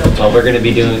 yeah. Well, we're going to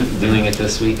be doing it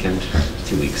this week and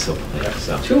 2 weeks, hopefully.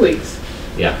 So. 2 weeks.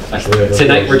 Yeah,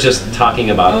 tonight we're just talking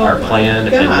about our plan,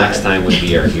 and God. next time would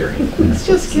be our hearing. Let's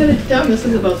just get it done. This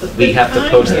is about the fifth We have to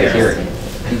time post the here. hearing.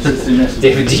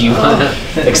 David, do you want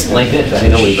to explain it? I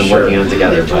know we've been working on it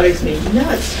together, It drives but me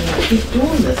nuts when I keep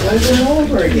doing this over and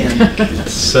over again.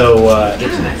 So,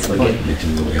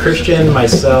 Christian,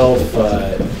 myself,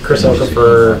 Chris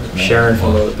Okafor, Sharon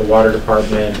from the Water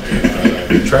Department,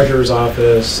 the Treasurer's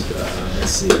Office,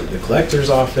 let's see, the Collector's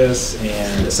Office,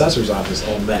 and the Assessor's Office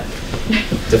all met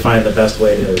to find the best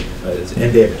way to,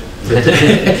 and David,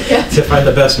 to find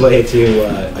the best way to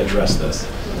address this.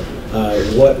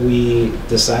 What we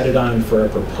decided on for a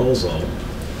proposal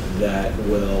that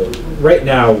will, right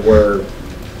now we're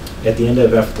at the end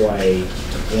of FY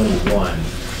 '21,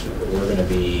 we're going to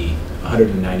be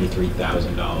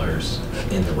 $193,000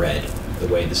 in the red, the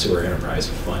way the Sewer Enterprise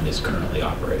Fund is currently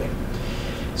operating.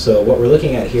 So what we're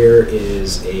looking at here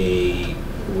is a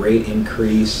rate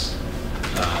increase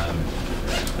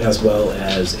as well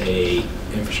as a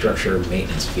infrastructure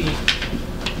maintenance fee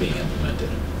being implemented.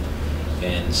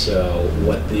 And so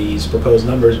what these proposed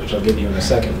numbers, which I'll give you in a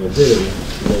second, will do,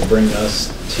 will bring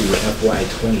us to FY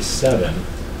 '27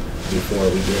 before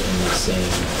we get in the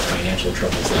same financial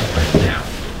troubles that we're in now.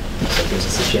 So it gives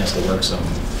us a chance to work some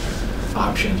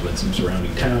options with some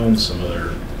surrounding towns, some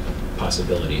other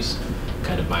possibilities,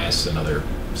 kind of buy us another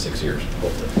 6 years,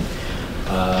 hopefully.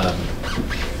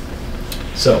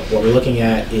 So what we're looking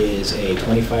at is a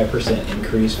 25%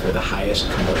 increase for the highest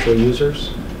commercial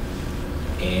users,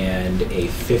 and a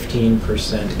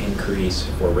 15% increase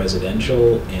for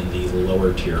residential and the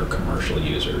lower tier commercial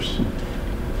users.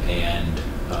 And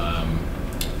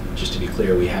just to be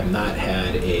clear, we have not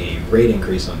had a rate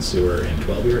increase on sewer in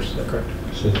 12 years, is that correct?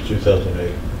 Since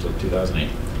 2008. So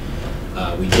 2008.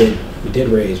 We did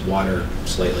raise water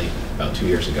slightly about 2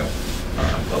 years ago,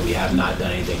 but we have not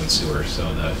done anything with sewer, so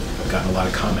I've gotten a lot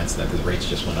of comments that the rates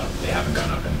just went up. They haven't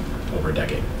gone up in over a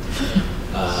decade.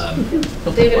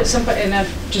 David, at some point, and at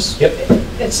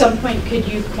some point, could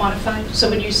you quantify? So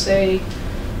when you say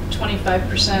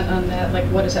 25% on that, like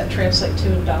what does that translate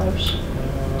to in dollars?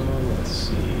 Let's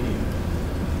see.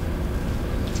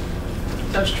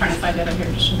 I was trying to find that on here.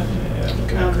 Just On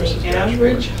the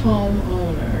average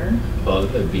homeowner. well,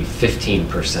 it would be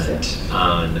 15%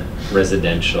 on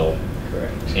residential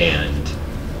and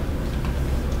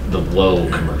the low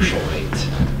commercial rate.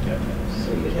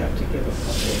 So you'd have to give a couple of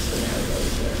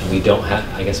scenarios there. And we don't have,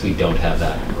 I guess we don't have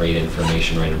that rate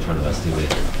information right in front of us, do we?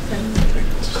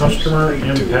 Customer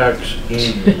impacts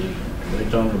annually, right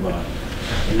down the bottom.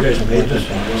 You guys made this,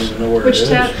 and I don't even know where it Which is.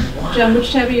 tab, John,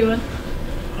 which tab are you on?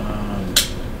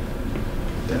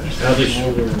 Hadley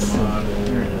Sewer Model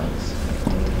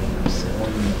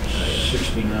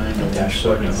 169 to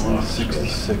 171.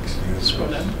 66 use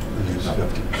 50%.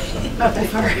 Not that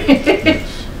far.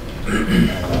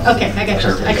 Okay, I got you.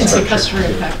 I can see customer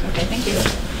impact. Okay, thank you.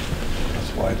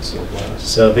 That's why it's so low.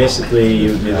 So basically,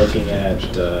 you'd be looking at,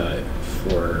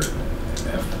 for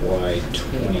FY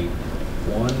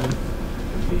 '21,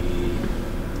 would be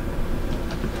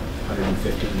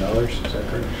 $115, is that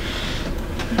correct?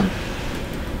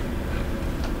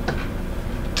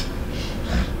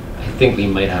 I think we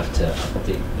might have to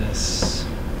update this.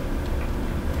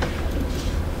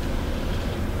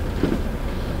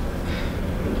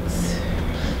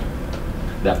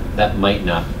 That might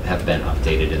not have been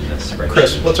updated in this spreadsheet.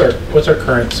 Chris, what's our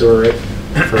current sewer rate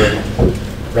for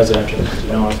residential? Do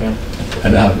you know offhand?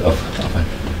 And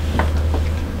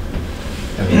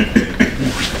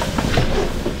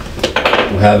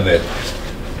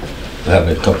we have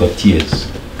a couple of tiers.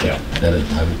 Yeah. That I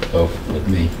have it both with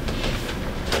me.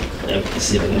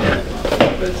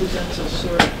 Residential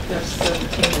sewer, that's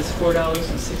 17 is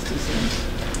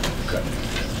 $4.60. Okay.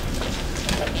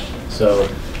 So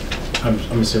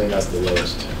I'm assuming that's the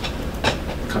lowest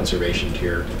conservation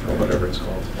tier or whatever it's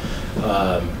called.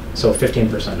 So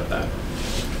 15% of that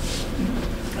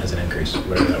as an increase,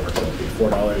 whatever that works out to be.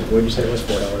 $4. What did you say it was?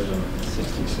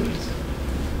 $4.60.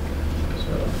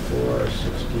 So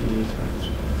 4.60 times.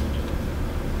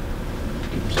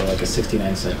 So like a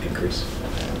 69-cent increase.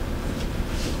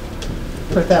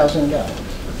 Per 1,000 gallons.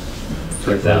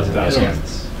 Per 1,000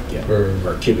 gallons. Yeah. Per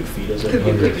or cubic feet, is it?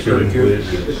 100 cubic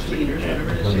feet. Feet or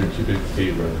whatever it is. 100 cubic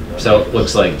feet. So it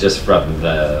looks like just from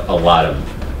a lot of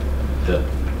the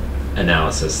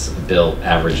analysis,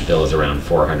 average bill is around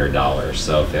 $400.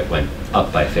 So if it went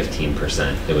up by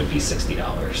 15%, it would be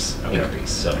 $60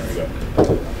 increase. So there you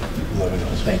go.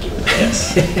 Thank you.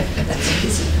 Yes.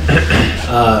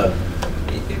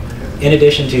 In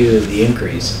addition to the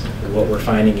increase, what we're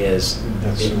finding is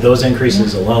those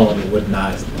increases alone would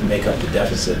not make up the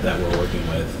deficit that we're working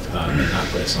with and not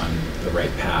put us on the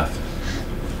right path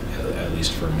at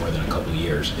least for more than a couple of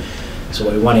years. So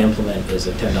what we want to implement is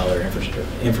a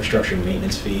 $10 infrastructure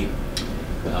maintenance fee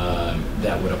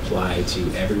that would apply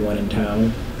to everyone in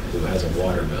town who has a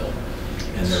water bill.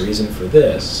 And the reason for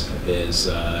this is,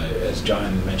 as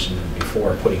John mentioned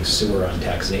before, putting sewer on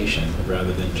taxation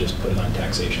rather than just put it on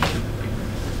taxation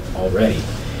already.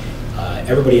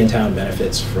 Everybody in town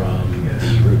benefits from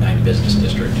the Route 9 Business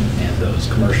District and those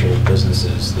commercial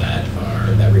businesses that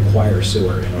require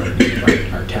sewer in order to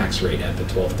keep our tax rate at the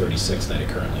 1236 that it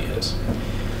currently is.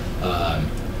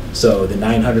 So the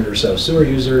 900 or so sewer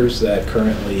users that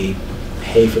currently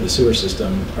pay for the sewer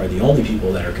system are the only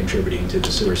people that are contributing to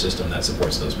the sewer system that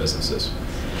supports those businesses.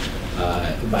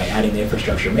 By adding the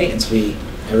infrastructure maintenance fee,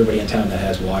 everybody in town that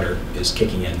has water is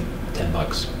kicking in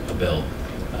 $10 a bill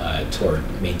toward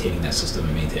maintaining that system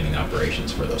and maintaining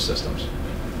operations for those systems.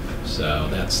 So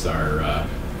that's our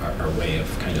way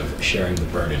of kind of sharing the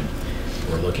burden.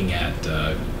 We're looking at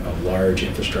a large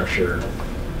infrastructure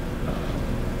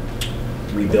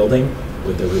rebuilding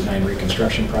with the Route 9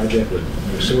 reconstruction project, with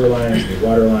new sewer lines, new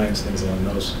water lines, things along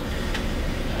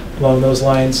those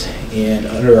lines. And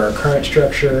under our current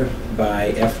structure,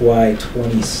 by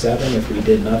FY27, if we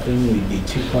did nothing, we'd be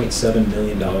 $2.7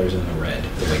 million in the red,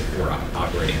 the way we're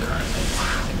operating currently.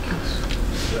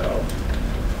 So,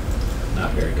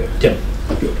 not very good. Tim?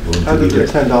 How did the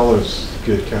 $10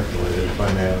 get calculated, if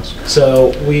I may ask?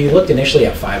 So we looked initially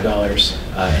at $5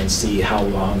 and see how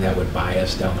long that would buy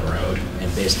us down the road,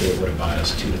 and basically it would have bought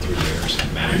us 2 to 3 years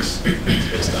max,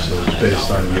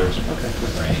 based on years. Okay.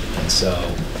 Right, and so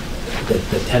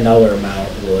the $10 amount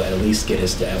will at least get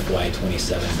us to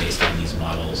FY27 based on these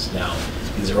models. Now,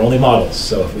 these are only models,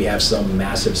 so if we have some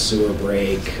massive sewer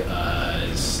break,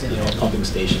 a pumping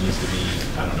station needs to be,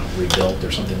 I don't know, rebuilt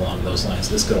or something along those lines,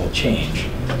 this could all change.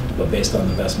 But based on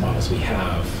the best models we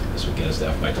have, this would get us to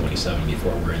FY27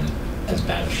 before we're in as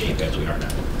bad a shape as we are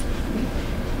now.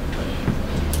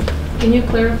 Can you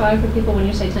clarify for people, when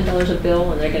you say $10 a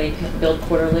bill and they're getting billed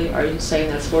quarterly, are you saying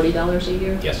that's $40 a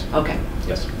year? Yes. Okay.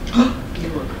 Yes. You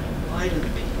were lying to the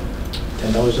people. $10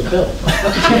 a bill.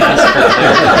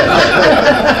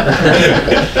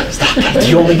 Do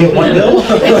you only get one bill?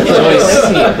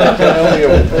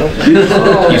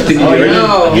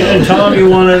 You didn't tell him you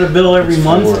wanted a bill every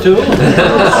month too?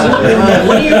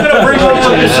 When are you going to bring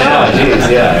on yourself?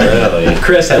 Yeah, really.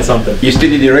 Chris had something. You still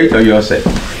need the rate, or you all set?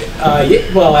 Yeah,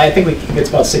 well, I think it's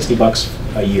about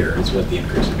 $60 a year is what the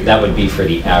increase would be. That would be for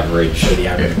the average,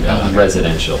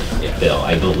 residential bill,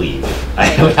 I believe.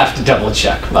 I would have to double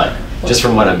check, but just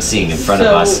from what I'm seeing in front of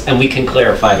us, and we can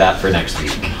clarify that for next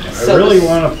week. I really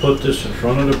want to put this in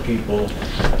front of the people,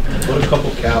 put a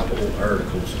couple capital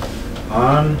articles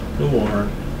on the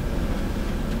warrant,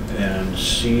 and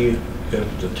see if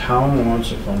the town wants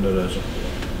to fund it as a whole.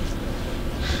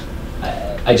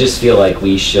 I just feel like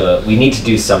we need to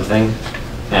do something,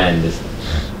 and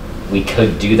we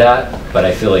could do that, but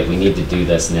I feel like we need to do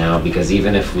this now, because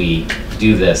even if we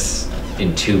do this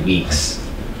in 2 weeks,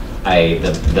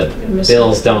 the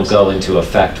bills don't go into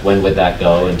effect. When would that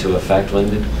go into effect? When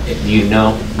did you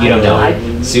know? You don't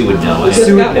know. Sue would know.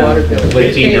 Sue would know. Would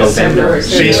it be November?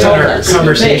 Based on our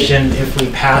conversation, if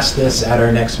we pass this at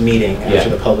our next meeting after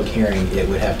the public hearing, it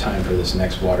would have time for this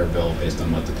next water bill based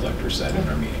on what the collector said in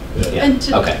our meeting. And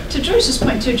to Joyce's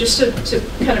point too, just to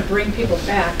kind of bring people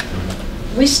back,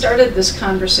 we started this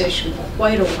conversation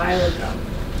quite a while ago,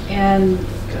 and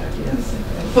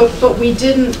but we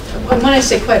didn't. When I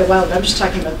say quite a while ago, I'm just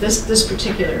talking about this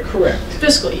particular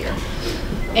fiscal year,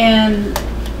 and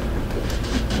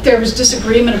there was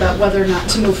disagreement about whether or not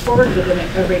to move forward with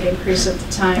a rate increase at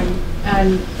the time.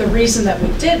 And the reason that we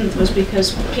didn't was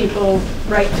because people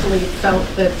rightfully felt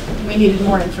that we needed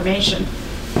more information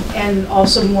and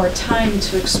also more time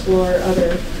to explore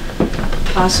other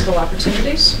possible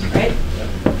opportunities, right?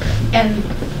 And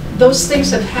those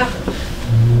things have happened.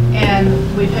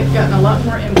 And we've gotten a lot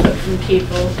more input from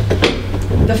people.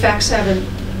 The facts haven't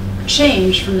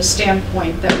changed from the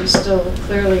standpoint that we still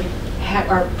clearly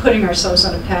are putting ourselves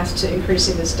on a path to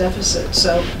increasing this deficit.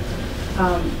 So,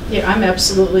 I'm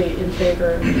absolutely in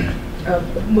favor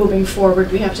of moving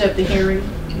forward. We have to have the hearing,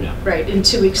 right, in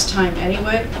 2 weeks' time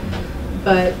anyway.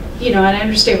 But, and I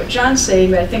understand what John's saying,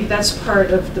 but I think that's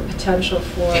part of the potential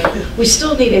for, we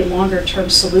still need a longer-term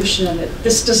solution, and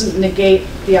this doesn't negate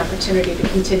the opportunity to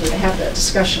continue to have that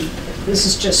discussion. This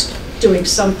is just doing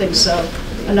something so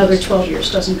another 12 years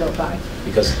doesn't go by.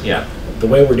 Because, the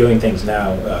way we're doing things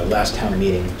now, last town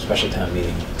meeting, special town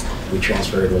meeting, we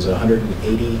transferred, was it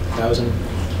 180,000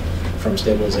 from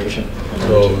stabilization?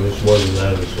 No, it was more than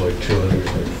that, it's like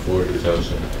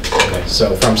 240,000. Okay,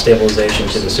 so from stabilization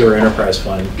to the sewer enterprise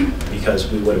fund, because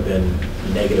we would have been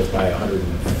negative by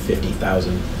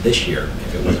 150,000 this year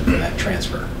if it wasn't for that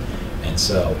transfer. And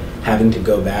so having to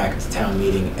go back to town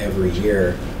meeting every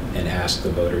year and ask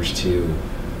the voters to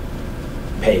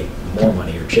pay more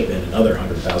money or chip in another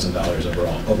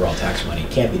 $100,000 overall tax money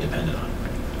can't be dependent on.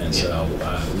 And so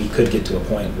we could get to a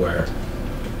point where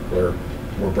we're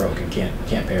broke and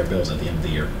can't pay our bills at the end of the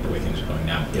year the way things are going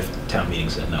now if town meeting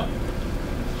said no.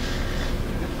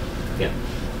 Yeah.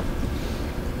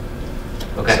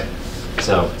 Okay.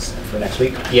 So for next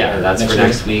week? Yeah, that's for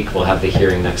next week. We'll have the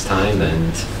hearing next time,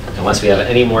 and unless we have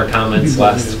any more comments,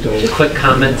 last quick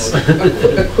comments.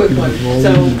 A quick one.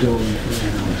 So,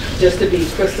 just to be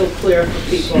crystal clear for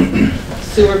people,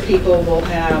 sewer people will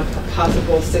have a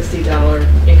possible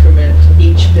 $60 increment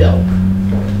each bill.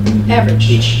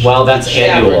 Average. Well, that's Each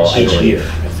annual, average. I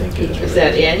believe. Is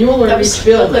that annual or each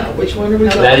bill now? Which one are we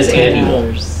talking about? That is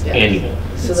annual. Yeah. Annual.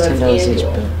 So that's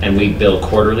annual. And we bill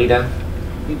quarterly now?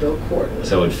 We bill quarterly.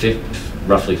 So it would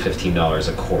roughly $15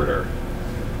 a quarter.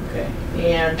 Okay.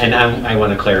 And I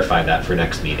want to clarify that for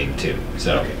next meeting too.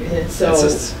 So, And so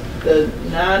the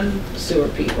non-sewer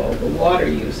people, the water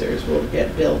users, will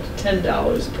get billed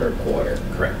 $10 per quarter.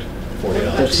 Correct. $40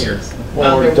 a year.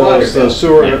 Or does the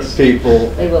sewer people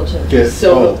They will too. get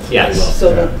So- both? Yes.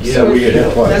 So the sewer we get hit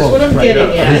people, twice. that's what I'm Right getting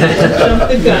up. at.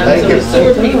 Jump the gun. Thank So you. the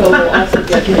sewer people will also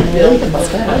get billed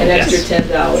an extra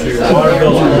 $10. So your on water their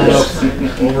bill's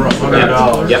water. over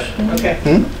 $100. Yep. Okay.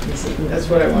 That's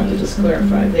what I wanted to just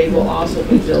clarify. They will also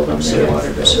be billed on their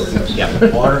water bills.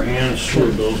 Yep. Water and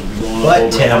sewer bills will be going up But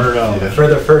over Tim, $100. for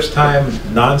the first time,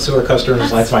 non-sewer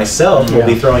customers like myself will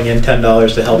be throwing in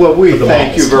 $10 to help. Well, we with the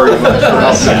thank you malls. very much for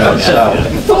helping us out.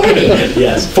 40.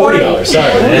 Yes, $40,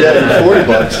 sorry. Yeah, $40.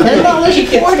 $10 you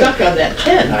get stuck on that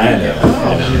 10. I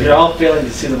know. You're all failing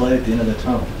to see the light at the end of the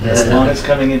tunnel. As long as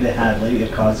coming into Hadley,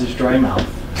 it causes dry mouth.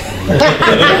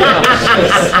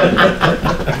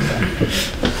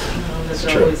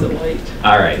 There's always a light.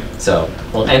 All right. So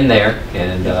we'll end there,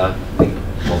 and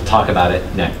we'll talk about it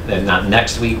not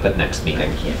next week, but next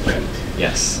meeting.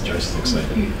 Yes. Joyce is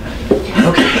excited.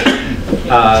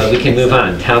 We can move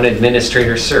on. Town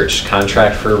administrator search,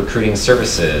 contract for recruiting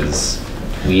services.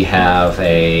 We have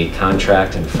a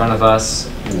contract in front of us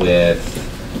with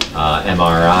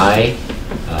MRI.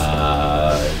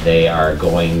 They are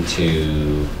going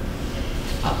to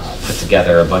put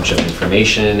together a bunch of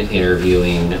information,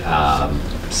 interviewing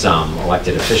some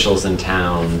elected officials in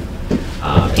town,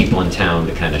 people in town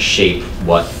to kind of shape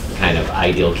what kind of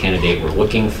ideal candidate we're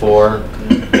looking for,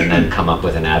 and then come up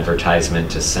with an advertisement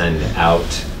to send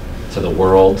out to the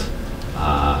world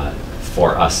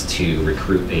for us to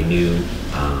recruit a new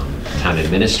town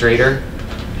administrator,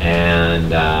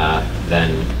 and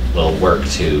then we'll work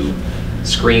to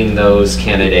screen those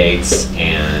candidates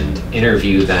and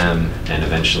interview them, and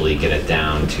eventually get it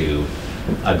down to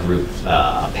a group,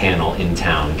 a panel in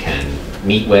town can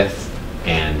meet with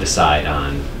and decide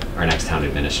on our next town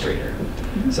administrator.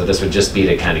 So this would just be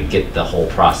to kind of get the whole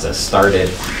process started.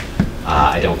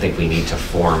 I don't think we need to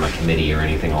form a committee or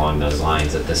anything along those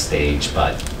lines at this stage,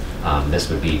 but this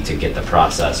would be to get the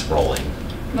process rolling.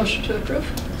 Motion to approve?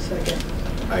 Second.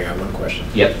 I got one question.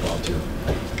 Yep. Well, two.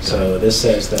 So this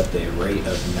says that the rate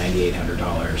of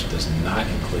 $9,800 does not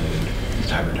include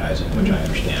advertising, which I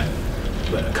understand,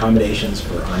 but accommodations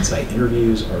for on-site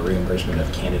interviews or reimbursement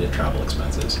of candidate travel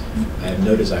expenses. I have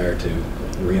no desire to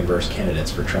reimburse candidates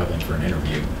for traveling for an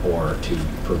interview or to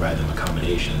provide them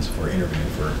accommodations for interviewing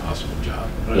for a possible job.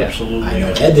 Yeah. Absolutely. I know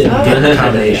Ed didn't get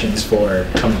accommodations for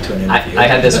coming to an interview. I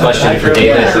had this question for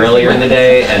David earlier in the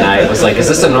day, and I was like, is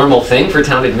this a normal thing for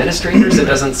town administrators? It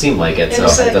doesn't seem like it, so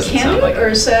And is it that doesn't sound like candidate, or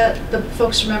it. is that the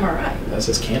folks from MRI? That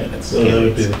says candidates. So that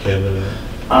would be the candidate.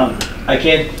 I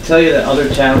can't tell you that other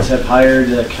towns have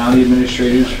hired county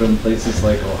administrators from places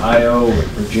like Ohio or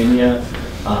Virginia.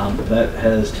 That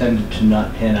has tended to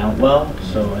not pan out well,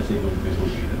 so I think it would be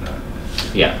looking at that.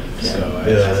 Yeah. So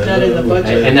It's not in the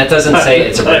budget. And that doesn't say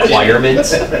it's a requirement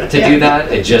to do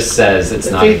that. It just says it's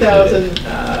not included.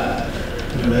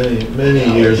 3,000. Many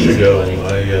years ago,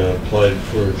 I applied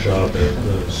for a job in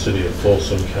the city of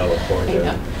Folsom,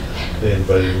 California. They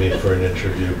invited me for an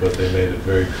interview, but they made it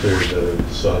very clear that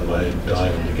it's on my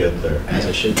dime to get there. As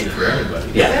it should be for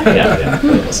everybody. Yeah.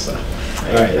 So,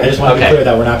 all right, I just want to be clear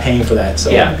that we're not paying for that, so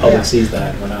Yeah. the public sees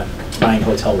that, we're not buying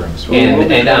hotel rooms.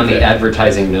 And on the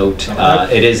advertising note,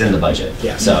 it is in the budget.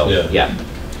 Yeah. So, yeah.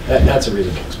 That's a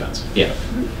reasonable expense. Yeah.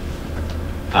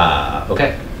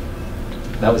 Okay.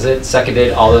 That was it.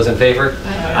 Seconded. All those in favor?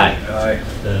 Aye.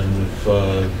 And if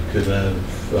could add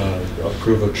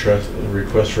approve a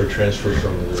request for a transfer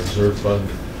from the reserve fund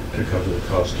to cover the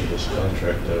cost of this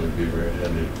contract. That would be very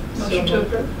handy. Motion to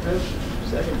approve.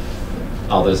 Second.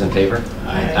 All those in favor?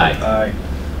 Aye. Aye.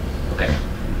 Okay.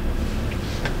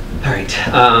 All right.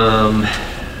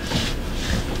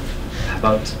 How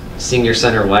about senior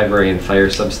center, library, and fire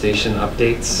substation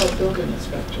updates? How about building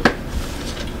inspector?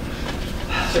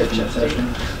 Search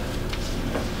session.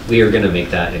 We are going to make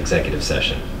that executive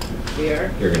session. We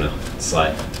are? You're going to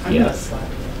slide. I'm Yeah. not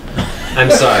sliding. I'm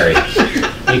sorry.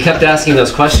 You kept asking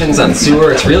those questions on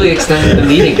sewer. It's really extended the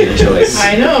meeting here, Joyce.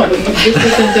 I know, but this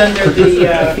isn't under the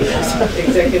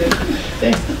executive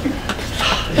thing.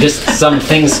 Just some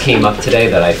things came up today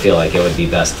that I feel like it would be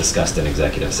best discussed in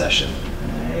executive session.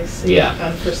 I see. Yeah.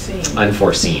 Unforeseen.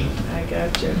 Unforeseen. I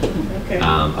got you. Okay.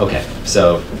 Okay,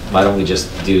 so why don't we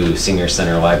just do senior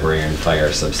center, library, and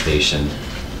fire substation?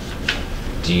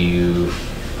 Who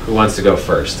wants to go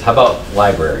first? How about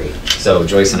library? So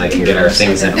Joyce and I can get our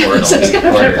things in order.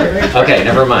 Okay,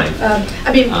 never mind.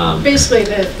 I mean, basically,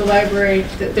 the library,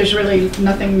 there's really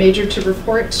nothing major to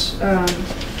report.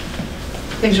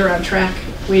 Things are on track.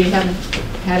 We haven't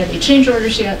had any change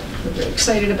orders yet. We're very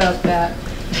excited about that.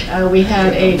 We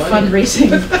had a fundraising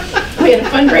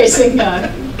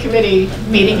committee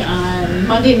meeting on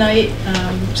Monday night.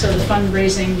 So the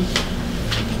fundraising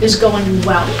is going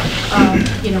well.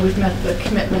 We've met the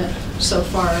commitment so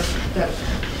far that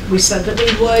we said that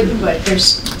we would, but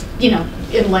there's,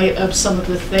 in light of some of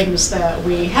the things that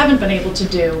we haven't been able to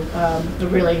do, the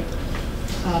really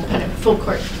kind of full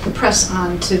court press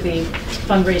on to the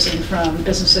fundraising from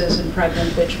businesses and private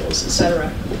individuals, et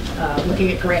cetera, looking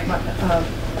at grant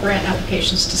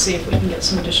applications to see if we can get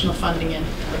some additional funding in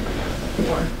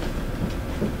for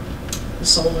the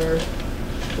solar,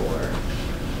 for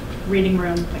reading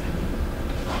room, that kind of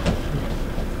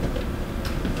thing.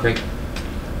 Great.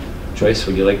 Joyce,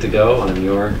 would you like to go on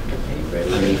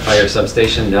the fire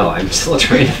substation? No, I'm still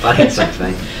trying to find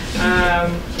something.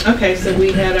 Okay, so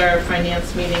we had our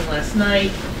finance meeting last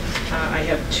night. I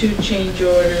have 2 change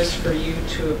orders for you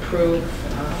to approve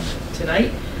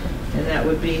tonight, and that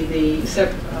would be the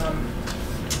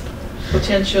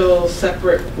potential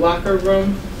separate locker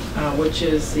room, which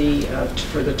is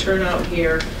for the turnout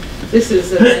here. This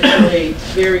is eventually,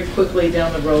 very quickly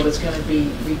down the road, it's going to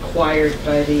be required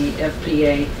by the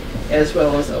FPA as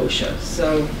well as OSHA.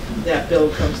 So that bill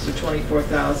comes to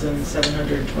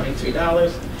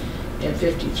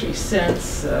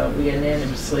 $24,723.53. We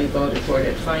unanimously voted for it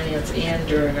at Finance and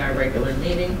during our regular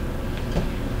meeting.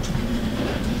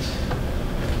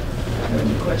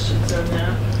 Any questions on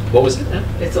that? What was it now?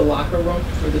 It's a locker room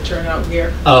for the turnout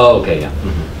gear. Oh, okay, yeah.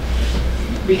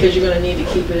 Because you're going to need to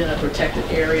keep it in a protected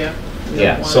area.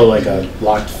 Yeah. So like a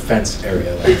locked fence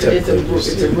area. Like it's a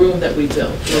room that we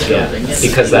built. We're building.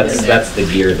 Because that's the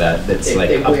gear that's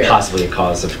like possibly a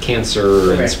cause of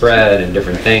cancer and spread and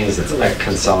different things. It's like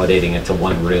consolidating it to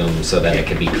one room so that it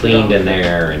can be cleaned in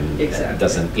there and it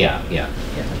doesn't. Yeah.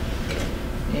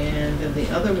 And then the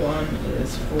other one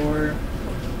is for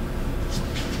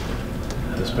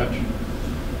dispatch.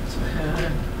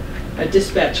 A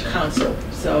dispatch console.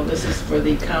 So this is for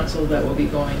the console that will be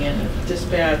going in at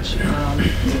dispatch.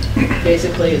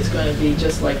 Basically, it's going to be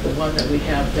just like the one that we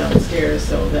have downstairs,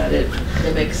 so that it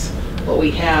mimics what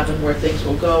we have and where things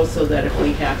will go, so that if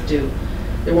we have to,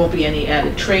 there won't be any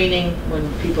added training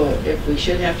when people, if we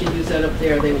should have to use that up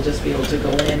there, they will just be able to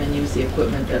go in and use the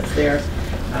equipment that's there.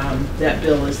 That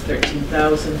bill is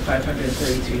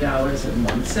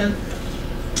 $13,533.01.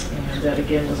 And that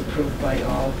again was approved by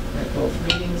all at both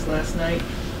meetings last night.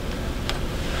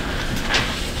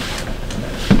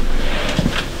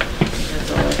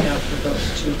 That's all I have for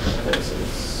those 2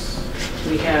 proposals.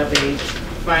 We have a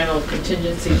final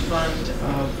contingency fund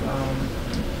of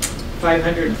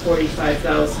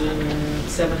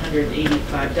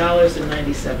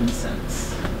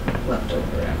 $545,785.97 left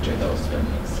over after those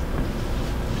spendings.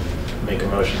 Make a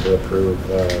motion to approve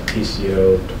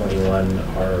PCO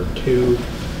 21R2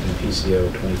 and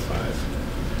PCO 25.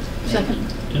 Second.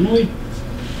 Didn't we, I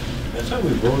thought we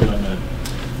voted on that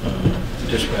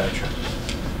dispatcher.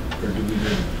 Or did we?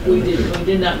 We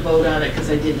did not vote on it because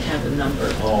I didn't have the number.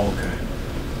 Oh, okay.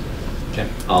 Okay.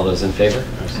 All those in favor?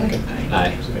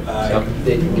 Aye. So,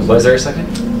 was there a second?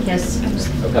 Yes.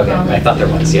 Okay. I thought there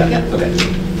was. Yeah. Okay.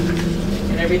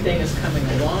 And everything is coming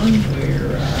along.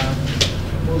 We're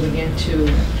moving into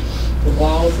the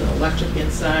walls and electric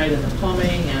inside and the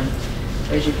plumbing, and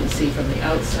as you can see from the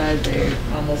outside, they're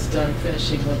almost done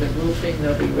finishing with the roofing.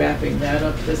 They'll be wrapping that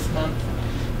up this month.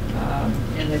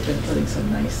 And they've been putting some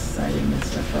nice siding and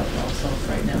stuff up also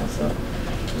right now. So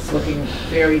It's looking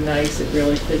very nice. It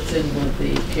really fits in with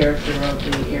the character of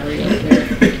the area there.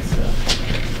 It's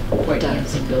quite a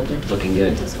handsome building. Looking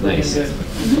good. Nice.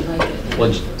 Looking good.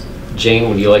 Well, Jane,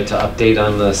 would you like to update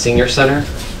on the senior center?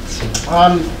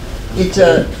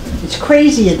 It's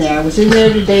crazy in there. I was in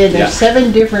there today, and there's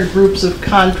 7 different groups of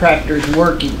contractors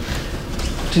working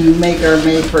to make our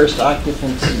May 1st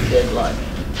occupancy deadline.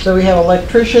 So we have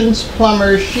electricians,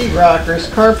 plumbers,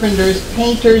 sheetrockers, carpenters,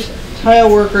 painters,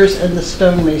 tile workers, and the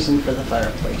stonemason for the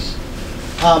fireplace.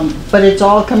 But it's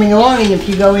all coming along, and if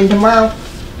you go in tomorrow,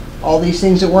 all these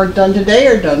things that weren't done today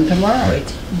are done tomorrow.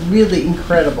 It's really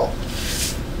incredible.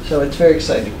 So it's very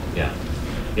exciting. Yeah.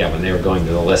 Yeah, when they were going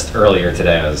to the list earlier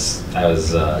today, I was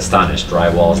astonished.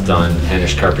 Drywall's done,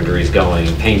 finished carpentry's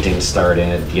going, painting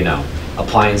started, you know,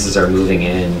 appliances are moving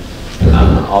in,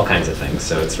 all kinds of things.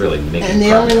 So it's really making And the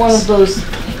progress. only one of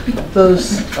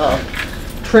those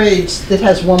trades that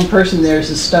has one person there is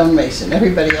a stonemason.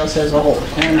 Everybody else has a whole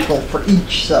handful for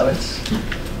each, so it's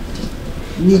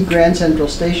need Grand Central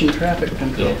Station traffic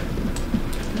control.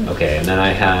 Yeah. Okay, and then I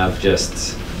have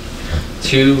just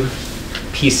 2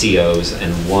 PCOs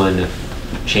and 1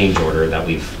 change order that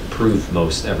we've approved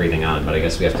most everything on, but I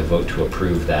guess we have to vote to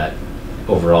approve that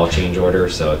overall change order.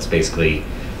 So it's basically,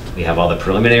 we have all the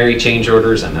preliminary change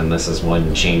orders, and then this is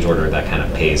 1 change order that kind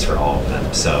of pays for all of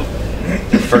them. So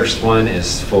the first one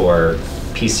is for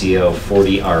PCO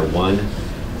 40R1.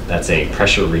 That's a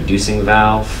pressure reducing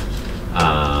valve,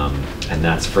 and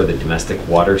that's for the domestic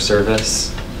water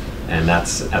service. And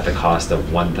that's at the cost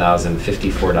of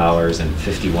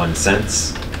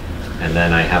 $1,054.51. And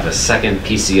then I have a second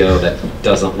PCO that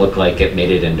doesn't look like it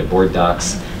made it into board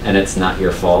docs, and it's not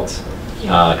your fault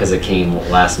because it came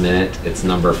last minute. It's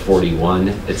number 41.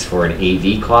 It's for an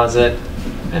AV closet,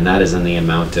 and that is in the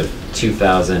amount of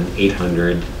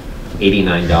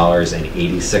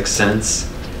 $2,889.86.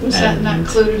 Was that not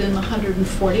included in the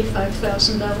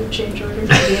 $145,000 change order for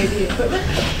the AV equipment?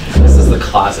 This is the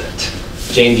closet.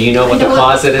 Jane, do you know what the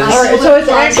closet is? All right, so it's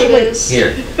actually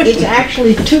Here. It's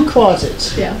actually 2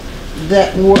 closets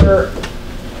that were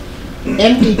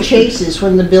empty chases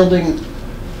when the building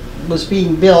was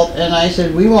being built, and I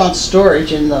said, we want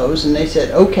storage in those, and they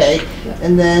said, okay.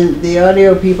 And then the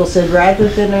audio people said, rather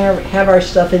than have our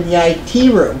stuff in the IT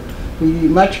room, we'd be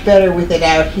much better with it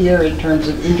out here in terms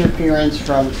of interference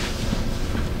from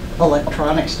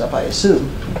electronic stuff, I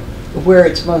assume, where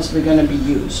it's mostly going to be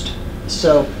used.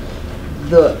 So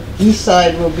the east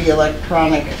side will be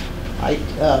electronic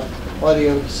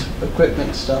audio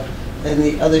equipment stuff, and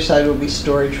the other side will be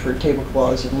storage for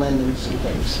tablecloths and linens and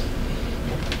things.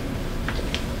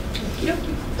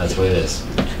 That's what it is.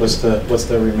 What's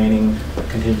the remaining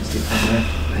contingency fund there?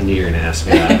 I knew you were going to ask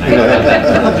me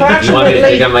that. You want me to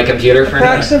dig on my computer for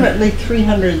now? Approximately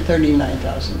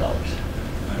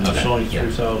 $339,000. And it's only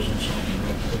 3,000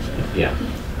 something. Yeah.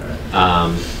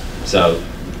 So,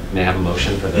 may I have a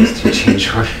motion for those 2 change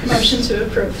orders? Motion to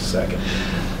approve. Second.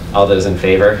 All those in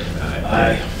favor?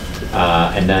 Aye.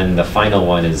 And then the final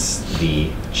one is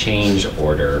the change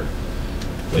order,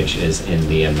 which is in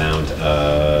the amount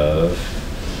of,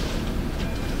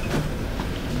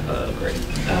 great,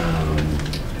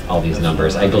 all these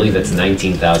numbers. I believe it's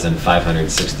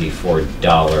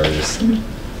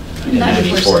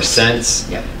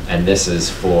 $19,564.94. Yep. And this is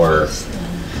for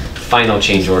final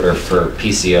change order for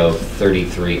PCO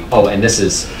 33. Oh, and this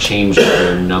is change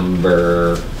order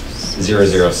number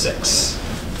 006.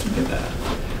 Look at that.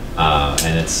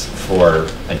 And it's for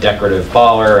a decorative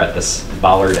bollard at the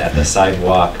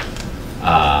sidewalk,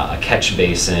 a catch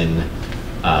basin,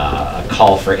 a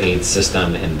call for aid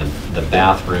system in the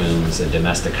bathrooms, a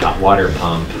domestic hot water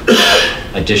pump,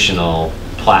 additional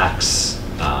plaques,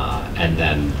 and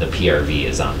then the PRV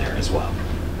is on there as well.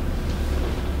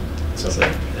 So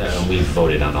we've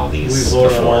voted on all these We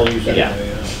voted on all before. these. Yeah.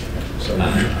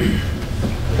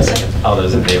 All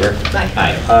those in favor?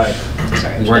 Aye. Aye.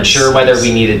 Sorry. We weren't sure whether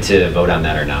we needed to vote on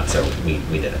that or not, so we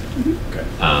did it. Okay.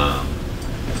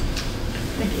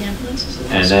 Like the ambulances?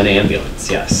 And then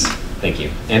ambulance, yes. Thank you.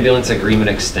 Ambulance agreement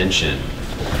extension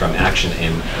from Action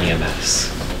EMS.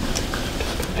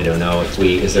 I don't know if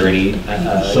is there any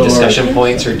discussion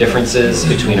points or differences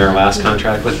between our last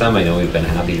contract with them? I know we've been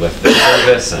happy with their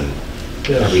service and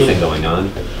everything going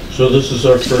on. So this is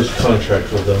our first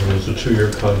contract with them. It was a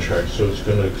 2-year contract, so it's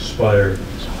going to expire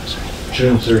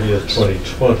June 30th,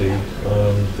 2020.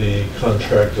 The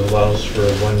contract allows for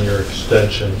a 1-year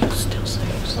extension.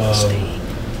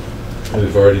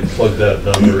 We've already plugged that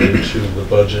number into the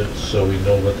budget, so we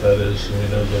know what that is, and we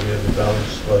know that we have a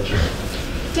balanced budget.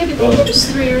 David, they gave us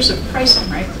 3 years of pricing,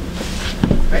 right?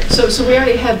 Right, so we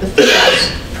already had the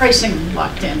pricing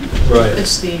locked in. Right.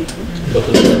 It's the. But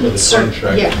the term of the Cer-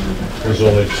 contract yeah. was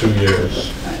only 2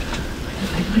 years.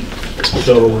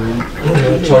 So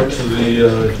I talked to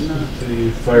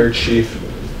the fire chief.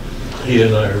 He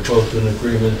and I are both in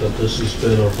agreement that this has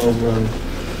been a home run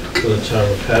for the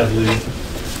town of Hadley.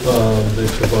 They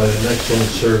provide an excellent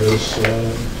service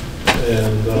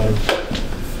and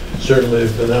certainly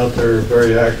have been out there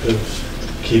very active,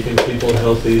 keeping people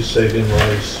healthy, saving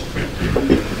lives.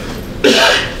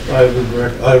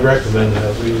 I recommend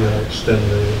that we extend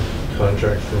the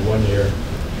contract for 1 year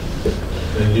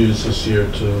and use this year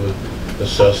to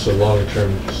assess a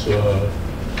long-term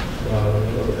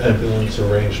ambulance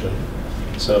arrangement.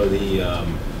 So the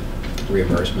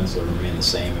reimbursements will remain the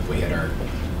same if we hit our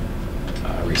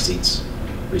receipt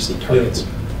targets.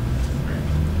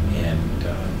 And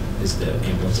is the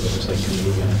ambulance oversight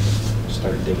committee going to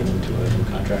start digging into a new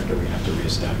contract, or we have to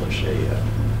reestablish a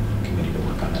committee to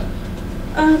work on that?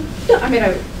 No, I mean,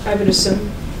 I would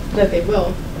assume that they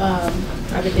will.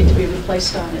 I would need to be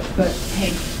replaced on it, but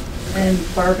Hank and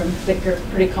Barb, I think, are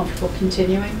pretty comfortable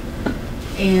continuing.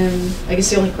 And I guess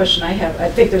the only question I have, I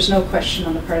think there's no question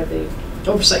on the part of the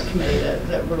oversight committee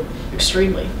that we're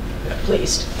extremely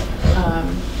pleased.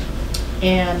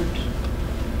 And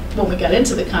when we got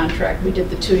into the contract, we did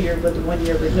the 2-year with the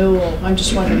 1-year renewal. I'm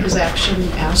just wondering, has Action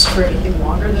asked for anything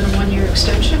longer than a 1-year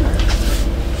extension?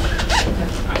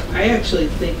 I actually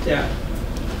think that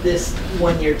this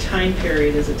 1-year time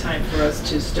period is a time for us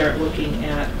to start looking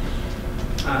at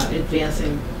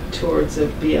advancing towards a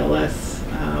BLS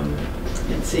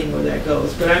and seeing where that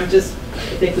goes. But I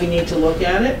think we need to look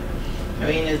at it. I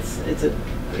mean, it's a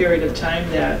period of time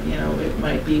that, it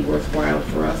might be worthwhile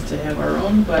for us to have our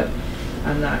own, but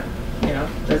I'm not,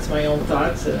 that's my own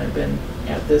thoughts, and I've been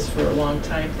at this for a long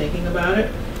time thinking about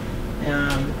it.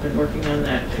 Been working on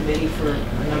that committee for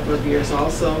a number of years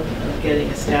also, getting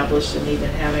established and even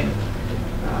having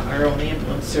our own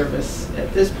ambulance service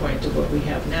at this point to what we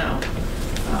have now.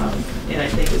 And I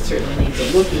think it certainly needs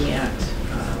a looking at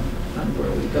on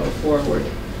where we go forward.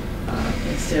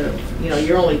 Instead of,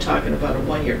 you're only talking about a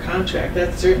 1-year contract.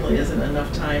 That certainly isn't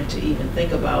enough time to even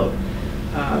think about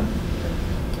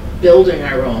building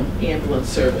our own ambulance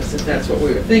service, if that's what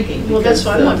we were thinking. Well, that's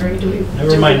what I'm wondering. Do we?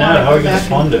 Never mind that. How are you going to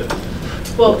fund it?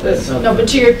 Well, no, but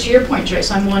to your point,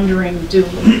 Joyce, I'm wondering, do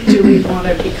we want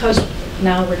to, because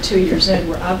now we're 2 years in,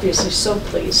 we're obviously so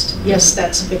pleased. Yes,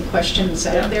 that's a big question that's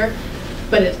out there,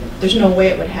 but there's no way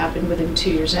it would happen within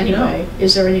 2 years anyway. No.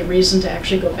 Is there any reason to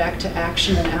actually go back to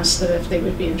Action and ask them if they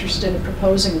would be interested in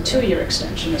proposing a 2-year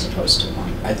extension as opposed to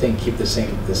 1? I think keep the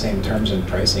same terms and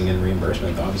pricing and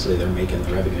reimbursement. Obviously, they're making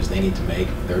the revenues they need to make.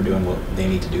 They're doing what they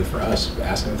need to do for us.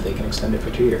 Ask them if they can extend it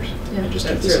for 2 years. Yeah, and just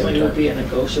that certainly would be a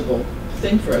negotiable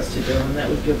thing for us to do, and that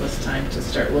would give us time to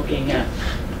start looking at,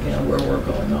 where we're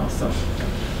going also.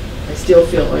 I still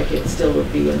feel like it still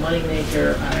would be a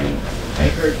moneymaker. I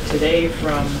heard today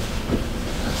from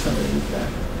somebody that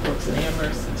works in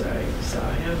Amherst, I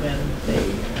saw him, and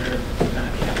they are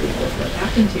not happy with what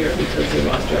happened here because they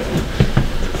lost revenue.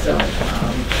 So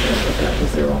that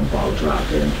was their own ball drop,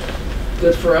 and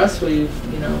good for us. We've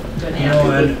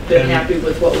been happy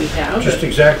with what we have. Just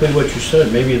exactly what you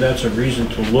said. Maybe that's a reason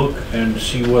to look and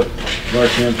see what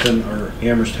Northampton or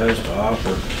Amherst has to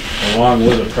offer, along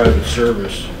with a private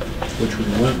service, which we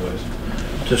went with,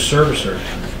 to service her.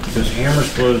 Because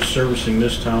Amherst was servicing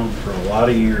this town for a lot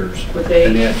of years, but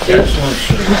they had excellent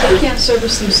service. They can't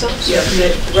service themselves. Yeah,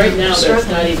 right now that's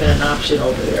not even an option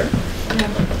over there. Yeah.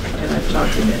 And I've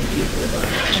talked to many people about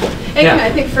it. Anyway,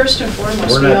 I think first and foremost,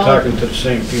 we're not talking to the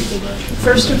same people then.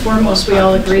 First and foremost, we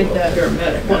all agreed that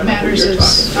what matters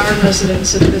is our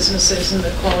residents and businesses and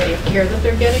the quality of care that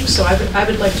they're getting. So I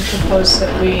would like to propose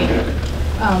that we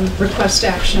request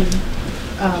Action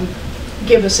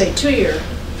give us a 2-year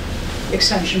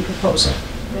extension proposal.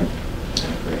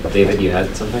 David, you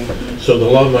had something? So the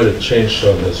law might have changed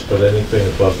on this, but anything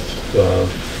above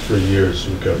 3 years,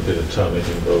 we've got to get a town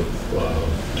meeting vote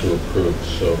to approve.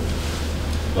 So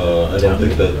I don't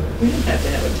think that... We don't have to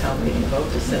have a town meeting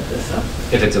vote to set this up.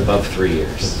 If it's above 3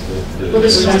 years. Well,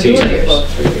 this is on 2 years. Above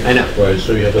 3 years. I know. Right,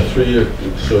 so you have a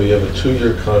 3-year, so you have a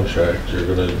 2-year contract, you're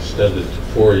going to extend it to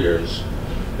 4 years.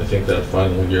 I think that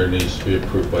final year needs to be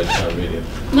approved by town meeting.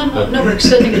 No, we're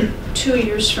extending it 2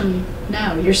 years from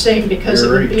now. You're saying because it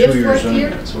would be a 4th year,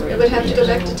 it would have to go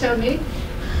back to town meeting?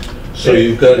 So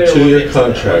you've got a 2-year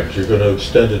contract, you're going to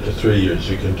extend it to 3 years.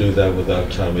 You can do that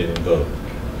without town meeting vote.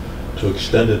 To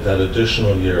extend it that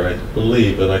additional year, I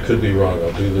believe, and I could be wrong,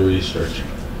 I'll do the research,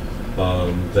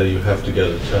 that you have to get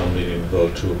a town meeting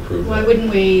vote to approve. Why that. wouldn't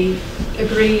we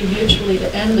agree mutually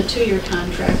to end the 2-year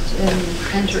contract and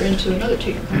enter into another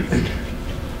 2-year contract?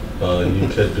 You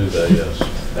could do that, yes.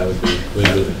 That would be.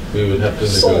 We would have to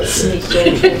Soul negotiate. sneaked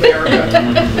into America.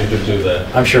 We could do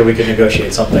that. I'm sure we could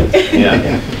negotiate something.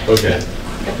 Yeah. Okay.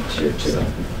 Sure, too.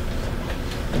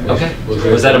 Okay,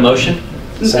 was that a motion?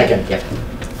 Second. Yep.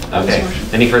 Okay,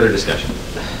 any further discussion?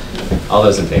 All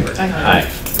those in favor? Aye.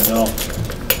 No.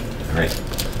 All right.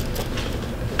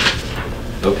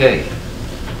 Okay.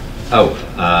 Oh,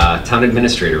 town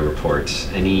administrator report.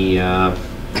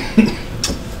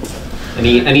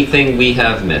 Anything we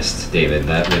have missed, David,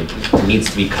 that needs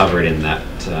to be covered in that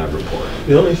report?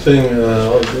 The only thing,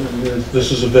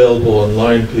 this is available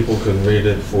online, people can read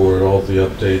it for all the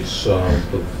updates,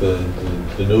 but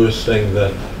the newest thing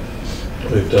that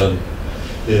we've done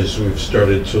is we've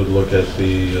started to look at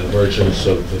the emergence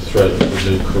of the threat of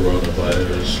the new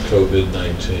coronavirus,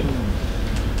 COVID-19.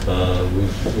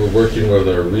 We're working with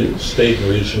our state and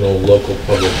regional local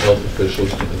public health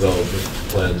officials to develop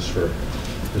plans for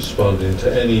responding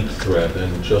to any threat,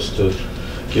 and just to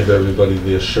give everybody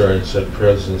the assurance at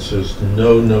present there's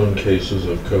no known cases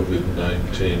of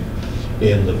COVID-19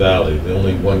 in the valley. The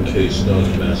only one case known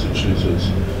in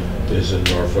Massachusetts is in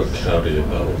Norfolk County,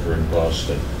 about over in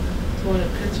Boston. One in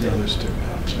Pittsfield.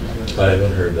 I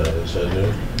haven't heard that. Is that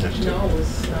new? No, it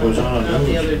was on not the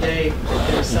news. other day.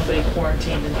 There was somebody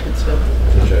quarantined in Pittsfield.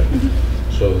 Okay.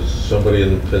 So somebody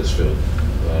in Pittsfield.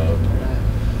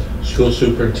 School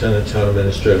superintendent, town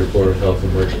administrator, board of health,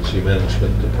 emergency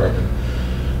management department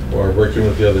are working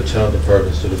with the other town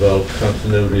departments to develop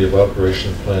continuity of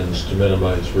operation plans to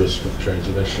minimize risk of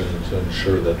transmission and to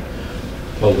ensure that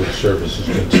public services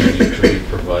continue to be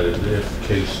provided if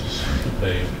cases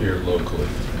may appear locally.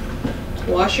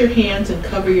 Wash your hands and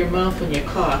cover your mouth when you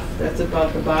cough. That's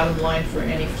about the bottom line for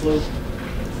any flu.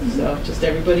 So just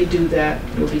everybody do that.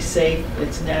 You'll be safe.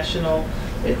 It's national.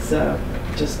 It's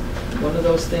just one of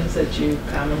those things that you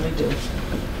commonly do.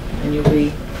 And you'll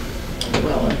be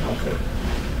well and healthy.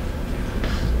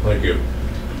 Thank you.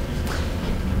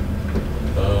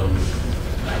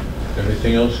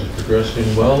 Everything else is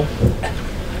progressing well.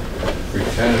 Free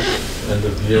cash, end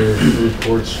of year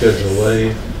report, Schedule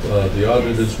A. The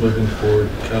audit is moving forward,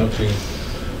 counting.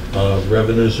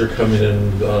 Revenues are coming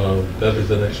in better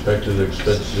than expected.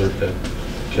 Expenses are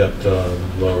kept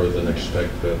lower than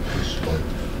expected at this point.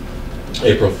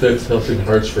 April 5th, Helping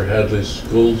Hearts for Hadley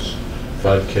Schools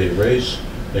 5K race.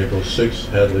 April 6th,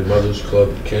 Hadley Mothers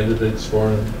Club Candidates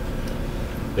Forum.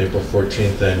 April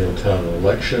 14th, annual town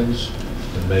elections.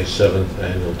 And May 7th,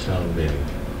 annual town meeting.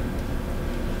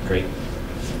 Great,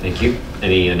 thank you.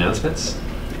 Any announcements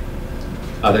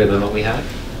other than what we had?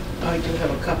 I do have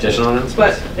a couple. Additional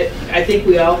announcements? But I think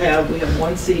we have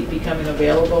one seat becoming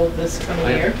available this coming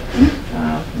year.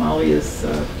 Molly is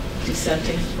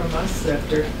dissenting from us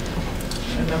after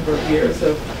a number of years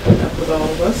of putting up with all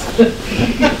of us. But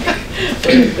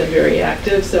it's been very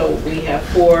active, so we have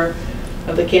 4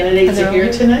 of the candidates are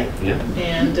here tonight. Yeah.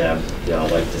 And if y'all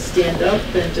like to stand up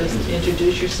and just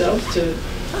introduce yourselves to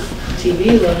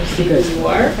TV, let them see who you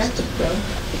are. So.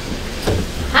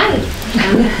 Hi.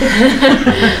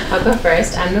 I'll go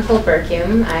first. I'm Nicole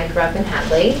Berkum. I grew up in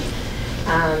Hadley.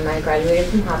 I graduated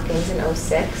from Hopkins in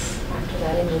 '06. After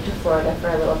that, I moved to Florida for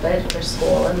a little bit for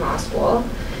school and law school.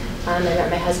 I met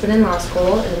my husband in law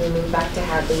school, and we moved back to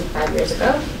Hadley 5 years ago.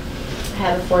 I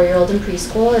have a 4-year-old in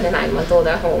preschool and a 9-month-old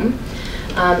at home.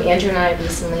 Andrew and I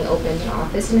recently opened an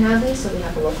office in Hadley, so we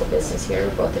have a local business here.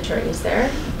 We're both attorneys there.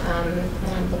 And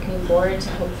I'm looking forward to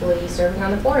hopefully serving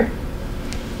on the board.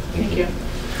 Thank you.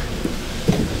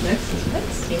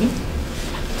 Next, Amy.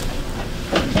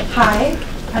 Hi,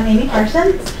 I'm Amy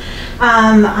Parsons.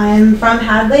 I'm from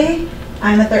Hadley.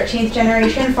 I'm a 13th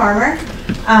generation farmer.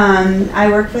 I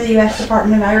work for the U.S.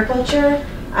 Department of Agriculture.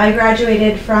 I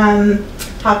graduated from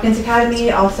Hopkins Academy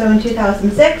also in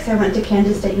 2006. I went to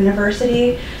Kansas State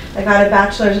University. I got a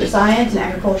Bachelor's of Science in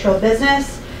Agricultural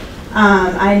Business.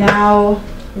 I now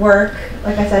work,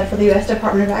 like I said, for the U.S.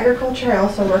 Department of Agriculture. I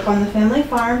also work on the family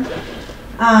farm.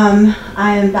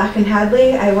 I am back in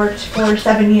Hadley. I worked for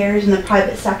 7 years in the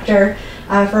private sector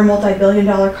for a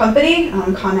multi-billion-dollar company,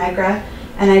 ConAgra,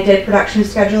 and I did production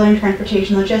scheduling,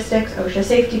 transportation logistics, OSHA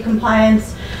safety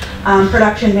compliance,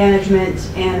 production management,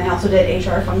 and I also did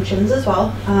HR functions as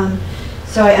well.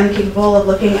 So I am capable of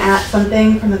looking at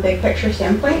something from a big picture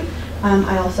standpoint.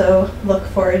 I also look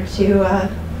forward to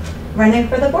running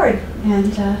for the board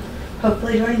and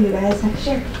hopefully joining you guys next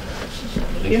year.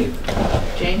 Thank you.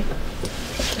 Jane?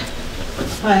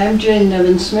 Hi, I'm Jane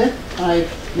Nevin Smith.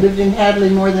 I've lived in Hadley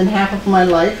more than half of my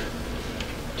life.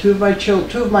 two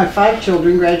of my 5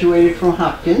 children graduated from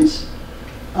Hopkins.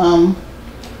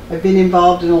 I've been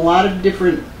involved in a lot of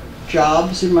different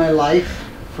jobs in my life,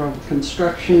 from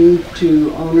construction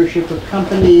to ownership of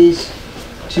companies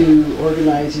to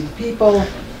organizing people,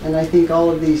 and I think all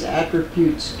of these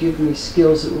attributes give me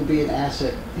skills that will be an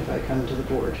asset if I come to the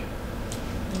board.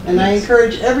 And I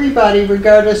encourage everybody,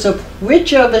 regardless of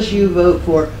which of us you vote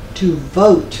for, to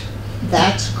vote.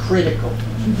 That's critical.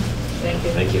 Thank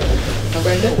you. Thank you.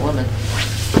 Brenda? Woman.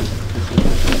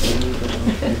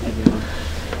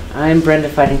 I'm Brenda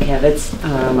Feidenkevitz.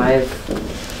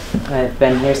 I've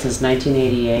been here since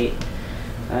 1988.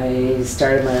 I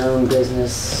started my own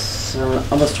business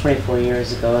almost 24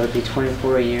 years ago. It'll be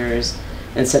 24 years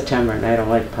in September, and I don't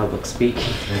like public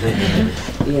speaking.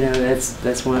 You know,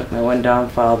 that's my one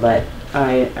downfall. But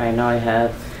I know I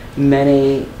have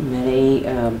many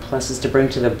pluses to bring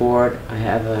to the board. I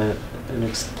have an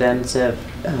extensive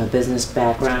business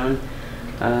background.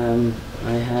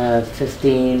 I have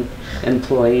 15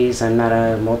 employees. I'm not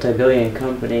a multi-billion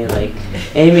company like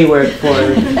Amy worked for,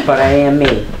 but I am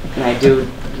me. And I do,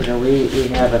 you know, we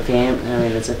have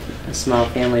it's a small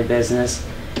family business,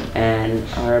 and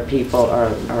our people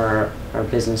are our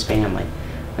business family.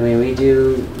 I mean,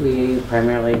 we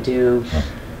primarily do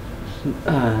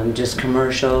just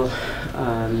commercial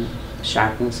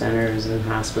shopping centers and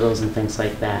hospitals and things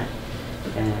like that.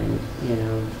 And, you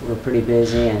know, we're pretty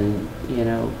busy, and, you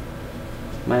know,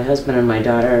 my husband and my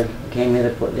daughter gave me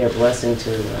their blessing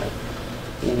to,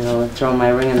 you know, throw my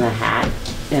ring in the hat,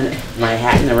 and my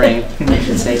hat in the ring, I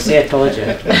should say. See, I told you,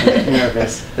 I'm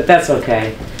nervous, but that's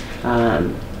okay.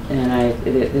 And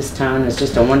this town is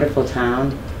just a wonderful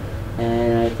town,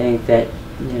 and I think that,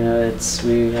 you know,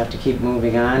 we have to keep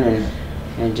moving on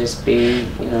and just be,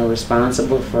 you know,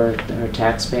 responsible for our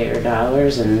taxpayer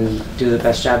dollars and do the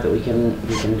best job that we can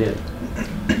do.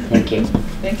 Thank you.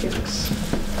 Thank you.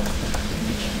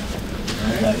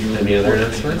 Any other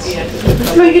announcements?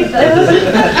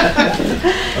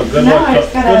 Good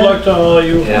luck to all of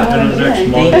you in the next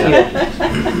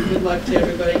month. Good luck to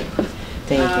everybody.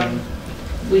 Thank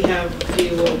you. We have a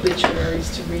few obituaries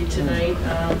to read tonight.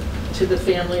 To the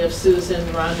family of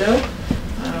Susan Rondo,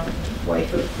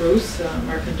 wife of Bruce,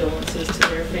 our condolences to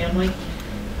their family.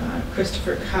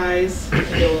 Christopher Kais,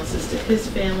 condolences to his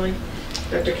family.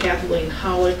 Dr. Kathleen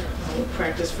Howlick, who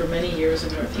practiced for many years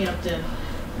in Northampton,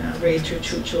 raised her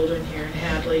 2 children here in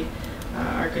Hadley.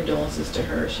 Our condolences to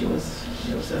her. She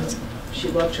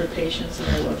loved her patients, and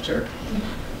I loved her.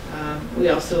 We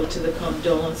also, to the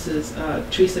condolences,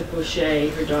 Teresa Boucher,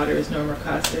 her daughter is Norma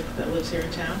Kostic, that lives here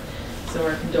in town. So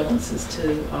our condolences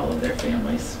to all of their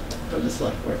families from the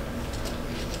select board.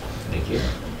 Thank you.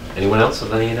 Anyone else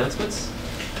with any announcements?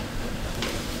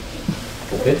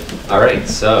 Good. All right,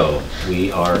 so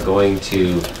we are going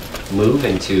to move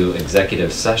into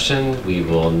executive session. We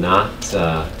will not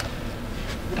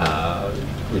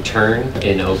return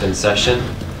in open session,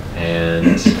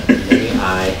 and may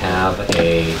I have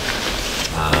a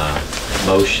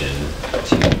motion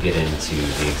to get into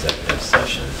the executive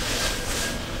session?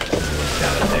 We've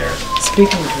got it there.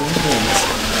 Speaking of Indians,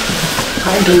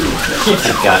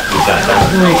 You've got that.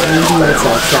 Indians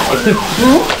outside.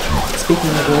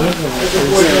 Speaking of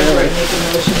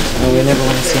we never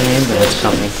want to see an ambulance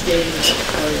coming.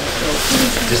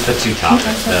 Just the 2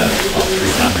 topics, all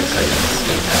 3 topics, I guess.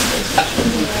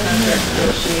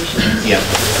 Yep.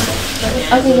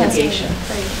 Okay, yes. Litigation.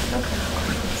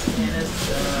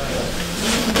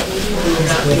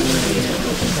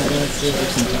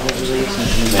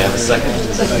 May I have a second?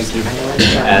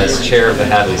 As chair of the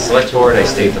Hadley Select Board, I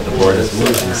state that the board has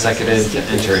moved and seconded to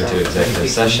enter into executive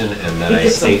session, and that I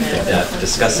state that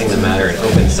discussing the matter in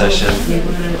open session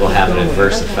will have an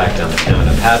adverse effect on the town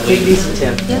of Hadley.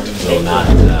 Will not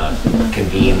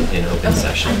convene in open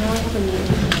session.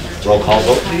 Roll call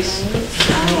vote, please.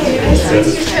 Yes.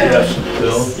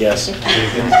 Bill? Yes.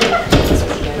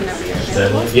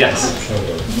 Yes.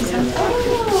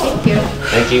 Thank you.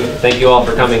 Thank you. Thank you all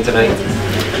for coming tonight.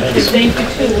 Thank you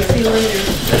too. We'll see you later.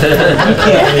 You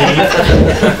can't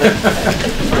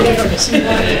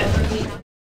leave.